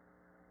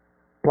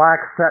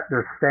blacks set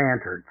their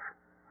standards.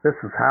 This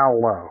is how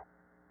low.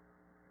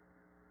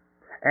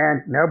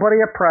 And nobody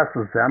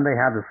oppresses them. They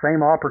have the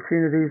same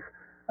opportunities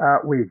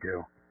we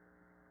do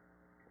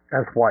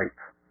as whites.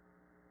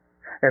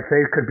 If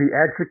they could be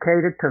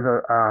educated to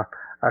the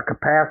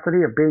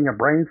capacity of being a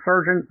brain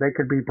surgeon, they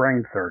could be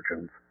brain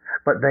surgeons.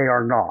 But they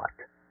are not.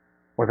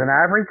 With an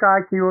average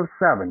IQ of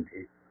 70,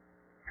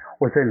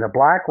 within the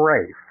black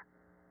race,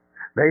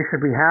 they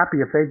should be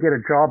happy if they get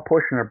a job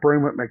pushing a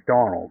broom at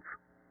McDonald's.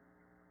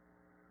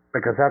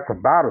 Because that's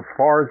about as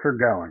far as they're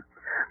going.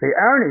 The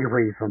only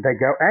reason they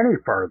go any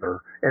further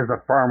is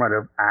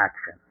affirmative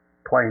action.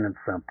 Plain and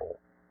simple.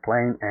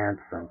 Plain and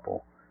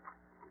simple.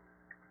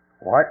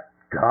 What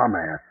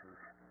dumbasses.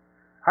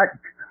 I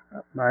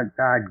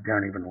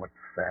don't even know what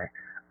to say.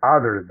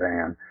 Other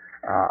than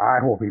I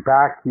will be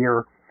back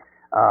here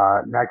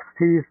next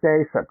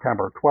Tuesday,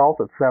 September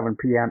 12th at 7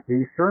 p.m.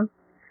 Eastern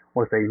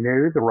with a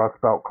new The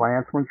Rustbelt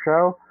Klansman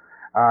show.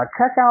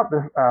 Check out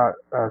the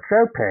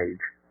show page.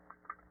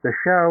 The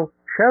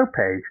show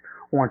page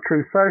on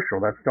True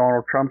Social. That's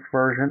Donald Trump's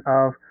version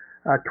of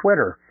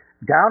Twitter.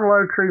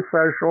 Download True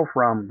Social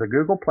from the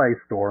Google Play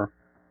Store.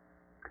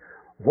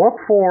 Look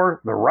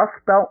for the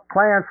Rustbelt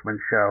Klansman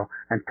show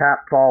and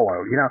tap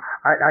follow. You know,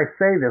 I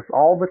say this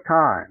all the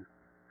time.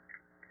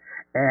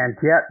 And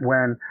yet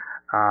when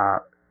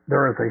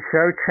there is a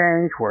show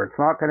change where it's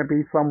not going to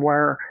be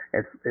somewhere,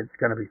 it's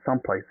going to be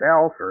someplace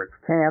else, or it's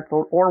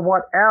canceled, or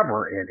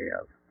whatever it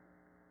is,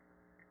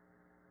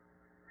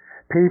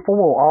 people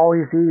will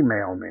always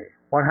email me.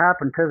 What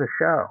happened to the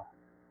show?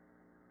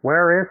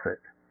 Where is it?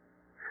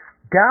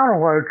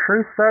 Download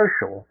True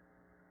Social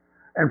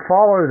and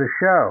follow the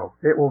show.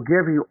 It will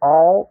give you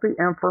all the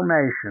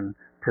information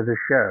to the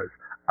shows,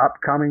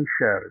 upcoming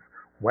shows,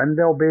 when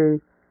they'll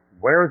be,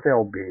 where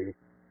they'll be,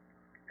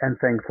 and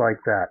things like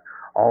that.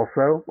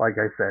 Also, like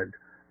I said,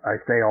 I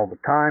say all the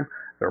time,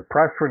 there are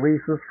press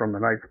releases from the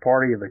Knights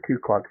Party of the Ku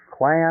Klux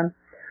Klan,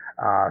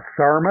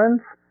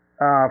 sermons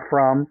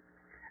from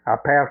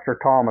Pastor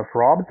Thomas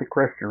Robbins at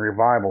Christian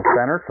Revival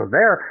Center. So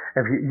there,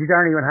 if you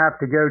don't even have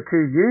to go to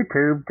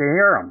YouTube to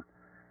hear them.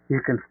 You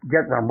can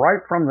get them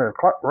right from the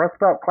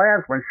Rustbelt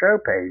Klansman show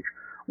page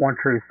on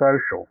True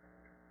Social.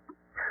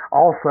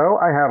 Also,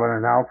 I have an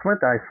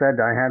announcement. I said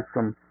I had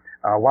some,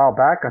 a while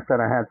back, I said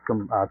I had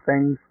some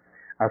things,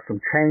 some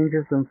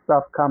changes and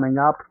stuff coming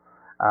up.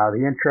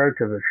 The intro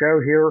to the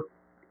show here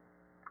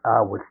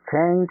was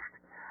changed.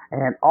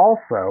 And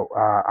also,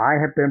 I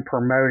have been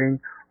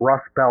promoting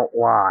Rustbelt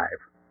Live,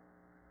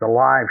 the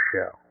live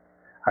show.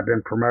 I've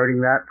been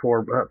promoting that for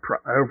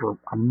over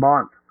a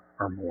month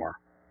or more.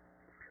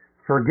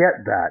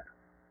 Forget that.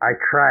 I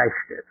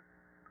trashed it.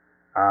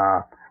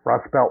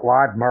 Rustbelt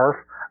Live Murph,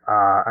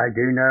 I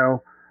do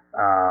know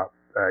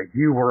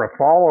you were a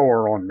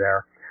follower on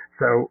there.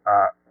 So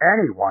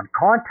anyone,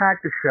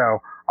 contact the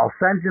show. I'll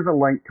send you the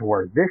link to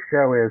where this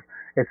show is.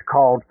 It's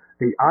called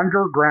The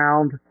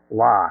Underground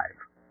Live.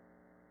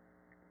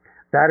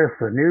 That is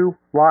the new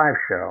live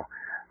show.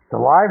 The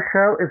live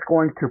show is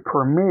going to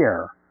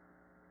premiere.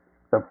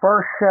 The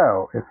first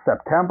show is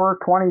September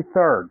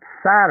 23rd,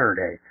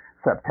 Saturday,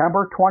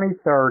 September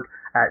 23rd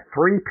at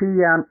 3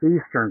 p.m.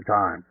 Eastern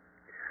Time.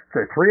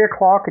 So 3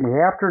 o'clock in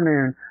the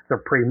afternoon, the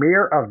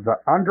premiere of the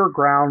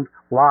Underground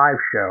Live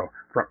show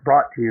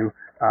brought to you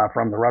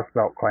from the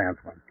Rustbelt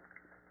Klansman.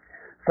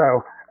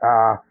 So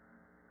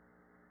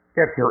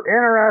if you're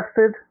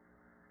interested,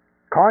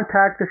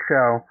 contact the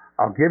show.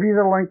 I'll give you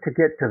the link to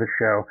get to the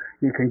show.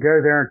 You can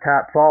go there and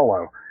tap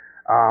follow.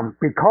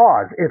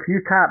 Because if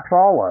you tap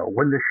follow,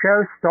 when the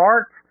show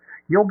starts,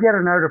 you'll get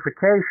a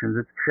notification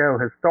that the show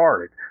has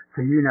started,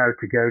 so you know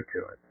to go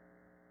to it.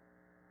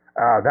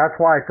 That's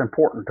why it's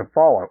important to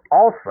follow.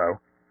 Also,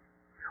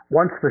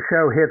 once the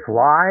show hits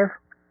live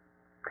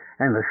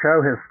and the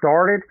show has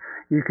started,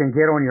 you can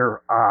get on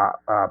your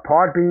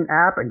Podbean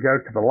app and go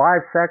to the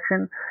live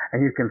section,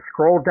 and you can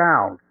scroll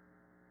down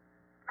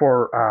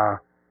for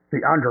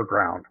the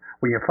Underground.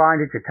 When you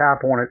find it, you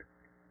tap on it,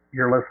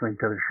 you're listening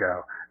to the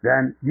show.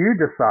 Then you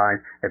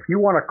decide if you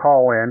want to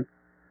call in.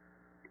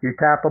 You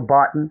tap a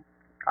button.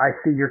 I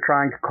see you're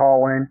trying to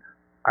call in.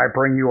 I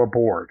bring you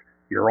aboard.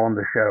 You're on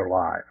the show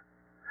live.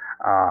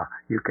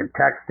 You can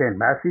text in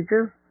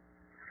messages.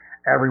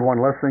 Everyone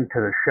listening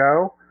to the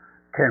show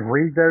can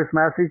read those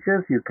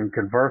messages. You can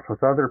converse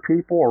with other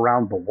people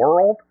around the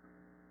world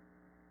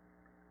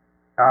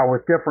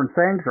with different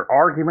things or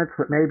arguments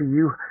that maybe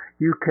you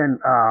can,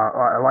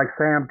 like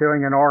say I'm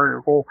doing an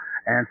article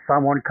and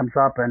someone comes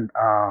up and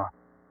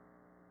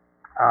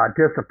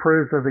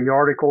disapproves of the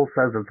article,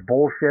 says it's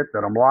bullshit,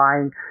 that I'm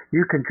lying.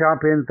 You can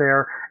jump in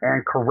there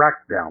and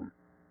correct them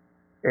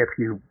if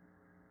you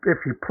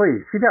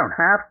please. You don't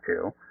have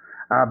to,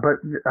 but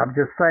I'm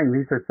just saying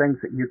these are things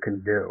that you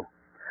can do.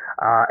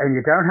 And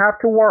you don't have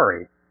to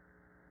worry.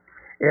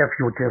 If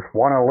you just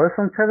want to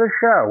listen to the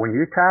show, when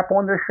you tap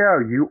on the show,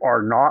 you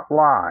are not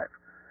live.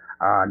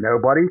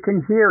 Nobody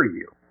can hear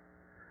you.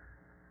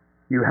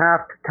 You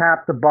have to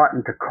tap the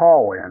button to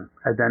call in,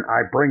 and then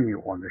I bring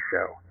you on the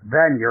show.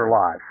 Then you're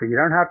live. So you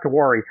don't have to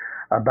worry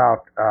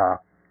about,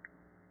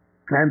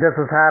 and this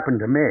has happened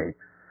to me,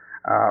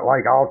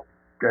 like I'll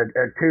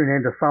tune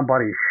into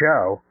somebody's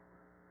show,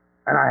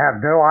 and I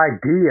have no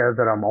idea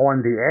that I'm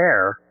on the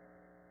air,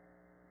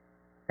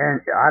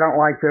 and I don't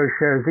like those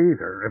shows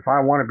either. If I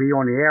want to be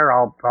on the air,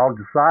 I'll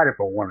decide if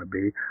I want to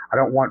be. I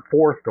don't want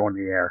forced on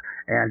the air.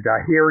 And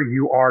here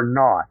you are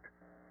not.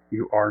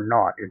 You are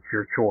not. It's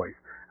your choice.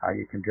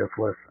 You can just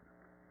listen.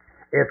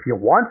 If you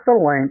want the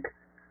link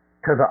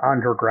to the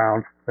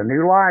Underground, the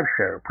new live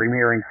show,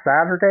 premiering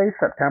Saturday,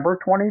 September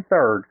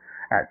 23rd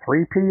at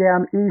 3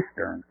 p.m.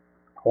 Eastern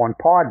on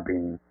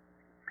Podbean,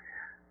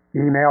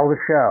 email the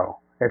show.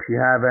 If you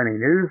have any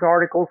news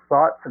articles,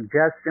 thoughts,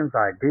 suggestions,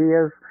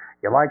 ideas,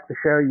 you like the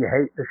show, you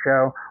hate the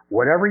show,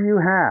 whatever you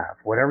have,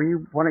 whatever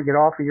you want to get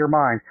off of your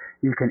mind,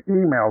 you can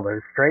email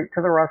those straight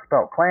to the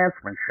Rustbelt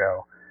Klansman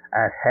show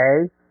at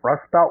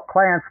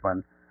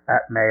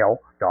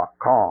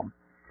heyrustbeltklansman@mail.com.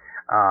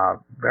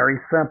 Very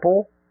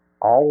simple,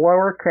 all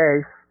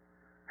lowercase,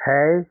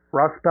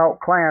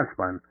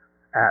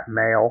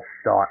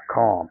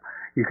 heyrustbeltklansman@mail.com.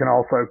 You can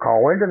also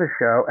call into the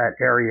show at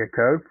area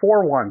code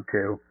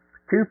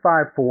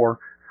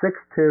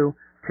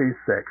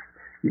 412-254-6226.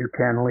 You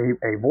can leave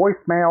a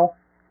voicemail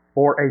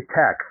or a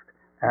text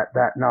at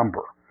that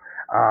number.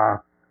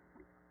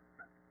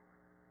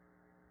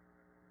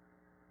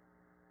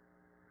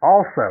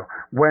 Also,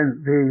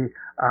 when the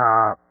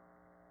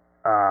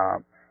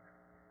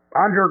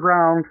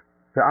Underground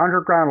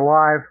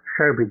Live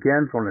show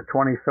begins on the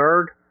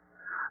 23rd,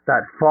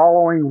 that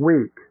following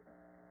week,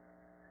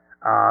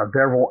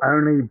 there will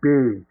only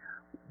be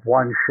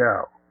one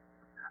show.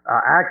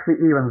 Actually,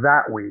 even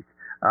that week,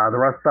 the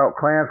Rustbelt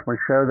Klansman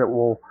show that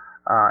will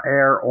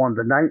air on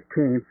the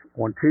 19th,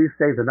 on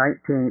Tuesday the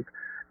 19th,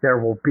 there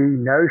will be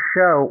no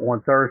show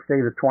on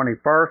Thursday the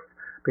 21st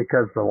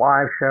because the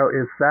live show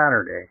is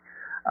Saturday.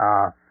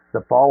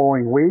 The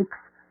following weeks,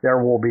 there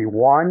will be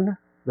one,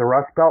 the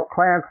Rustbelt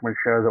Klansman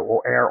show that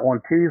will air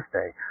on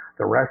Tuesday.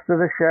 The rest of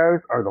the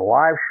shows are the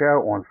live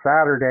show on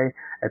Saturday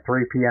at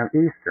 3 p.m.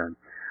 Eastern.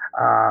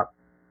 I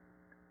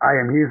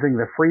am using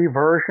the free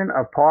version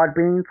of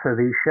Podbean, so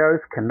these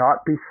shows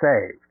cannot be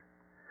saved.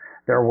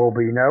 There will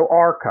be no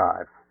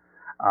archives.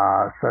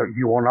 So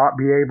you will not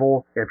be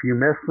able, if you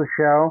miss the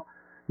show,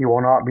 you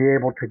will not be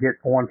able to get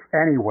on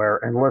anywhere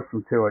and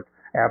listen to it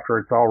after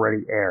it's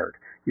already aired.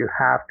 You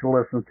have to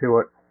listen to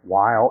it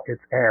while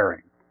it's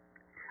airing.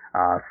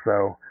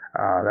 So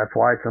that's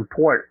why it's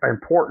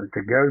important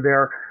to go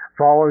there,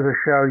 follow the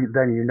show,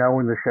 then you know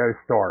when the show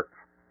starts.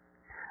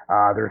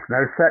 There's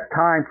no set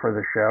time for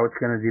the show. It's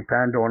going to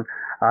depend on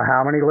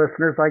how many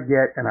listeners I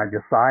get, and I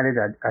decided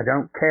I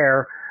don't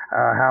care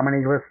how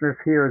many listeners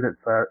here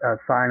that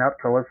sign up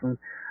to listen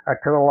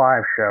to the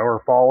live show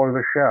or follow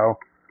the show.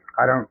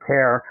 I don't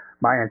care.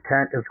 My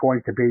intent is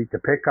going to be to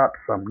pick up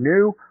some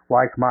new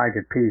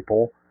like-minded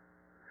people,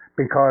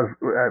 because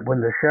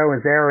when the show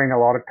is airing, a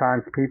lot of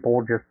times people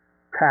will just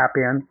tap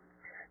in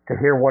to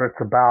hear what it's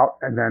about,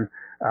 and then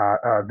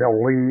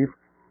they'll leave.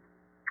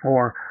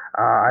 Or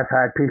I've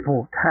had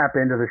people tap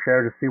into the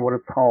show to see what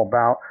it's all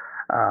about,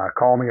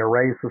 call me a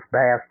racist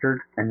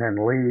bastard, and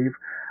then leave.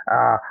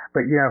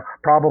 But,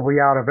 probably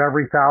out of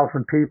every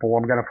 1,000 people,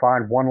 I'm going to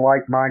find one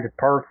like-minded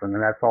person,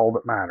 and that's all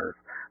that matters.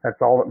 That's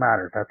all that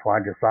matters. That's why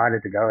I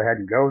decided to go ahead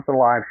and go with the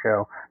live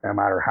show, no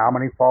matter how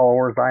many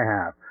followers I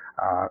have.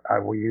 I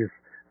will use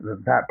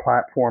that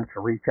platform to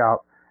reach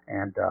out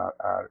and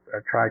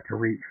try to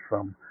reach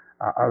some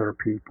other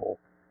people.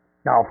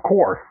 Now, of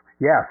course,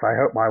 yes, I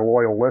hope my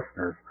loyal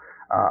listeners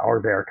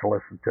are there to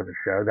listen to the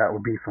show. That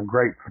would be some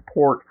great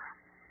support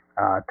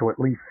to at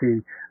least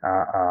see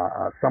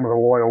some of the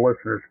loyal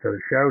listeners to the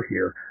show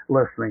here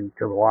listening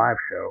to the live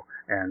show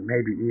and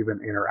maybe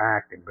even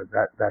interacting, but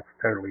that's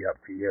totally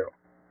up to you.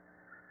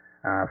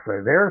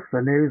 So there's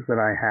the news that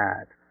I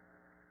had.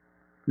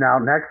 Now,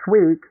 next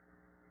week,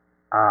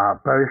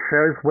 both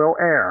shows will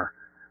air.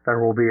 There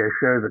will be a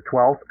show the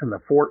 12th and the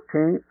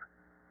 14th.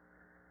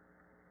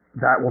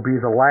 That will be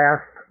the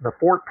last. The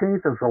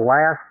 14th is the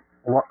last,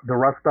 the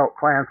Rustbelt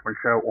Klansman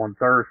show on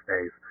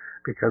Thursdays,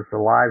 because the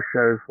live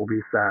shows will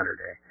be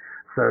Saturday.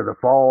 So the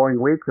following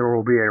week, there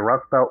will be a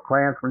Rustbelt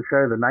Klansman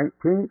show the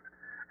 19th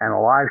and a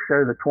live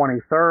show the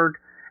 23rd,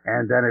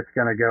 and then it's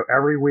going to go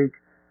every week,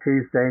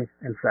 Tuesday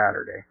and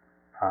Saturday.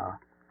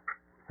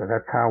 So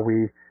that's how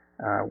we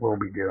will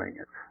be doing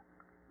it.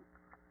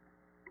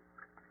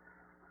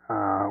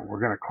 We're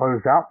going to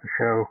close out the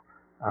show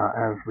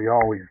as we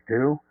always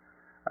do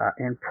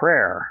in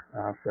prayer.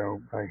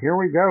 So here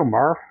we go,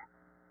 Murph.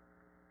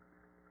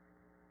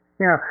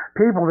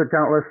 People that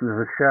don't listen to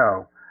the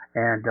show,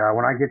 and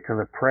when I get to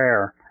the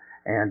prayer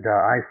and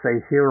I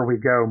say, here we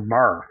go,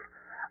 Murph.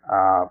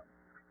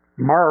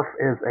 Murph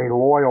is a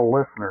loyal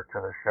listener to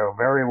the show,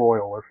 very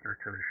loyal listener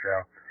to the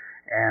show.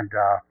 And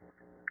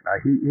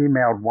he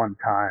emailed one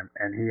time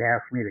and he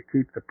asked me to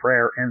keep the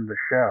prayer in the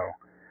show,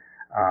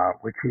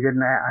 which he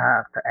didn't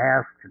have to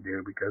ask to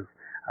do, because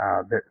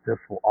this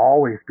will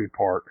always be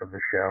part of the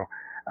show.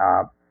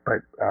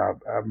 But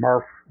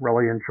Murph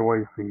really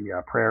enjoys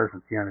the prayers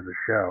at the end of the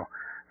show.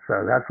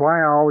 So that's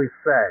why I always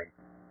say,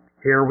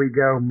 here we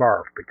go,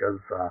 Murph, because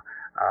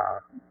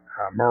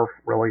Murph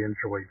really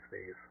enjoys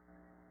these.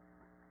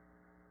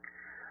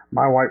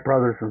 My white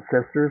brothers and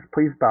sisters,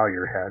 please bow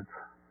your heads.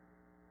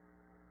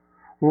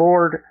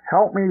 Lord,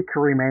 help me to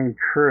remain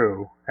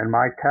true in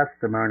my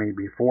testimony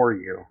before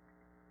you.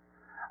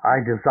 I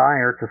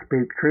desire to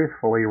speak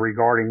truthfully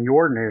regarding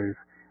your news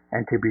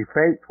and to be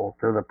faithful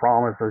to the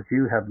promises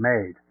you have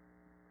made.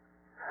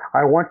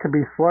 I want to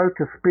be slow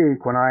to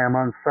speak when I am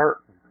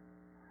uncertain,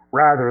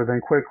 rather than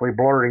quickly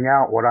blurting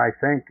out what I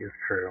think is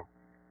true.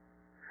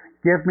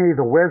 Give me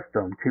the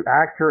wisdom to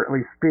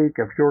accurately speak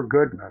of your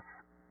goodness.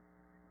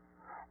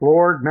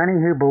 Lord, many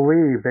who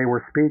believed they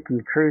were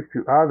speaking truth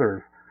to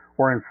others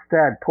were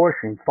instead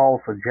pushing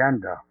false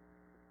agenda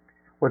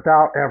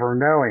without ever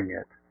knowing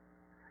it,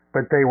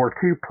 but they were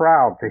too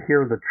proud to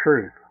hear the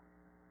truth.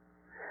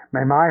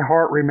 May my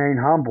heart remain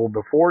humble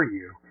before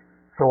you,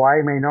 so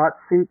I may not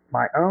seek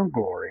my own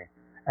glory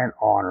and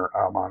honor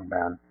among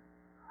men.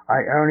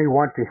 I only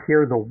want to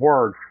hear the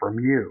words from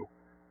you.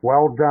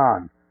 Well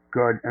done,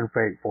 good and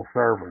faithful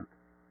servant.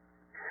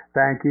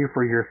 Thank you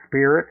for your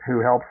Spirit who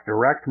helps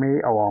direct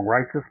me along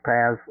righteous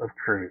paths of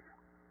truth.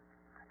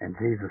 In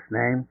Jesus'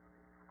 name,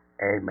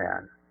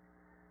 amen.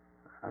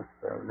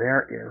 So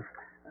there is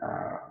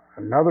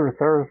another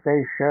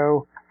Thursday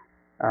show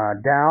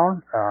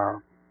down.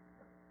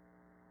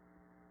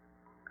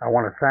 I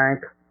want to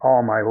thank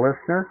all my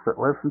listeners that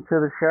listen to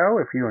the show.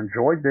 If you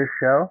enjoyed this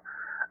show,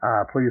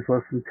 please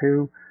listen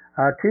to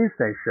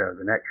Tuesday's show.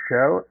 The next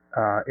show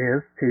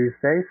is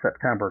Tuesday,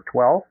 September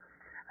 12th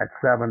at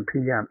 7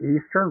 p.m.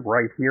 Eastern,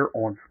 right here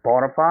on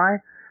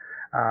Spotify.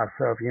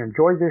 So if you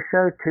enjoyed this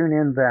show, tune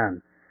in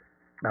then.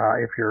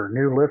 If you're a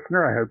new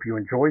listener, I hope you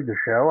enjoyed the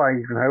show. I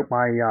even hope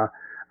my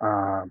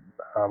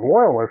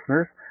loyal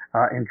listeners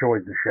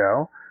enjoyed the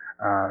show.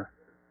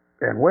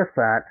 And with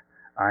that,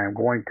 I am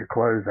going to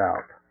close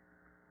out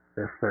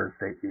this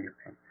Thursday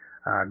evening.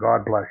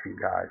 God bless you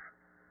guys.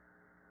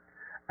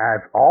 As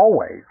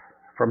always,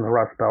 from the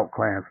Rustbelt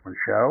Klansman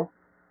Show,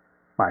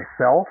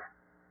 myself,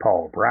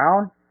 Paul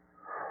Brown,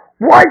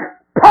 white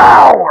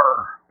power!